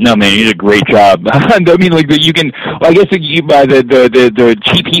 No, man, you did a great job. I mean, you can. Well, I guess you buy the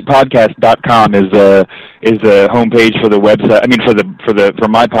cheapheatpodcast.com is a homepage for the website. I mean, for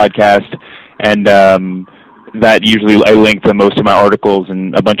my podcast, and that usually I link to most of my articles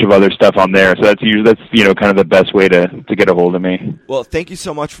and a bunch of other stuff on there. So that's kind of the best way to get a hold of me. Well, thank you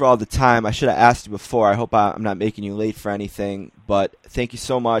so much for all the time. I should have asked you before. I hope I'm not making you late for anything, but thank you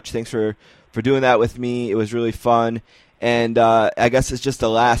so much. Thanks for doing that with me. It was really fun. And I guess it's just the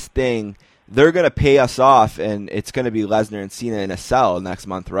last thing. They're going to pay us off, and it's going to be Lesnar and Cena in a cell next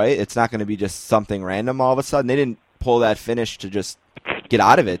month, right? It's not going to be just something random all of a sudden. They didn't pull that finish to just get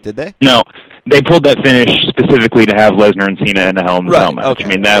out of it, did they? No, they pulled that finish specifically to have Lesnar and Cena in a Hell in a Cell match. Okay. I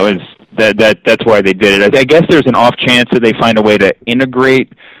mean, that's why they did it. I guess there's an off chance that they find a way to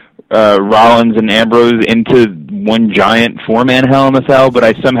integrate Rollins and Ambrose into one giant four-man Hell in a Cell, but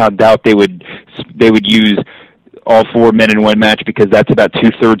I somehow doubt they would use all four men in one match, because that's about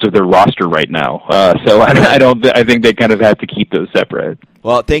 2/3 of their roster right now. So I think they kind of have to keep those separate.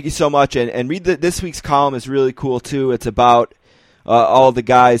 Well, thank you so much, and read this week's column is really cool too. It's about all the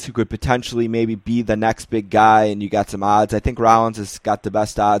guys who could potentially maybe be the next big guy, and you got some odds. I think Rollins has got the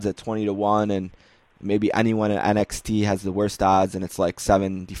best odds at 20-1, and maybe anyone at NXT has the worst odds, and it's like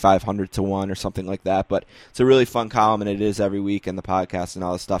 7,500 to 1 or something like that. But it's a really fun column, and it is every week in the podcast and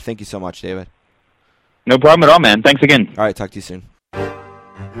all this stuff. Thank you so much, David. No problem at all, man. Thanks again. All right, talk to you soon.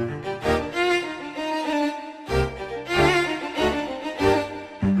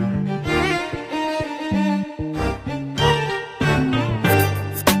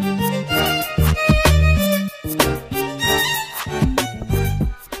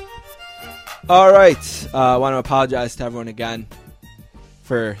 All right, I want to apologize to everyone again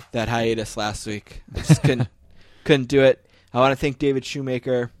for that hiatus last week. I just couldn't do it. I want to thank David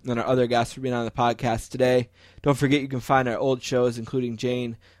Shoemaker and our other guests for being on the podcast today. Don't forget you can find our old shows, including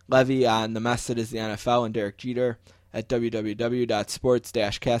Jane Levy on The Mess That Is the NFL and Derek Jeter at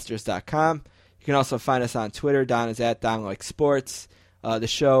www.sports-casters.com. You can also find us on Twitter. Don is at DonLikeSports. The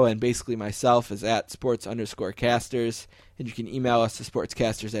show and basically myself is at sports_casters. And you can email us to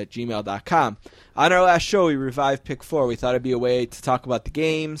sportscasters@gmail.com. On our last show, we revived Pick 4. We thought it'd be a way to talk about the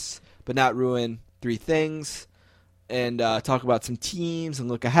games, but not ruin three things. And talk about some teams and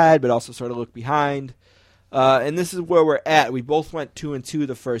look ahead, but also sort of look behind. And this is where we're at. We both went 2-2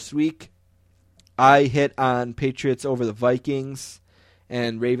 the first week. I hit on Patriots over the Vikings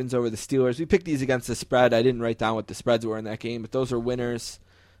and Ravens over the Steelers. We picked these against the spread. I didn't write down what the spreads were in that game, but those are winners.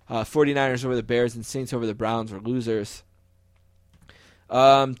 49ers over the Bears and Saints over the Browns were losers.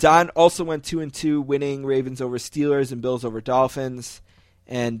 Don also went 2-2, winning Ravens over Steelers and Bills over Dolphins,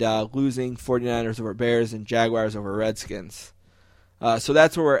 and losing 49ers over Bears and Jaguars over Redskins. So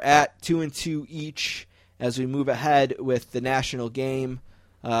that's where we're at, 2-2 each. As we move ahead with the national game,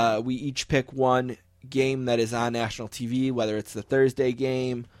 we each pick one game that is on national TV, whether it's the Thursday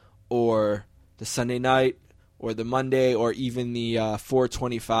game or the Sunday night or the Monday or even the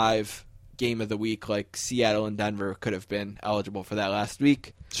 4:25 game of the week, like Seattle and Denver could have been eligible for that last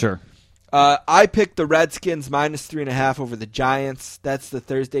week. Sure. I picked the Redskins -3.5 over the Giants. That's the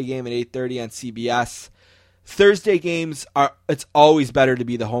Thursday game at 8:30 on CBS. Thursday games it's always better to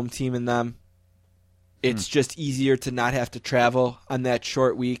be the home team in them. It's just easier to not have to travel on that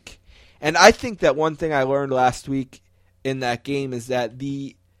short week. And I think that one thing I learned last week in that game is that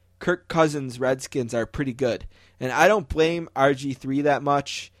the Kirk Cousins Redskins are pretty good. And I don't blame RG3 that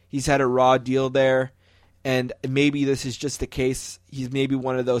much. He's had a raw deal there. And maybe this is just the case. He's maybe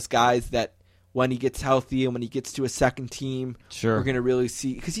one of those guys that when he gets healthy and when he gets to a second team, we're going to really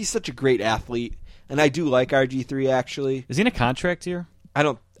see. Because he's such a great athlete. And I do like RG3, actually. Is he in a contract year? I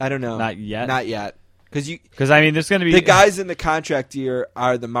don't know. Not yet? Not yet. Because there's going to be... The guys in the contract year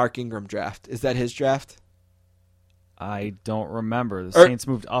are the Mark Ingram draft. Is that his draft? I don't remember. The Saints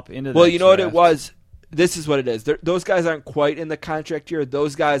moved up into that Well, you know draft. what it was? This is what it is. Those guys aren't quite in the contract year.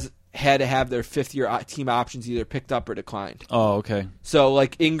 Those guys had to have their fifth-year team options either picked up or declined. Oh, okay. So,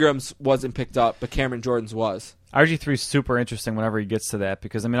 like, Ingram's wasn't picked up, but Cameron Jordan's was. RG3 is super interesting whenever he gets to that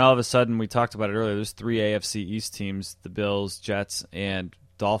because, I mean, all of a sudden, we talked about it earlier, there's 3 AFC East teams, the Bills, Jets, and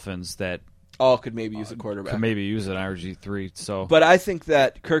Dolphins, that all could maybe use a quarterback. Could maybe use an RG3. So, but I think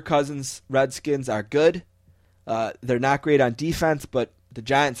that Kirk Cousins Redskins are good. They're not great on defense, but the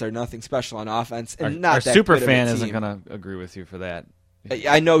Giants are nothing special on offense. And our not that super good fan of a isn't team. going to agree with you for that.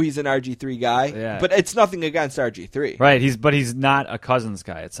 I know he's an RG3 guy, but it's nothing against RG3. Right, but he's not a Cousins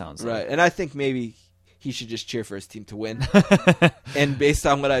guy, it sounds like. Right, and I think maybe he should just cheer for his team to win. And based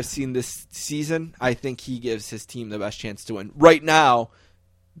on what I've seen this season, I think he gives his team the best chance to win. Right now,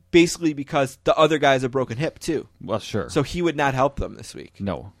 basically because the other guy has a broken hip too. Well, sure. So he would not help them this week.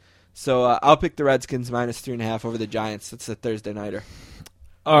 No. So I'll pick the Redskins minus 3.5 over the Giants. That's a Thursday nighter.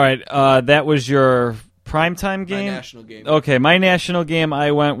 All right, that was your primetime game? My national game. Okay, my national game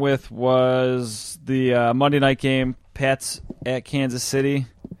I went with was the Monday night game, Pats at Kansas City.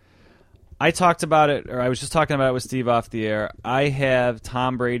 I talked about it, or I was just talking about it with Steve off the air. I have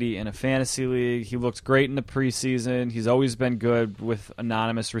Tom Brady in a fantasy league. He looked great in the preseason. He's always been good with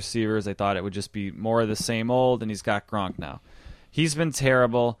anonymous receivers. I thought it would just be more of the same old, and he's got Gronk now. He's been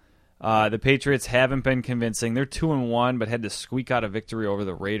terrible. The Patriots haven't been convincing. They're 2-1, but had to squeak out a victory over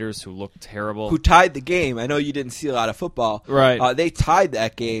the Raiders, who looked terrible. Who tied the game. I know you didn't see a lot of football. Right. They tied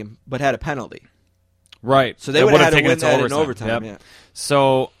that game, but had a penalty. Right. So they would have had to win that in overtime. Yep. Yeah.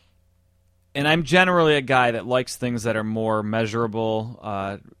 So, and I'm generally a guy that likes things that are more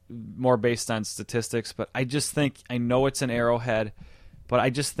measurable, more based on statistics, but I just think, I know it's an Arrowhead, but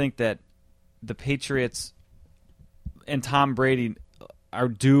I just think that the Patriots and Tom Brady are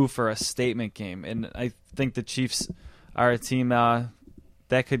due for a statement game, and I think the Chiefs are a team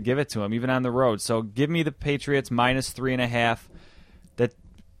that could give it to them, even on the road. So give me the Patriots minus 3.5. That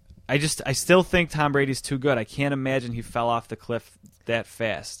I still think Tom Brady's too good. I can't imagine he fell off the cliff that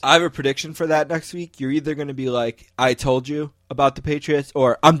fast. I have a prediction for that next week. You're either going to be like, I told you about the Patriots,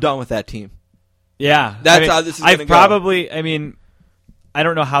 or I'm done with that team. Yeah. That's how this is going to go. I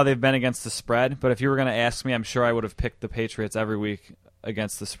don't know how they've been against the spread, but if you were going to ask me, I'm sure I would have picked the Patriots every week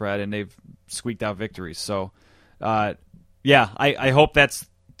against the spread, and they've squeaked out victories. So, I hope that's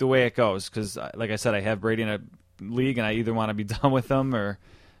the way it goes because, like I said, I have Brady in a league, and I either want to be done with them or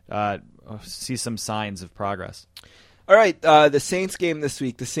see some signs of progress. All right, the Saints game this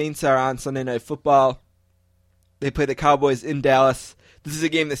week. The Saints are on Sunday Night Football. They play the Cowboys in Dallas. This is a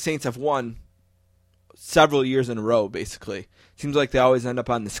game the Saints have won several years in a row, basically. Seems like they always end up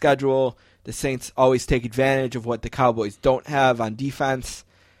on the schedule. The Saints always take advantage of what the Cowboys don't have on defense.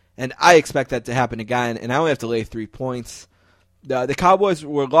 And I expect that to happen again, and I only have to lay 3 points. The Cowboys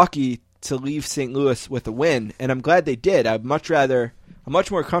were lucky to leave St. Louis with a win, and I'm glad they did. I'm much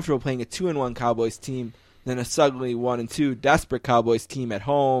more comfortable playing a 2-1 Cowboys team than a suddenly 1-2 desperate Cowboys team at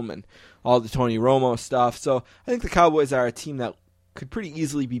home and all the Tony Romo stuff. So I think the Cowboys are a team that could pretty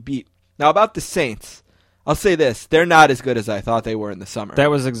easily be beat. Now about the Saints, I'll say this. They're not as good as I thought they were in the summer.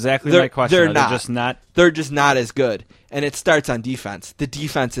 That was exactly my question. They're not. They're just not as good. And it starts on defense. The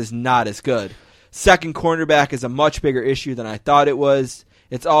defense is not as good. Second cornerback is a much bigger issue than I thought it was.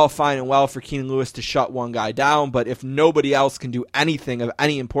 It's all fine and well for Keenan Lewis to shut one guy down, but if nobody else can do anything of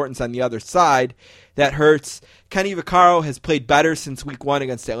any importance on the other side, that hurts. Kenny Vaccaro has played better since week 1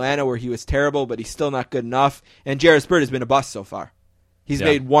 against Atlanta, where he was terrible, but he's still not good enough. And Jarvis Byrd has been a bust so far. He's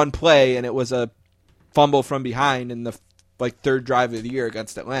made one play, and it was a fumble from behind in the third drive of the year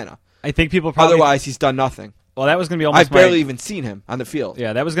against Atlanta. I think people probably... Otherwise, he's done nothing. Well, that was going to be almost... I've barely even seen him on the field.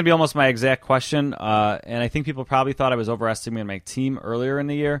 Yeah, that was going to be almost my exact question. And I think people probably thought I was overestimating my team earlier in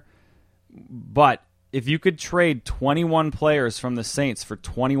the year. But if you could trade 21 players from the Saints for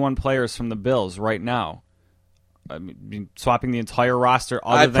 21 players from the Bills right now, I mean, swapping the entire roster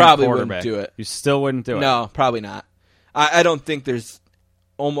other than probably quarterback, wouldn't do it. You still wouldn't do it? No, probably not. I don't think there's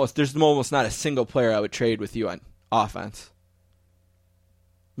almost not a single player I would trade with you on offense.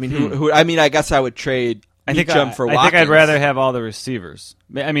 I mean, who? I mean, I guess I would trade Meacham for Watkins. I think I'd rather have all the receivers.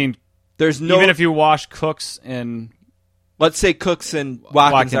 I mean, there's no... Even if you wash Cooks and let's say Cooks and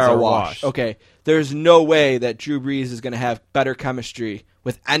Watkins are a wash. Okay, there's no way that Drew Brees is going to have better chemistry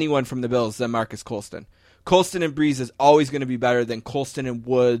with anyone from the Bills than Marcus Colston. Colston and Brees is always going to be better than Colston and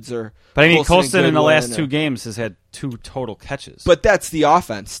Woods or. But I mean, Colston in the last 2 games has had 2 total catches. But that's the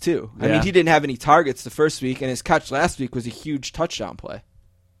offense too. Yeah. I mean, he didn't have any targets the first week, and his catch last week was a huge touchdown play.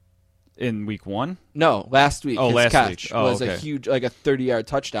 In week 1? No, last week. His last catch week. was a huge, like a 30-yard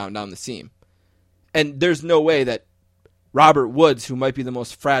touchdown down the seam. And there's no way that Robert Woods, who might be the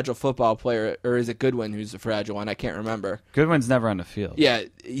most fragile football player, or is it Goodwin who's the fragile one? I can't remember. Goodwin's never on the field. Yeah,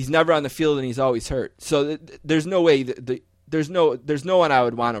 he's never on the field, and he's always hurt. So there's no way there's no one I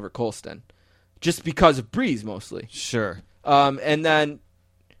would want over Colston, just because of Brees mostly. Sure. And then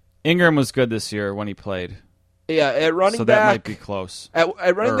Ingram was good this year when he played. Yeah, at running back, so that might be close.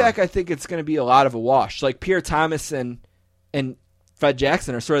 At running back, I think it's going to be a lot of a wash. Like Pierre Thomas and Fred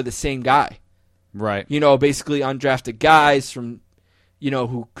Jackson are sort of the same guy. Right. Basically undrafted guys from,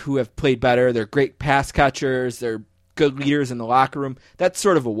 who have played better. They're great pass catchers. They're good leaders in the locker room. That's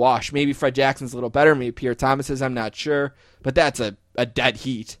sort of a wash. Maybe Fred Jackson's a little better. Maybe Pierre Thomas is. I'm not sure. But that's a dead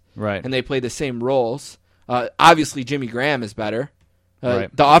heat. Right. And they play the same roles. Obviously, Jimmy Graham is better.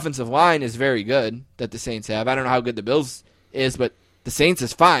 Right. The offensive line is very good that the Saints have. I don't know how good the Bills is, but the Saints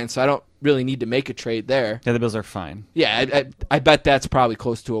is fine, so I don't really need to make a trade there. Yeah, the Bills are fine. Yeah, I bet that's probably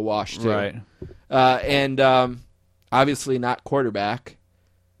close to a wash, too. Right. And obviously not quarterback.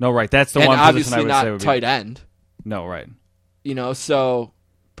 No, right. That's the and one position I obviously would not say would be. tight end. No, right. So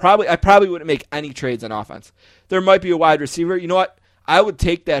I probably wouldn't make any trades on offense. There might be a wide receiver. You know what? I would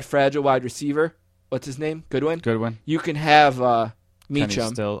take that fragile wide receiver. What's his name? Goodwin? You can have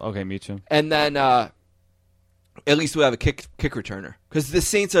Meacham. Meacham. And then at least we'll have a kick returner. Because the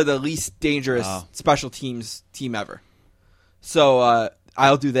Saints are the least dangerous special teams team ever. So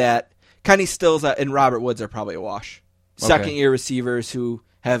I'll do that. Kenny Stills and Robert Woods are probably a wash. Second-year receivers who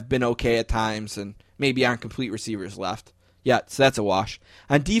have been okay at times and maybe aren't complete receivers left. Yeah, so that's a wash.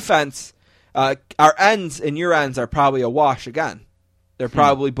 On defense, our ends and your ends are probably a wash again. They're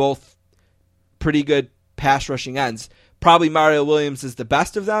probably both pretty good pass-rushing ends. Probably Mario Williams is the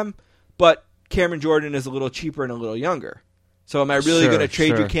best of them, but Cameron Jordan is a little cheaper and a little younger. So am I really going to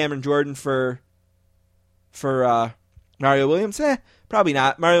trade you Cameron Jordan for Mario Williams? Probably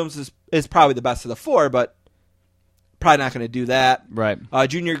not. Mario Williams is probably the best of the 4, but probably not going to do that. Right.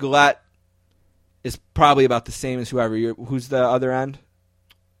 Junior Gillette is probably about the same as who's the other end?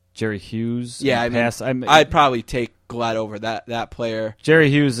 Jerry Hughes. Yeah, I'd probably take Gillette over that player. Jerry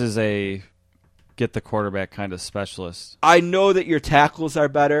Hughes is a get the quarterback kind of specialist. I know that your tackles are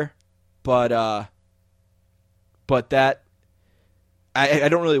better, but that I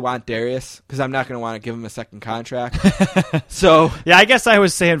don't really want Darius because I'm not going to want to give him a second contract. So yeah, I guess I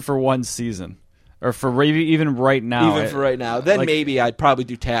was saying for one season or for even right now. Even for right now, then maybe I'd probably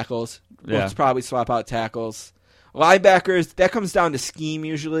do tackles. We'll probably swap out tackles. Linebackers, that comes down to scheme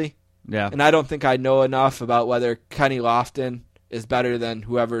usually. Yeah, and I don't think I know enough about whether Kenny Lofton is better than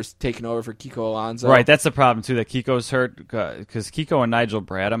whoever's taking over for Kiko Alonso. Right, that's the problem too. That Kiko's hurt because Kiko and Nigel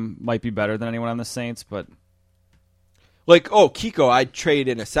Bradham might be better than anyone on the Saints, but. Kiko, I'd trade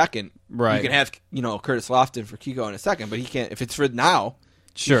in a second. Right. You can have, Curtis Lofton for Kiko in a second, but he can't. If it's for now,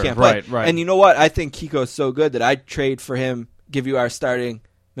 sure, he can't play. Right. And you know what? I think Kiko's so good that I'd trade for him, give you our starting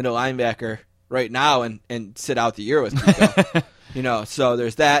middle linebacker right now, and sit out the year with Kiko. So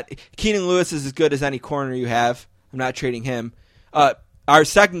there's that. Keenan Lewis is as good as any corner you have. I'm not trading him. Our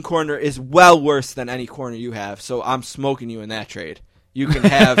second corner is well worse than any corner you have, so I'm smoking you in that trade. You can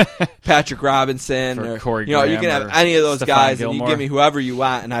have Patrick Robinson or Corey you can have any of those Stephon guys, Gilmore. and you give me whoever you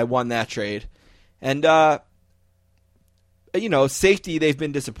want, and I won that trade. And safety they've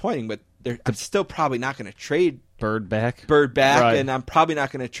been disappointing, but I'm still probably not going to trade Bird back, right. And I'm probably not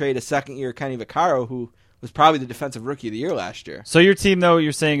going to trade a second-year Kenny Vaccaro, who was probably the defensive rookie of the year last year. So your team, though,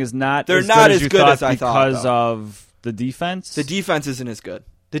 you're saying is not they're as not good as good as I thought because of the defense. The defense isn't as good.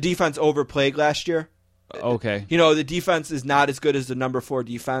 The defense overplayed last year. Okay. The defense is not as good as the number 4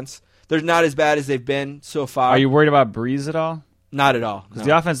 defense. They're not as bad as they've been so far. Are you worried about Breeze at all? Not at all. Because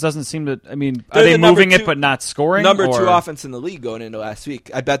the offense doesn't seem to. I mean, are they moving it but not scoring? Number 2 offense in the league going into last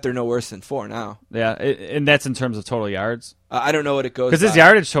week. I bet they're no worse than 4 now. Yeah, and that's in terms of total yards. I don't know what it goes. Because his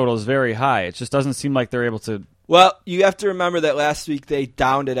yardage total is very high. It just doesn't seem like they're able to. Well, you have to remember that last week they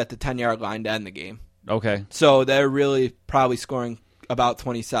downed it at the 10-yard line to end the game. Okay. So they're really probably scoring about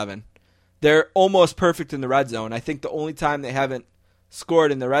 27. They're almost perfect in the red zone. I think the only time they haven't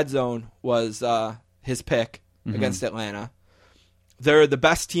scored in the red zone was his pick against Atlanta. They're the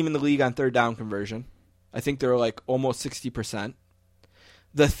best team in the league on third down conversion. I think they're almost 60%.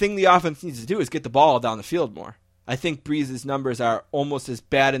 The thing the offense needs to do is get the ball down the field more. I think Breeze's numbers are almost as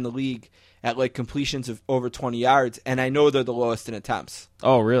bad in the league at like completions of over 20 yards, and I know they're the lowest in attempts.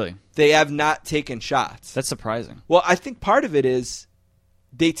 Oh, really? They have not taken shots. That's surprising. Well, I think part of it is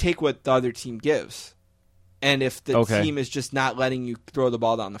they take what the other team gives. And if the team is just not letting you throw the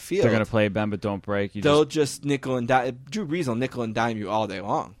ball down the field, they're going to play bend but don't break. They'll just nickel and dime. Drew Brees will nickel and dime you all day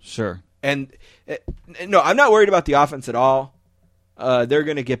long. Sure. And no, I'm not worried about the offense at all. They're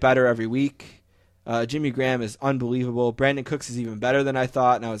going to get better every week. Jimmy Graham is unbelievable. Brandon Cooks is even better than I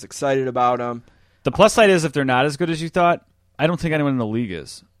thought, and I was excited about him. The plus side is if they're not as good as you thought, I don't think anyone in the league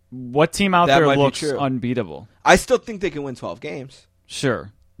is. What team out there looks unbeatable? I still think they can win 12 games.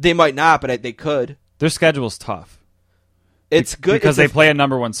 Sure. They might not, but they could. Their schedule's tough. It's good because they play a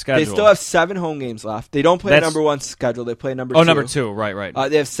number one schedule. They still have 7 home games left. They don't play a number one schedule. They play number 2. Oh, number 2. Right.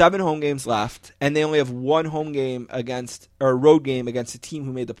 They have 7 home games left, and they only have 1 home game a road game against a team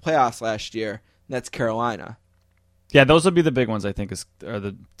who made the playoffs last year, and that's Carolina. Yeah, those will be the big ones, I think, are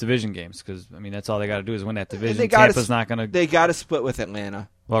the division games, because, I mean, that's all they got to do is win that division. Tampa's not going to... They got to split with Atlanta.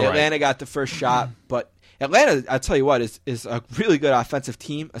 Well, Atlanta got the first shot, but Atlanta, I'll tell you what, is a really good offensive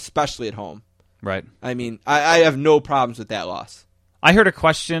team, especially at home. Right. I mean, I have no problems with that loss. I heard a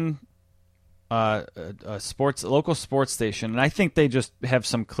question, a local sports station, and I think they just have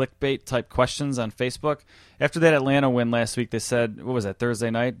some clickbait type questions on Facebook. After that Atlanta win last week, they said, what was that,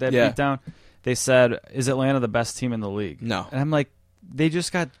 Thursday night, that beatdown? They said, is Atlanta the best team in the league? No. And I'm like, they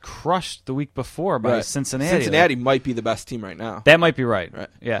just got crushed the week before by Cincinnati. Cincinnati might be the best team right now. That might be right.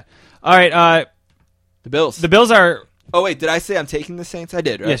 Yeah. All right. The Bills. The Bills are... Oh, wait, did I say I'm taking the Saints? I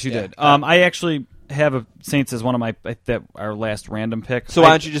did, right? Yes, you did. I actually have a Saints as one of our last random pick. So why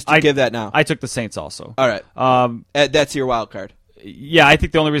don't you just give that now? I took the Saints also. All right. That's your wild card. Yeah, I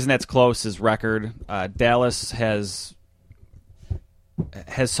think the only reason that's close is record. Dallas has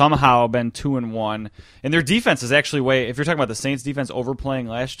somehow been 2-1, and their defense is actually if you're talking about the Saints defense overplaying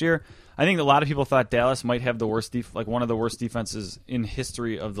last year, I think a lot of people thought Dallas might have the worst one of the worst defenses in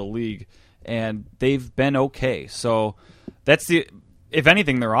history of the league, and they've been okay. So that's if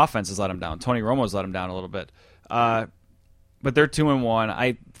anything, their offense has let them down. Tony Romo's let them down a little bit. But they're 2-1.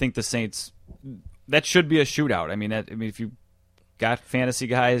 I think the Saints, that should be a shootout. I mean, if you got fantasy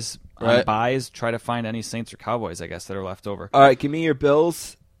guys on buys, try to find any Saints or Cowboys, I guess, that are left over. All right, give me your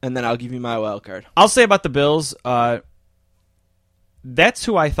Bills, and then I'll give you my wild card. I'll say about the Bills, that's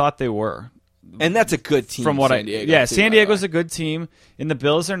who I thought they were. And that's a good team from San Diego. Yeah, San Diego's a good team, and the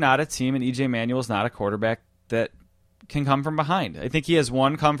Bills are not a team, and EJ Manuel's not a quarterback that can come from behind. I think he has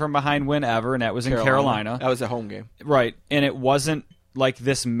one come-from-behind win ever, and that was in Carolina. That was a home game. Right, and it wasn't like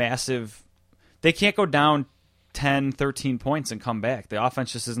this massive... They can't go down 10, 13 points and come back. The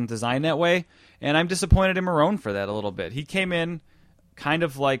offense just isn't designed that way, and I'm disappointed in Marrone for that a little bit. He came in kind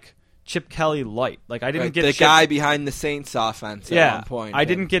of like Chip Kelly light. Like I didn't get the guy behind the Saints offense at one point. I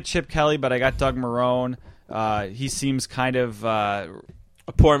didn't get Chip Kelly, but I got Doug Marrone. He seems kind of a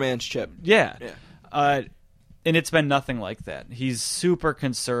poor man's Chip. Yeah. And it's been nothing like that. He's super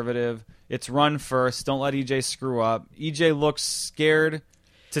conservative. It's run first. Don't let EJ screw up. EJ looks scared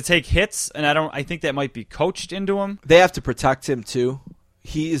to take hits, and I think that might be coached into him. They have to protect him too.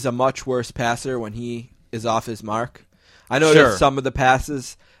 He is a much worse passer when he is off his mark. I know there's some of the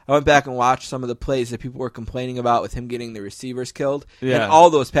passes. I went back and watched some of the plays that people were complaining about with him getting the receivers killed. Yeah. And all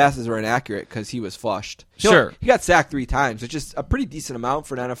those passes were inaccurate because he was flushed. He got sacked 3 times, which is a pretty decent amount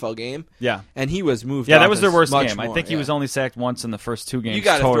for an NFL game. Yeah. And he was moved that was their worst game. More. I think he was only sacked once in the first 2 games. You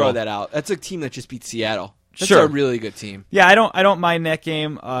got to throw that out. That's a team that just beat Seattle. That's a really good team. Yeah, I don't mind that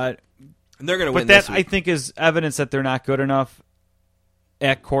game. And they're going to win this week. I think is evidence that they're not good enough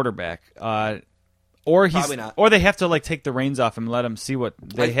at quarterback. Or they have to take the reins off him and let him see what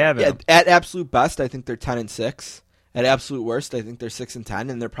they have. At absolute best, I think they're 10-6. At absolute worst, I think they're 6-10,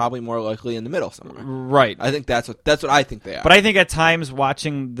 and they're probably more likely in the middle somewhere. Right. I think that's what I think they are. But I think at times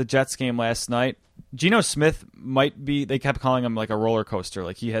watching the Jets game last night, Geno Smith might be. They kept calling him like a roller coaster.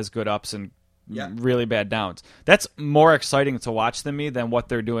 Like he has good ups and really bad downs. That's more exciting to watch than what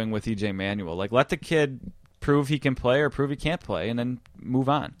they're doing with EJ Manuel. Like let the kid prove he can play or prove he can't play, and then move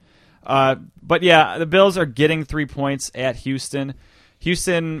on. But yeah, the Bills are getting 3 points at Houston.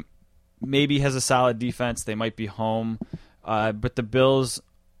 Houston maybe has a solid defense. They might be home. But the Bills,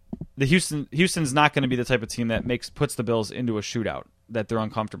 Houston's not going to be the type of team that puts the Bills into a shootout that they're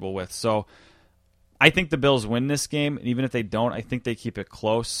uncomfortable with. So I think the Bills win this game. And even if they don't, I think they keep it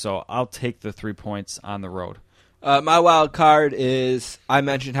close. So I'll take the 3 points on the road. My wild card is, I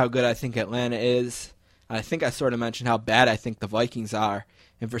mentioned how good I think Atlanta is. I think I sort of mentioned how bad I think the Vikings are.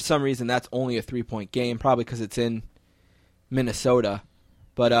 And for some reason, that's only a 3-point game, probably because it's in Minnesota.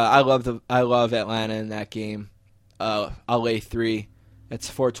 But I love Atlanta in that game. I'll lay 3. It's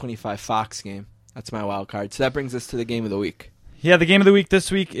a 4:25 Fox game. That's my wild card. So that brings us to the game of the week. Yeah, the game of the week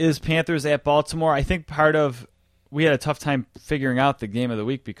this week is Panthers at Baltimore. I think we had a tough time figuring out the game of the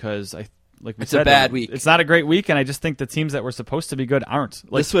week because it's a bad week. It's not a great week, and I just think the teams that were supposed to be good aren't.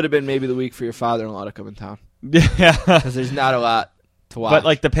 This would have been maybe the week for your father-in-law to come in town. Yeah, because there's not a lot to watch.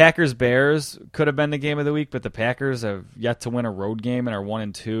 But the Packers-Bears could have been the game of the week, but the Packers have yet to win a road game and are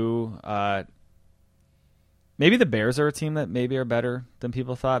 1-2. Maybe the Bears are a team that maybe are better than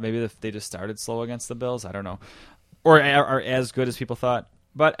people thought. Maybe if they just started slow against the Bills. I don't know. Or are as good as people thought.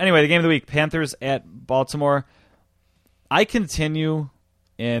 But anyway, the game of the week, Panthers at Baltimore. I continue,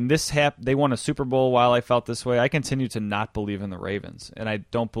 and they won a Super Bowl while I felt this way. I continue to not believe in the Ravens, and I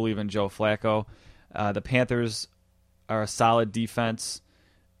don't believe in Joe Flacco. The Panthers are a solid defense.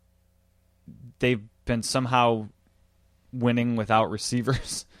 They've been somehow winning without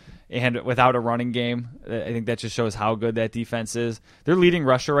receivers. And without a running game, I think that just shows how good that defense is. Their leading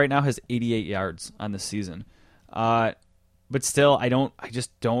rusher right now has 88 yards on the season. But still, I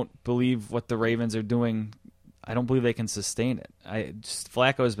just don't believe what the Ravens are doing. I don't believe they can sustain it.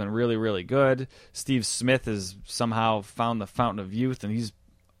 Flacco has been really, really good. Steve Smith has somehow found the fountain of youth, and he's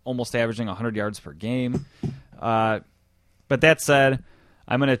almost averaging 100 yards per game. But that said,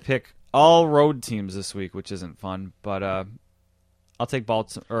 I'm going to pick all road teams this week, which isn't fun, but I'll take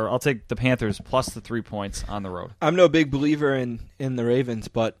the Panthers plus the 3 points on the road. I'm no big believer in the Ravens,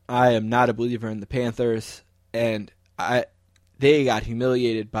 but I am not a believer in the Panthers, and they got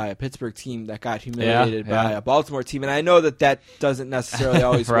humiliated by a Pittsburgh team that got humiliated by a Baltimore team, and I know that doesn't necessarily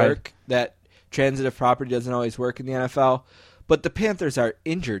always right. work. That transitive property doesn't always work in the NFL, but the Panthers are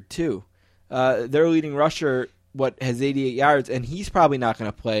injured too. Their leading rusher has 88 yards, and he's probably not going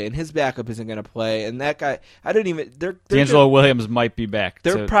to play, and his backup isn't going to play, and that guy, D'Angelo Williams might be back.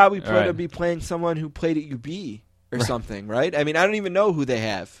 They're probably going to be playing someone who played at UB or something, right? I mean, I don't even know who they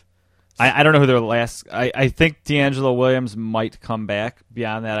have. I don't know who their last. I think D'Angelo Williams might come back.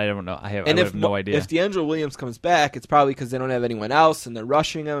 Beyond that, I don't know. I have no idea. If D'Angelo Williams comes back, it's probably because they don't have anyone else, and they're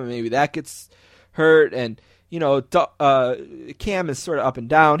rushing him, and maybe that gets hurt, and Cam is sort of up and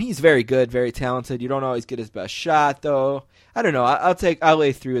down. He's very good, very talented. You don't always get his best shot, though. I don't know. I'll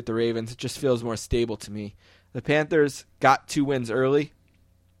lay 3 with the Ravens. It just feels more stable to me. The Panthers got 2 wins early,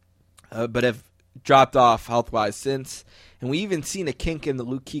 but have dropped off health-wise since. And we even seen a kink in the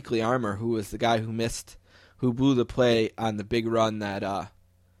Luke Kuechly armor, who was the guy who blew the play on the big run that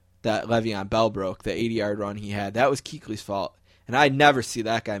Le'Veon Bell broke, the 80-yard run he had. That was Kuechly's fault, and I never see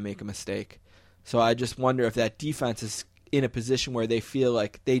that guy make a mistake. So I just wonder if that defense is in a position where they feel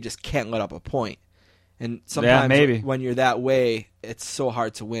like they just can't let up a point. And sometimes when you're that way, it's so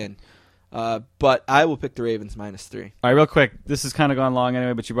hard to win. But I will pick the Ravens -3. All right, real quick. This has kind of gone long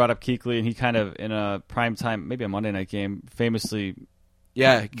anyway, but you brought up Kuechly, and he kind of, in a prime time, maybe a Monday night game, famously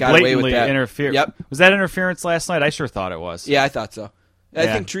got away with that. Interfered. Yep. Was that interference last night? I sure thought it was. Yeah, I thought so. I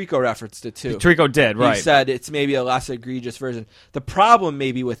think Trico referenced it too. Trico did, right. He said it's maybe a less egregious version. The problem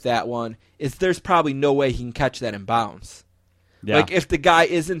maybe with that one is there's probably no way he can catch that in bounds. Yeah. Like, if the guy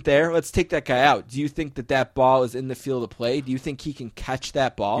isn't there, let's take that guy out. Do you think that ball is in the field of play? Do you think he can catch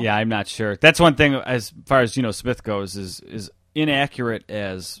that ball? Yeah, I'm not sure. That's one thing as far as Geno Smith goes, is inaccurate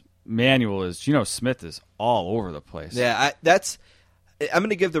as Manuel is. Geno Smith is all over the place. Yeah, I'm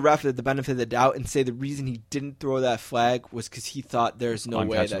going to give the ref the benefit of the doubt and say the reason he didn't throw that flag was because he thought there's no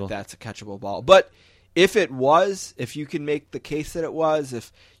way that's a catchable ball. But if it was, if you can make the case that it was,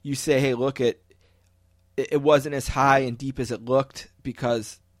 if you say, hey, look, it wasn't as high and deep as it looked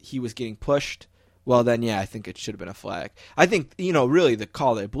because he was getting pushed, well, then, yeah, I think it should have been a flag. I think, really the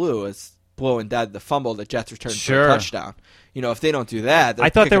call they blew is blowing dead the fumble that Jets returned for a touchdown. If they don't do that, they're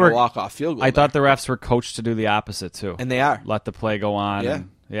kicking a walk-off field goal. I thought the refs were coached to do the opposite, too. And they are. Let the play go on.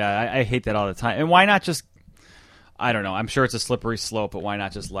 Yeah. I hate that all the time. And why not just, I don't know, I'm sure it's a slippery slope, but why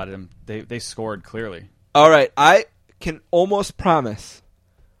not just let him? They scored clearly. All right, I can almost promise,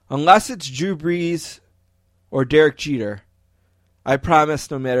 unless it's Drew Brees or Derek Jeter, I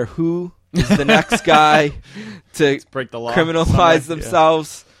promise no matter who is the next guy to break the law, criminalize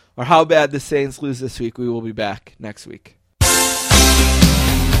themselves or how bad the Saints lose this week, we will be back next week.